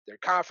 their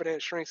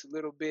confidence shrinks a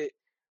little bit.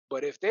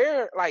 But if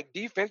they're like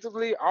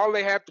defensively, all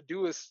they have to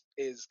do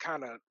is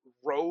kind of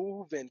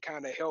rove and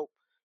kind of help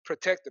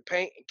protect the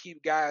paint and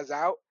keep guys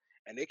out,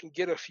 and they can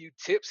get a few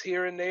tips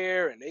here and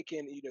there, and they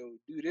can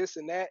do this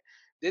and that.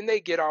 Then they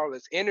get all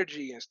this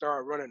energy and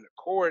start running the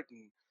court,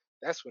 and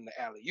that's when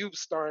the alley oops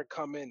start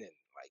coming and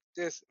like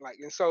this, like.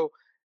 And so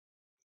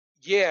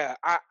yeah,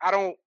 I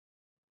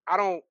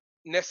don't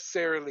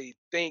necessarily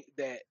think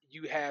that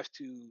you have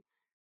to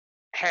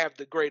have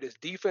the greatest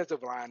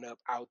defensive lineup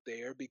out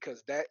there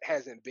because that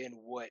hasn't been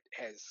what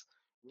has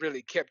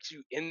really kept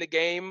you in the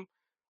game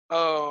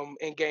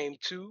in game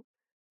two.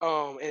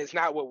 And it's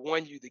not what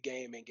won you the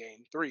game in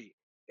game three.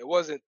 It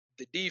wasn't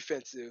the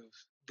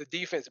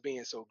defense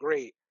being so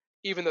great,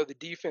 even though the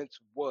defense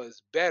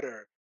was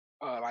better.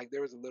 Like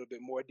there was a little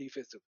bit more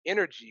defensive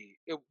energy.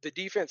 The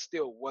defense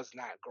still was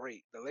not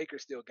great. The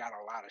Lakers still got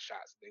a lot of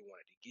shots they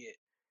wanted to get.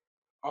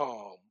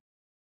 Um,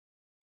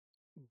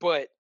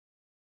 but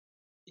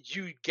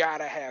you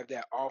gotta have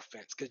that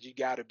offense because you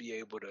gotta be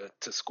able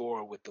to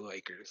score with the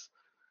Lakers.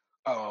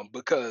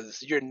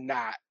 Because you're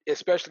not,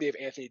 especially if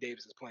Anthony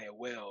Davis is playing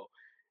well,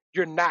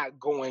 you're not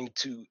going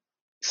to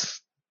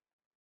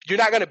you're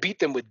not going to beat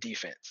them with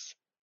defense.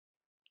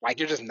 Like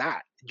you're just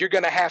not. You're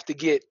going to have to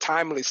get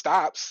timely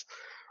stops,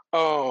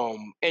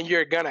 and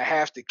you're going to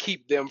have to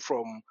keep them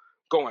from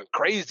going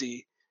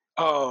crazy.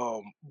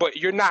 But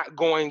you're not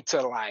going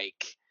to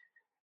like,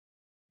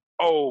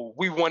 oh,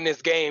 we won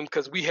this game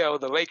because we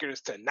held the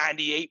Lakers to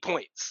 98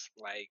 points.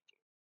 Like,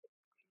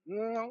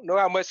 know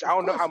how much. I Of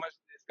don't know how course, much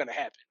it's going to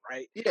happen,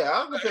 right? yeah, I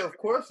was gonna say, of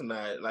course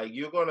not. Like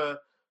you're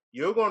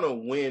gonna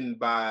win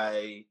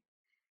by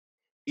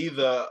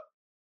either.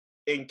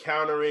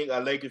 encountering a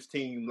Lakers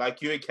team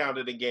like you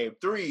encountered in game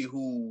three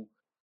who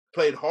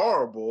played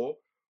horrible,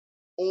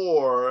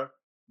 or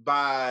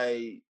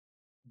by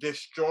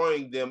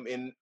destroying them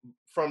in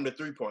from the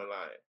 3-point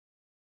line.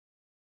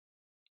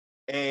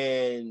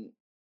 And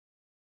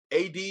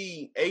AD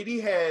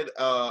had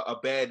a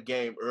bad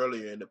game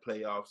earlier in the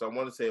playoffs. I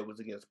want to say it was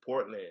against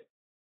Portland,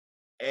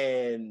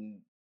 and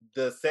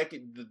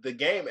the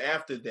game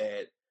after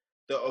that,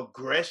 the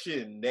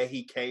aggression that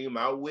he came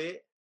out with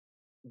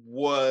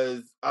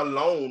was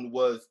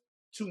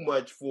too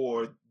much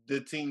for the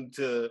team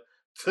to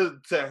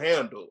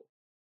handle.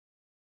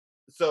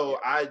 So Yeah.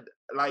 I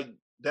like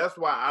that's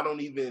why I don't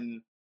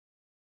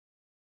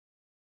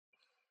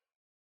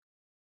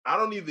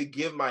even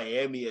give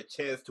Miami a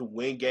chance to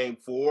win game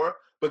 4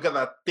 because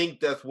I think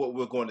that's what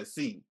we're going to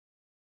see.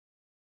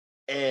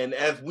 And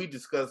as we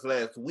discussed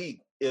last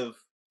week, if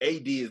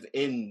AD is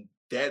in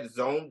that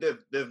zone,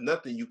 there's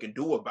nothing you can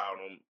do about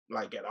him,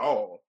 like at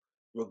all,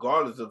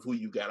 regardless of who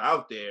you got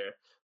out there.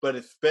 But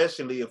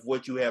especially if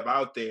what you have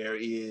out there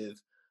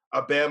is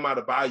a Bam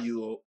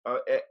Adebayo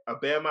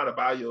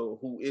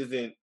who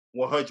isn't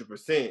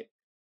 100%,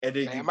 and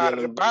then you Bam out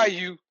of the dealing with,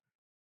 bayou.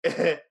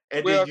 and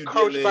then Well you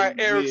coached by dealing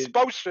Eric with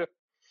Spoelstra.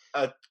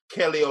 a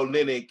Kelly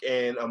Olynyk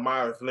and a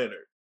Myers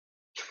Leonard.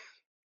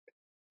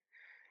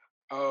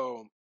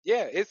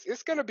 Yeah,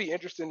 it's gonna be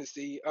interesting to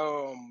see.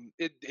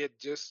 It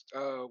just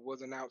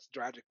was announced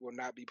Dragic will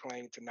not be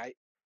playing tonight.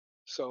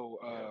 So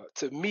Yeah,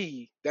 to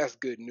me, that's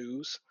good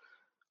news.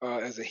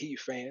 As a Heat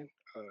fan,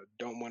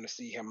 don't want to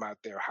see him out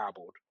there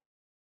hobbled.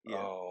 yeah,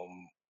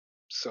 Um,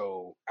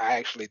 so I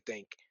actually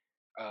think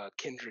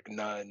Kendrick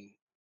Nunn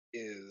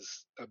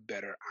is a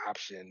better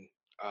option.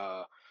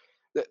 Uh,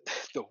 the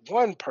the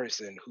one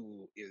person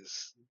who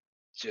is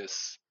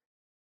just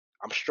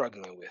I'm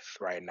struggling with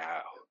right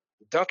now,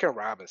 Duncan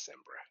Robinson,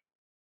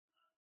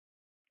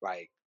 bro.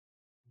 Like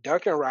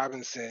Duncan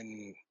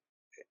Robinson,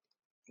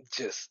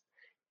 just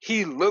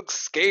he looks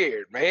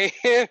scared, man.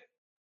 how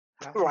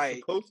he's like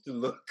supposed to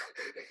look.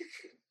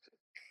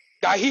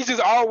 Like he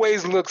just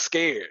always looks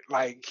scared.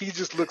 Like he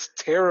just looks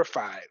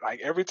terrified.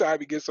 Like every time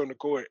he gets on the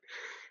court,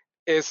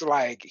 it's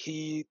like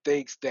he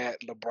thinks that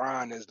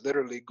LeBron is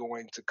literally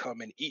going to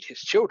come and eat his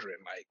children.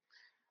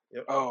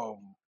 Yep.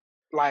 Um,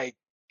 like,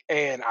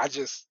 and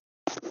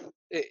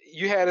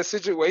you had a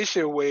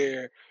situation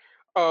where,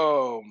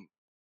 um,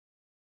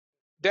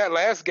 that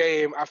last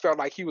game, I felt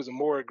like he was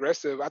more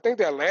aggressive. I think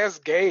that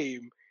last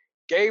game,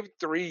 game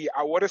three,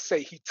 I want to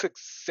say he took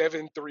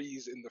 7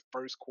 threes in the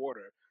first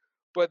quarter,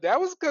 but that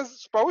was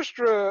because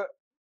Spoelstra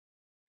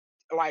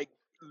like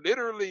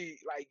literally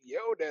like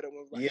yelled at him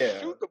was like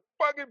Yeah. shoot the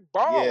fucking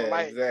ball Yeah.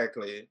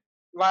 Exactly.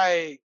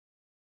 like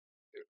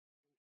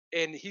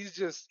and he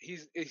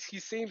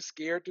seems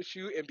scared to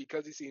shoot, and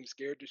because he seems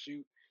scared to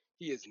shoot,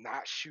 he is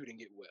not shooting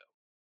it well.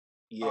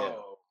 Yeah.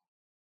 Oh,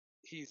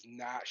 he's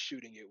not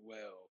shooting it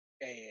well,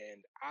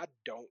 and I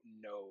don't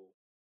know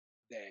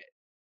that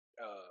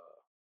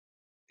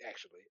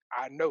actually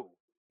I know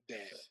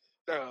that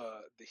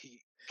the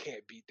Heat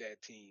can't beat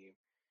that team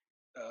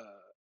uh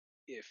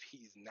if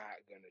he's not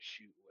gonna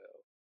shoot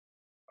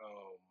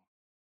well.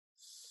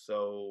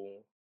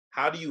 So,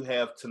 how do you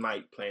have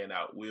tonight playing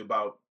out? We're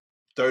about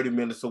 30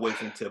 minutes away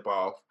from tip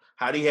off.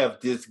 How do you have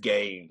this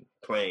game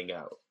playing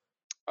out?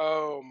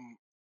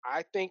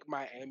 I think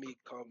Miami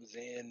comes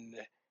in.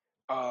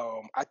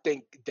 I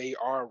think they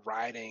are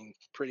riding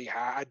pretty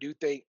high. I do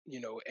think,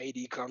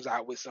 AD comes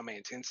out with some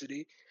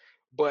intensity,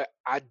 but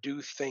I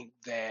do think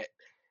that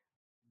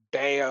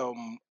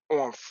Bam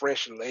on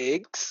fresh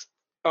legs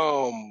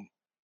um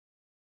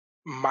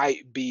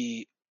might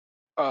be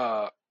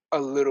uh a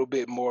little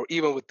bit more,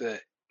 even with the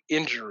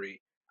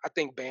injury. I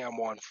think Bam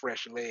on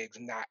fresh legs,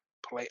 not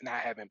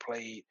having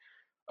played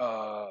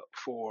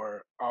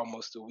for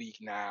almost a week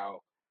now.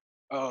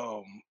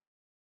 Um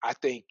I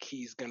think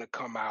he's gonna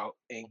come out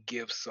and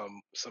give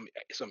some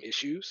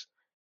issues.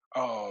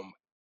 Um,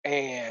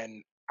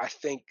 and I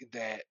think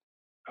that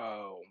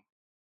um,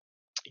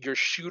 your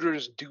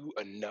shooters do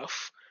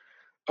enough.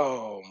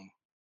 Um,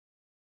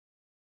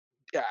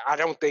 yeah, I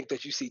don't think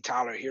that you see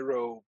Tyler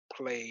Hero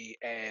play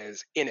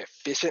as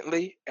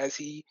inefficiently as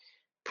he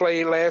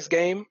played last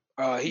game.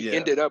 He Yeah.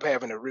 ended up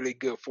having a really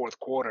good fourth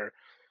quarter.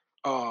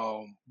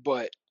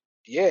 But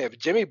yeah, if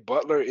Jimmy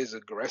Butler is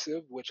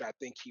aggressive, which I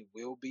think he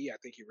will be, I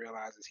think he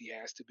realizes he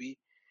has to be.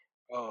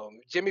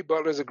 Jimmy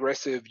Butler's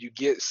aggressive. You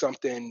get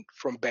something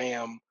from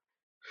Bam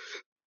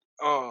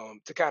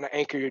to kind of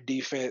anchor your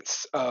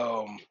defense.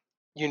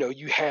 You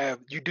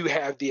do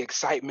have the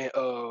excitement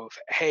of,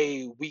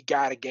 hey, we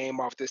got a game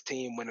off this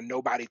team when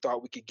nobody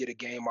thought we could get a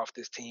game off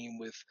this team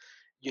with,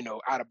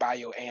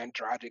 Adebayo and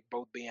Dragic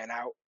both being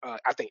out.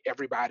 I think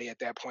everybody at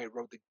that point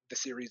wrote the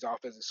series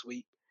off as a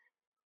sweep.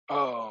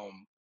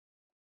 Um,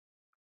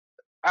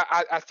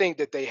 I think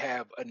that they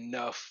have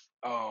enough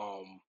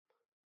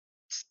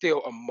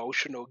still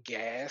emotional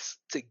gas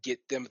to get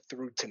them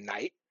through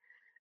tonight.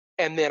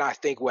 And then I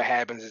think what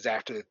happens is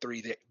after the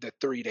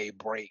 3-day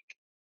break,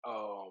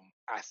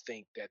 I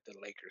think that the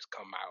Lakers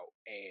come out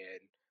and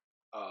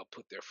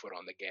put their foot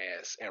on the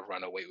gas and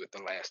run away with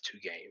the last two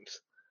games.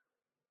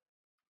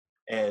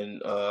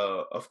 And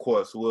of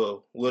course,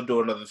 we'll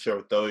do another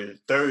show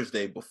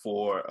Thursday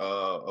before,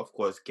 of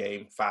course,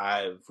 Game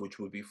 5, which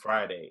would be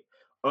Friday.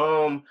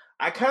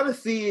 I kind of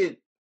see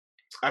it.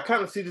 I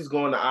kind of see this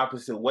going the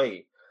opposite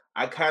way.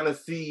 I kind of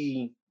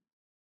see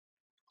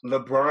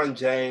LeBron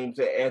James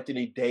and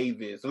Anthony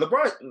Davis.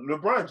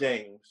 LeBron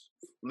James.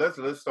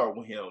 Let's start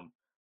with him.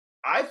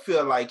 I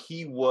feel like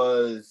he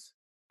was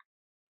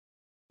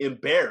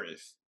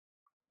embarrassed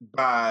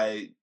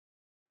by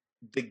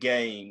the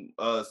game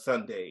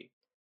Sunday,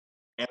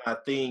 and I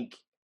think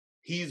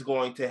he's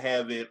going to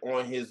have it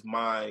on his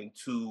mind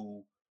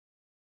to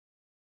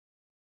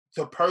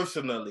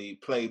personally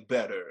play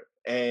better.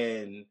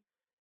 And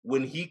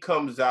when he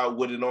comes out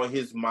with it on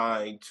his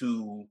mind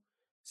to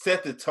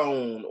set the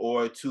tone,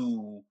 or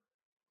to,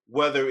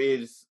 whether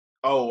it's,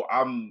 oh,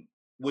 I'm,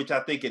 which I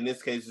think in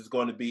this case is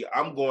going to be,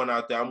 I'm going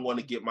out there, I'm going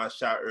to get my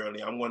shot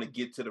early, I'm going to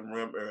get to the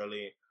rim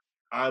early,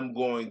 I'm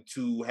going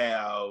to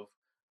have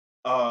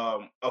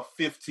a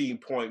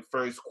 15-point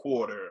first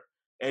quarter,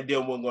 and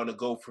then we're going to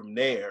go from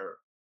there.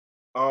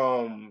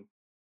 Um,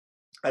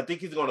 I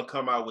think he's going to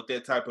come out with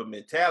that type of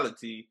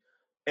mentality.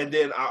 And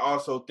then I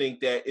also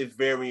think that it's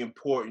very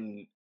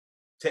important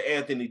to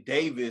Anthony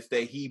Davis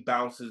that he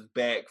bounces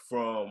back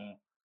from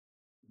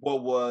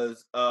what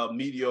was a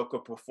mediocre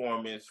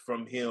performance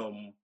from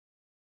him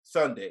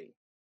Sunday.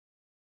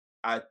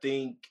 I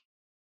think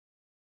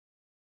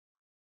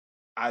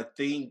I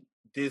think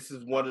this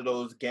is one of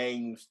those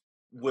games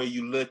where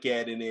you look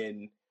at it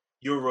and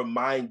you're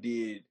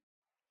reminded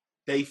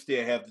they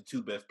still have the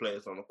two best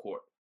players on the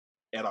court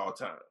at all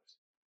times.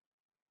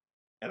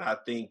 And I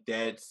think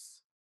that's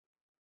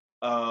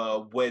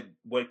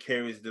what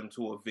carries them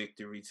to a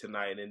victory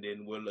tonight, and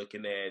then we're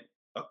looking at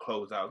a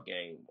closeout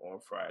game on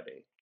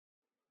Friday.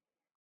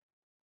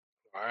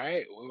 All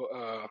right.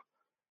 Well,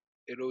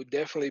 it'll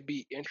definitely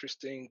be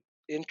interesting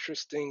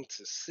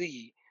to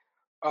see.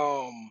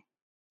 Um,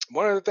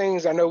 One of the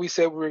things I know we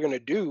said we were gonna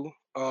do,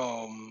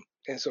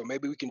 and so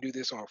maybe we can do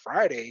this on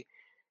Friday.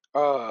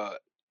 Uh,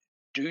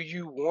 do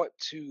you want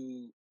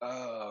to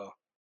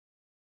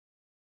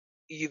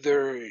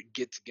either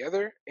get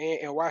together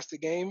and watch the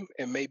game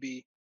and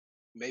maybe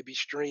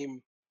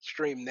stream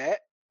that,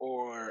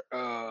 or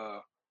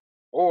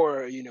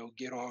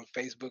get on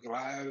Facebook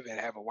Live and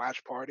have a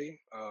watch party,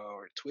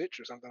 or Twitch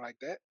or something like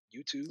that,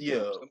 YouTube,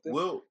 Yeah, something.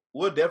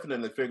 we'll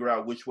definitely figure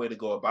out which way to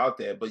go about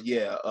that. But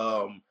yeah,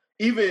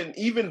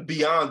 even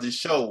beyond the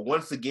show,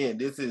 once again,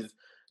 this is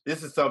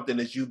something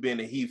that you being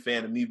a Heat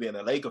fan and me being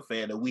a Laker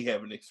fan that we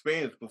haven't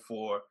experienced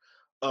before.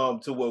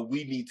 To where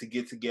we need to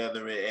get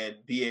together and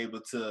be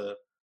able to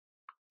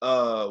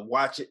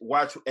watch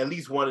at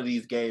least one of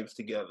these games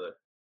together.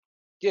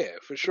 Yeah,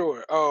 for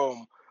sure.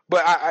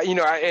 But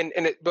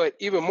but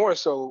even more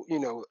so,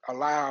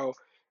 allow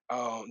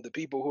the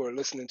people who are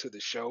listening to the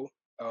show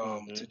to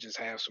Hmm. just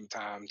have some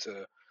time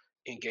to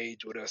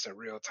engage with us in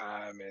real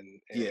time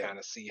and Yeah. kind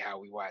of see how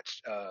we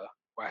watch the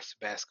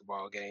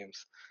basketball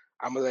games.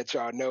 I'm gonna let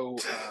y'all know.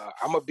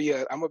 I'm gonna be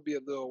a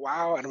little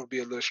wild, and I'm gonna be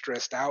a little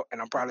stressed out,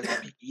 and I'm probably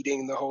gonna be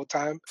eating the whole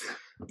time.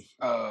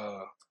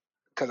 Uh,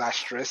 because I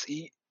stress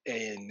eat,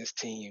 and this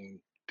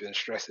team been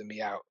stressing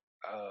me out.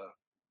 Uh,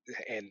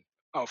 and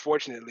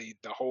unfortunately,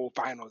 the whole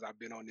finals I've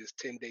been on this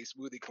 10-day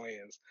smoothie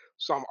cleanse,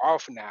 so I'm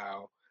off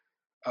now.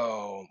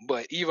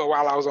 But even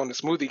while I was on the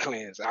smoothie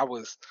cleanse, I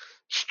was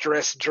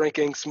stress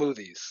drinking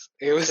smoothies.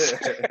 It was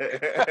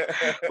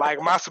like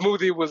my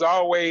smoothie was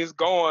always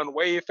going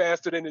way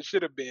faster than it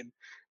should have been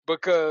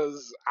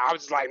because I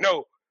was just like,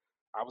 no,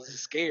 I was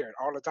just scared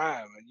all the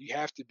time, and you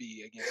have to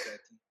be against that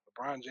team.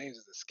 LeBron James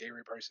is a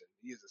scary person.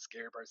 He is a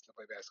scary person to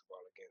play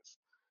basketball against.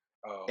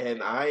 And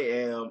And I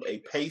am a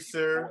game is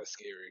even more pacer.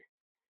 scary.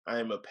 I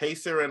am a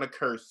pacer and a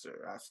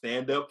cursor. I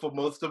stand up for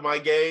most of my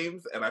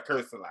games and I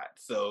curse a lot.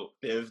 So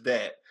there's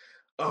that.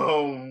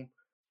 Um,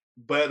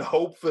 but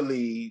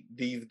hopefully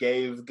these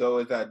games go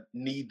as I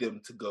need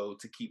them to go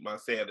to keep my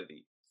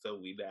sanity. So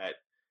we not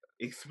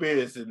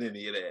experiencing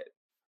any of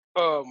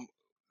that. Um,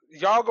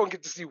 y'all gonna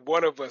get to see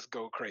one of us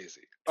go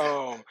crazy.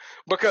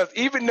 Because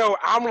even though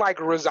I'm like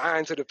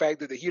resigned to the fact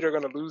that the Heat are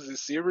gonna lose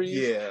this series,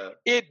 Yeah,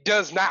 it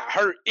does not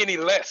hurt any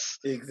less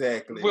when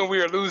exactly.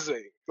 we are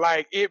losing.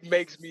 Like it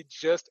makes me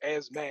just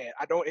as mad.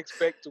 I don't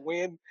expect to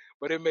win,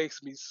 but it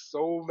makes me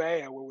so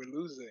mad when we're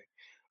losing.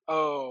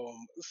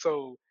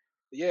 So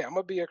yeah, I'm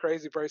gonna be a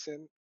crazy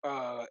person.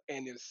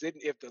 And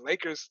if the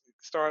Lakers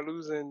start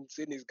losing,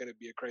 Sydney's gonna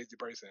be a crazy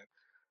person.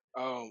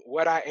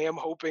 What I am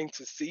hoping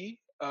to see,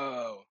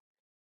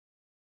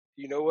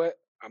 you know what?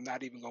 I'm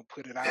not even gonna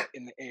put it out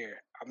in the air.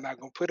 I'm not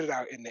gonna put it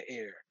out in the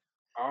air.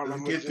 All Let's I'm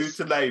gonna get through just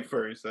tonight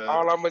first.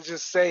 all I'm gonna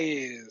just say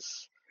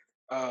is,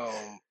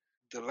 um,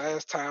 the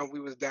last time we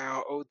was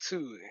down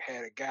 0-2,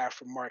 had a guy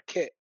from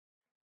Marquette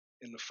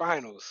in the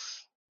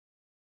finals,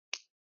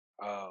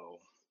 uh,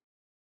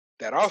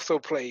 that also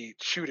played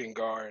shooting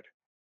guard.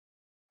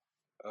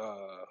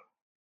 Uh,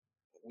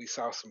 we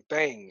saw some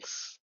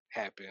things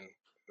happen.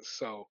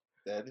 So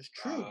That is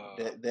true.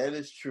 Uh, That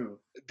is true.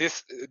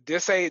 this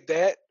ain't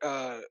that.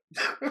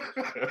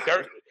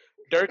 Dirk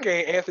Dirk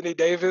ain't Anthony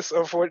Davis.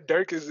 Unfortunately,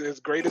 Dirk is as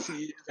great as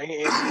he is.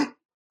 Ain't Anthony.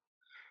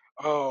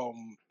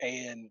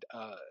 And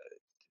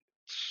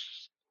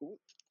who,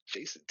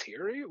 Jason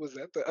Terry, was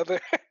that the other?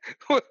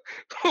 Who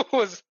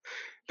was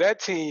that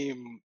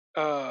team?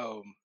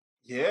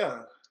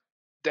 Yeah,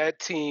 That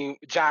team.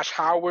 Josh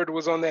Howard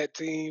was on that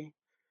team.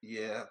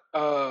 yeah.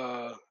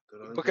 Uh,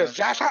 Good on because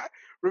Josh Howard.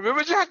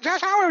 remember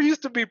Josh Howard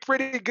used to be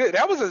pretty good.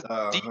 That was a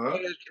deep Uh-huh.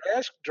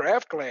 ass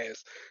draft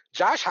class.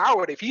 Josh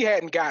Howard, if he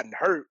hadn't gotten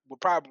hurt, would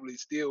probably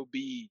still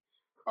be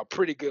a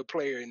pretty good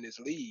player in this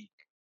league.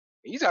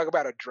 And you talk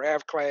about a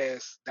draft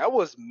class that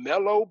was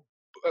Melo,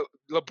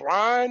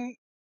 LeBron,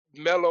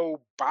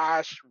 Melo,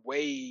 Bosh,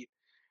 Wade,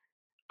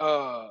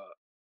 uh,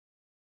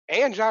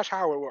 and Josh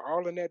Howard were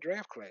all in that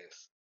draft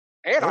class.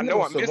 And I And there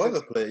know was some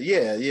other players.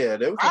 Yeah, yeah.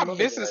 There was some I'm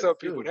other missing guys some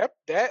people. too.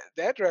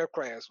 That draft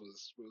class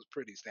was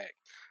pretty stacked.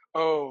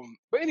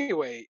 But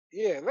anyway,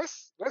 yeah,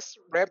 let's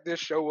wrap this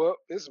show up.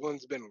 This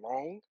one's been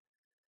long.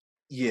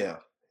 Yeah.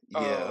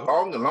 Yeah.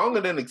 Um,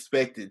 Longer than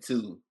expected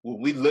too.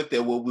 When we looked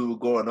at what we were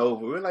going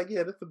over, we are like,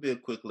 yeah, this will be a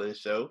quick little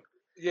show.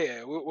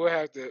 yeah, we'll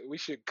have to. We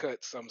should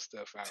cut some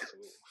stuff out. So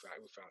we'll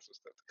find some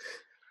stuff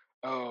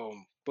to cut.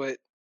 But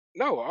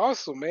no,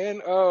 awesome,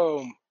 man.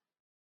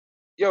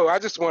 Yo, I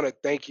just want to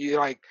thank you.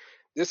 Like,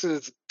 this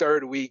is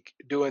third week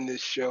doing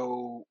this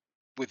show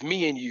with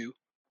me and you.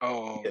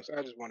 Yeah, So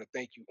I just want to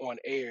thank you on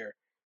air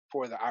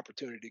for the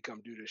opportunity to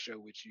come do the show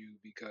with you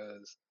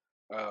because,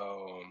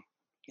 um,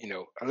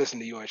 I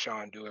listened to you and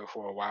Sean do it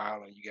for a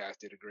while, and you guys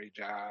did a great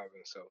job.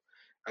 And so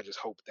I just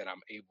hope that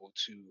I'm able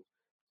to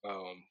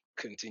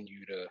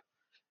continue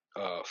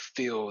to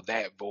fill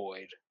that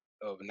void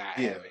of not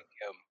yeah, having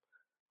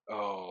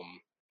him.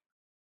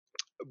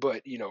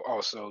 But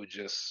also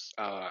just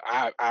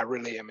I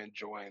really am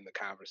enjoying the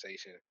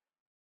conversation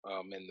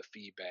and the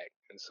feedback,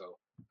 and so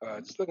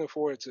just looking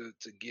forward to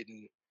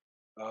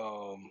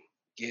um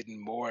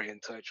getting more in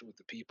touch with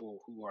the people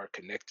who are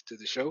connected to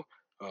the show.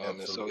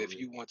 And so if absolutely.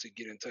 you want to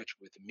get in touch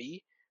with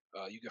me,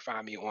 you can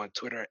find me on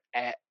Twitter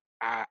I,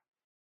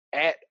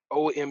 at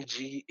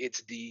OMG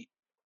it's D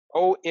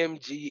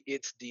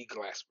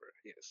Glasper.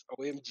 Yes,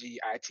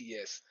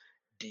 OMGITS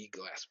D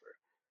Glasper.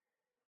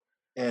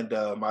 And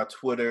my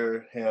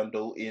Twitter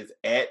handle is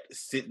at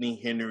Sydney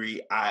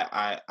Henry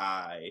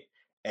III.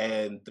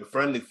 And the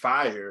Friendly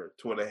Fire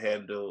Twitter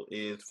handle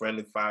is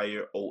Friendly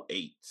Fire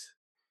 08.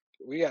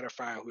 We got to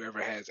find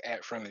whoever has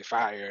at Friendly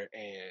Fire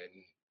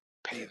and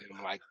pay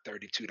them like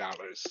 $32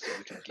 so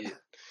we can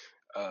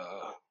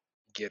uh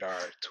get our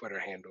Twitter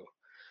handle.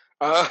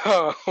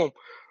 Uh,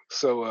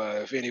 so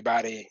if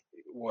anybody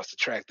wants to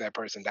track that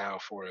person down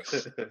for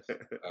us,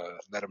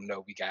 let them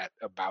know we got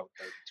about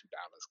 $32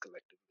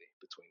 collectively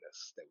between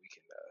us that we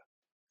can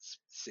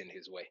send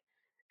his way.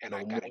 And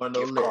I No got a more, no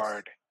gift less.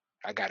 card.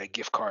 I got a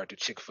gift card to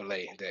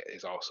Chick-fil-A that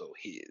is also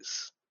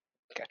his.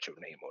 Got your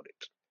name on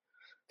it.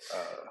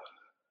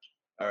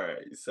 Uh, All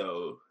right,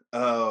 so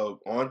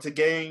on to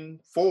game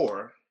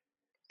 4,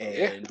 yeah,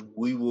 and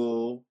we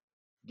will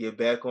get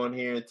back on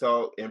here and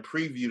talk and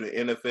preview the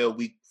NFL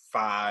Week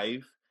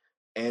 5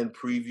 and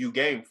preview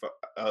game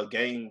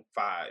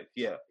 5,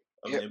 yeah,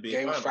 of the yep, NBA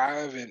game Finals.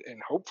 5,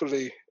 and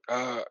hopefully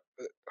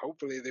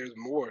there's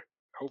more.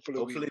 Hopefully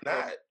Hopefully we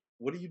not.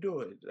 What are you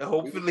doing? we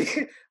Hopefully,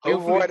 we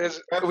hopefully want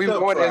as wraps we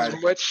up want as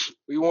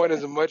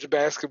Friday. much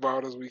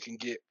basketball as we can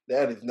get.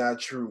 That is not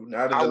true.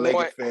 Not as I a want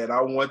Lakers fan.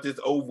 I want this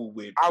over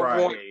with I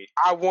want Friday.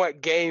 I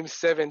want game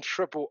 7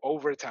 triple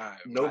overtime.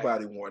 Like,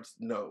 Nobody wants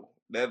no.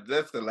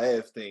 That's the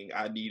last thing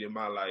I need in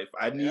my life.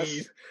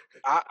 that's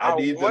I I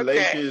need the want that.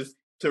 Lakers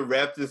to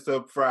wrap this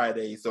up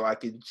Friday so I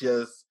can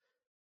just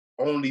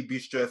only be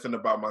stressing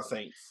about my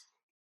Saints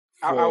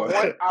for I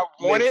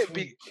want next it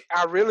week.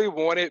 I really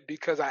want it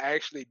because I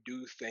actually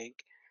do think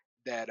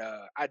that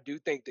I do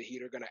think the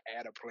Heat are going to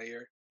add a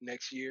player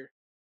next year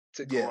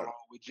to go Yeah. along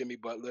with Jimmy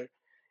Butler,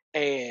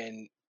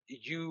 and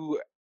you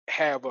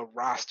have a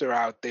roster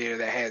out there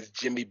that has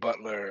Jimmy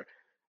Butler,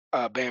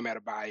 Bam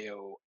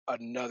Adebayo,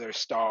 another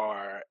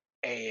star,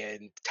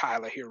 and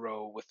Tyler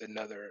Hero with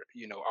another,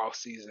 off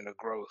season of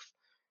growth.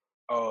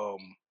 Um,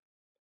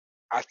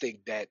 I think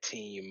that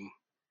team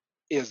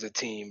is a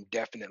team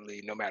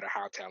definitely, no matter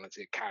how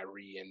talented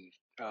Kyrie and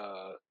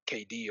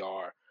KD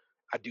are.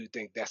 I do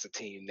think that's a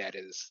team that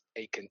is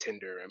a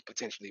contender and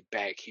potentially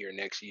back here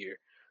next year.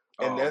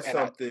 And Um, and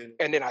I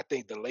and then I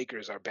think the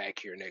Lakers are back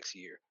here next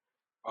year.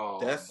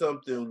 that's Um,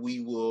 something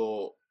we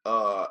will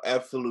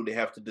absolutely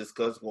have to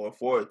discuss going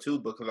forward too,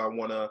 because I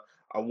wanna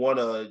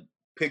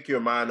pick your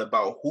mind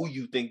about who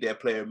you think that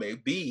player may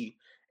be,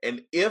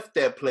 and if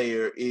that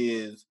player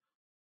is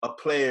a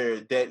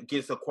player that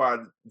gets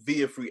acquired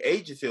via free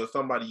agency or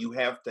somebody you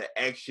have to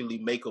actually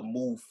make a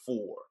move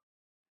for.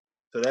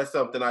 So that's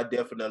something I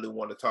definitely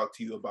want to talk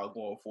to you about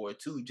going forward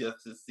too,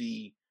 just to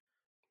see.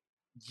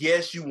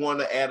 Yes, you want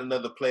to add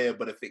another player,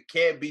 but if it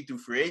can't be through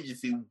free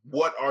agency,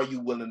 what are you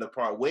willing to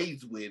part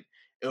ways with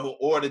in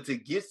order to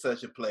get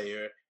such a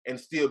player and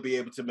still be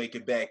able to make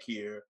it back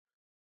here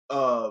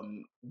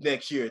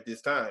next year at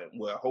this time.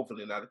 Well,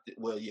 hopefully not.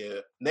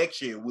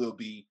 Next year will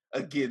be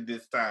again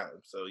this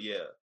time. So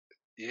yeah.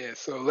 Yeah,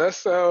 so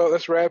let's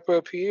wrap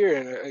up here.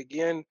 And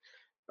again,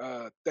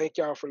 thank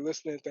y'all for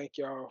listening. Thank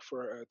y'all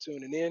for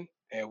tuning in,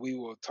 and we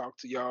will talk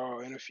to y'all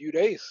in a few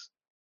days.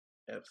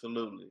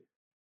 Absolutely.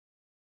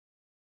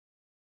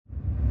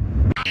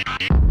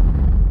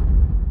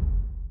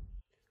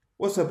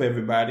 What's up,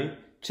 everybody?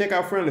 Check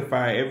out Friendly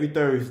Fire every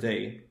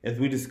Thursday as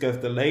we discuss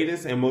the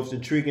latest and most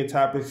intriguing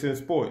topics in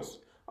sports.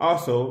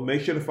 Also,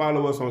 make sure to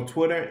follow us on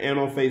Twitter and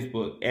on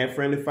Facebook at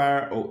Friendly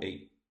Fire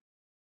 08.